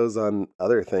play those on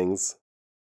other things.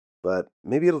 But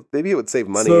maybe it would save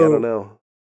money. I don't know.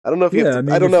 I don't know if you have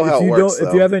to, I don't know how it works.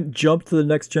 If you haven't jumped to the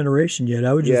next generation yet,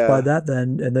 I would just buy that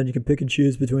then, and then you can pick and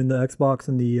choose between the Xbox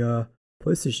and the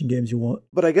PlayStation games you want.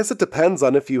 But I guess it depends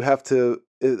on if you have to.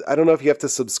 I don't know if you have to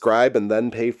subscribe and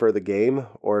then pay for the game,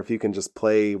 or if you can just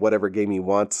play whatever game you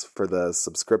want for the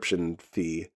subscription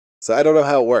fee. So I don't know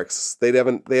how it works. They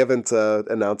haven't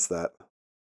announced that.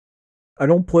 I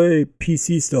don't play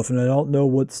PC stuff, and I don't know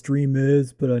what Steam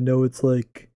is, but I know it's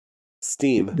like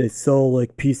Steam. They sell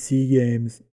like PC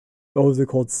games. Oh, is it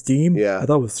called Steam? Yeah. I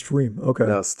thought it was Stream. Okay.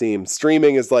 No, Steam.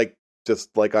 Streaming is like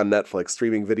just like on Netflix,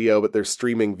 streaming video, but they're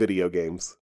streaming video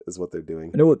games is what they're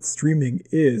doing. I know what streaming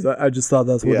is. I just thought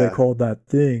that's what Yeah. they called that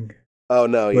thing. Oh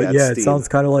no, But yeah, yeah, it's it Steam. sounds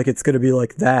kind of like it's going to be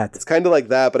like that. It's kind of like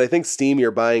that, but I think Steam,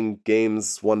 you're buying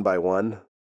games one by one.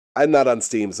 I'm not on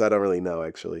Steam, so I don't really know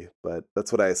actually, but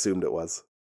that's what I assumed it was.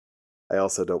 I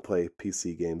also don't play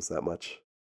PC games that much.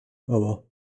 Oh well.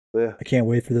 Yeah, I can't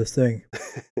wait for this thing.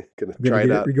 gonna I'm try going to it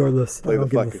get out. it regardless. I Play the don't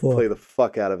give a fuck, fuck. play the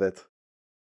fuck out of it.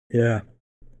 Yeah.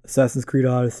 Assassin's Creed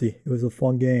Odyssey. It was a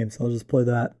fun game, so I'll just play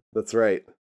that. That's right.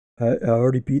 I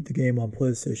already beat the game on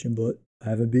PlayStation, but I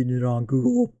haven't beaten it on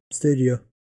Google Stadia.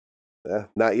 Yeah,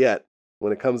 not yet.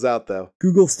 When it comes out, though,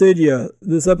 Google Stadia.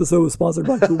 This episode was sponsored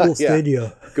by Google Yeah.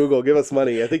 Stadia. Google, give us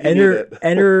money. I think you need Enter it.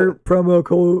 enter promo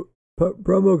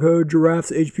code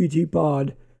Giraffes HPT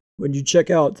Pod when you check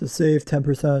out to save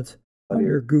 10% on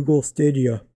your Google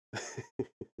Stadia.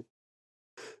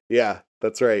 Yeah,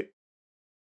 that's right.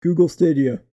 Google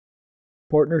Stadia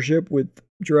partnership with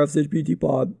Giraffes HPT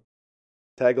Pod.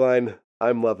 Tagline: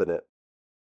 I'm loving it.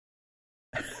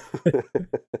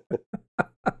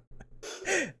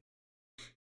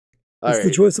 All It's the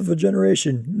right. choice of a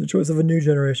generation, the choice of a new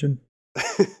generation.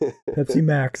 Pepsi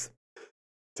Max.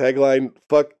 Tagline: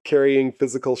 fuck carrying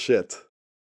physical shit.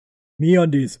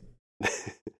 MeUndies.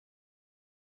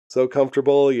 So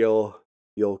comfortable, you'll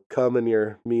come in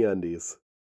your MeUndies.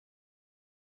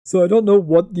 So I don't know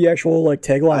what the actual like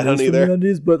I tagline don't is for either.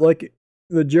 MeUndies, but like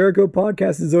the Jericho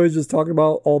podcast is always just talking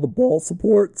about all the ball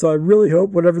support. So I really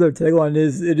hope whatever their tagline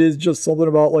is, it is just something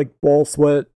about like ball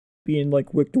sweat being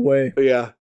like wicked away.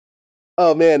 Yeah.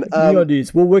 Oh man,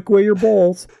 MeUndies will wick away your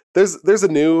balls. there's a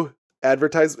new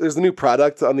there's a new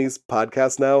product on these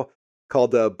podcasts now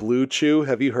called Blue Chew.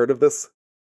 Have you heard of this?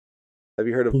 Have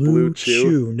you heard of Blue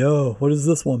Chew? No. What is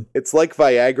this one? It's like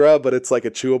Viagra, but it's like a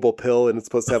chewable pill and it's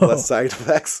supposed to have less side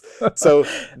effects. So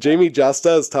Jamie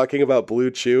Josta is talking about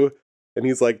Blue Chew, and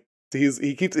he's like,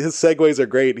 he keeps his segues are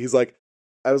great. He's like,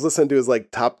 I was listening to his like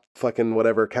top fucking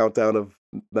whatever countdown of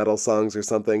metal songs or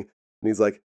something, and he's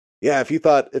like, yeah, if you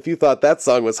thought that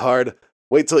song was hard,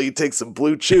 wait till you take some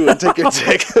Blue Chew and take your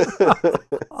dick.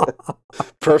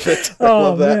 Perfect. I Oh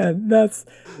love that. man, that's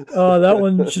that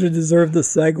one should have deserved the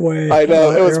segue. I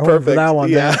know, it was air horn for perfect. That one,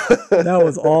 Yeah. man. That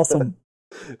was awesome.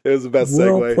 It was the best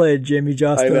Well segue. played, Jamie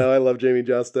Josta. I know, I love Jamie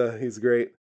Josta. He's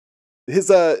great. His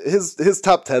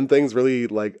top 10 things really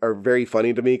like are very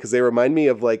funny to me because they remind me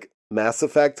of like Mass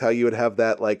Effect, how you would have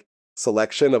that like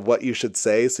selection of what you should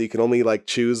say, so you can only like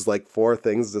choose like 4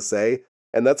 things to say.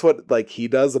 And that's what like he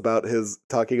does about his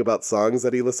talking about songs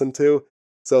that he listened to.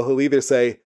 So he'll either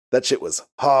say, that shit was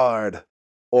hard,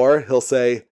 or he'll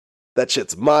say, that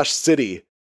shit's Mosh City.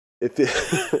 If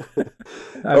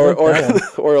I like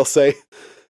that one. or he'll say,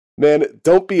 man,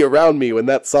 don't be around me when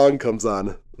that song comes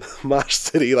on. Mosh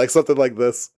City, like something like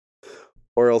this.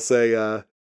 Or he'll say, damn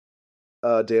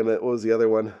it, what was the other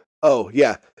one? Oh,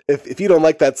 yeah. If you don't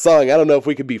like that song, I don't know if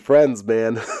we could be friends,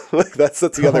 man. Like that's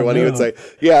the other one he would no. say.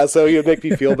 Yeah, so he would make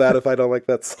me feel bad if I don't like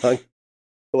that song.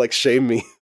 He'll like shame me.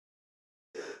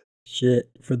 Shit,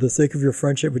 for the sake of your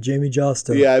friendship with Jamie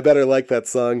Josta. Yeah, I better like that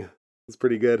song. It's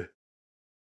pretty good.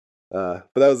 But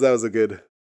that was a good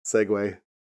segue.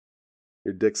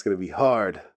 Your dick's gonna be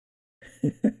hard.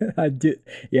 I do.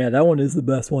 Yeah, that one is the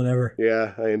best one ever.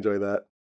 Yeah, I enjoy that.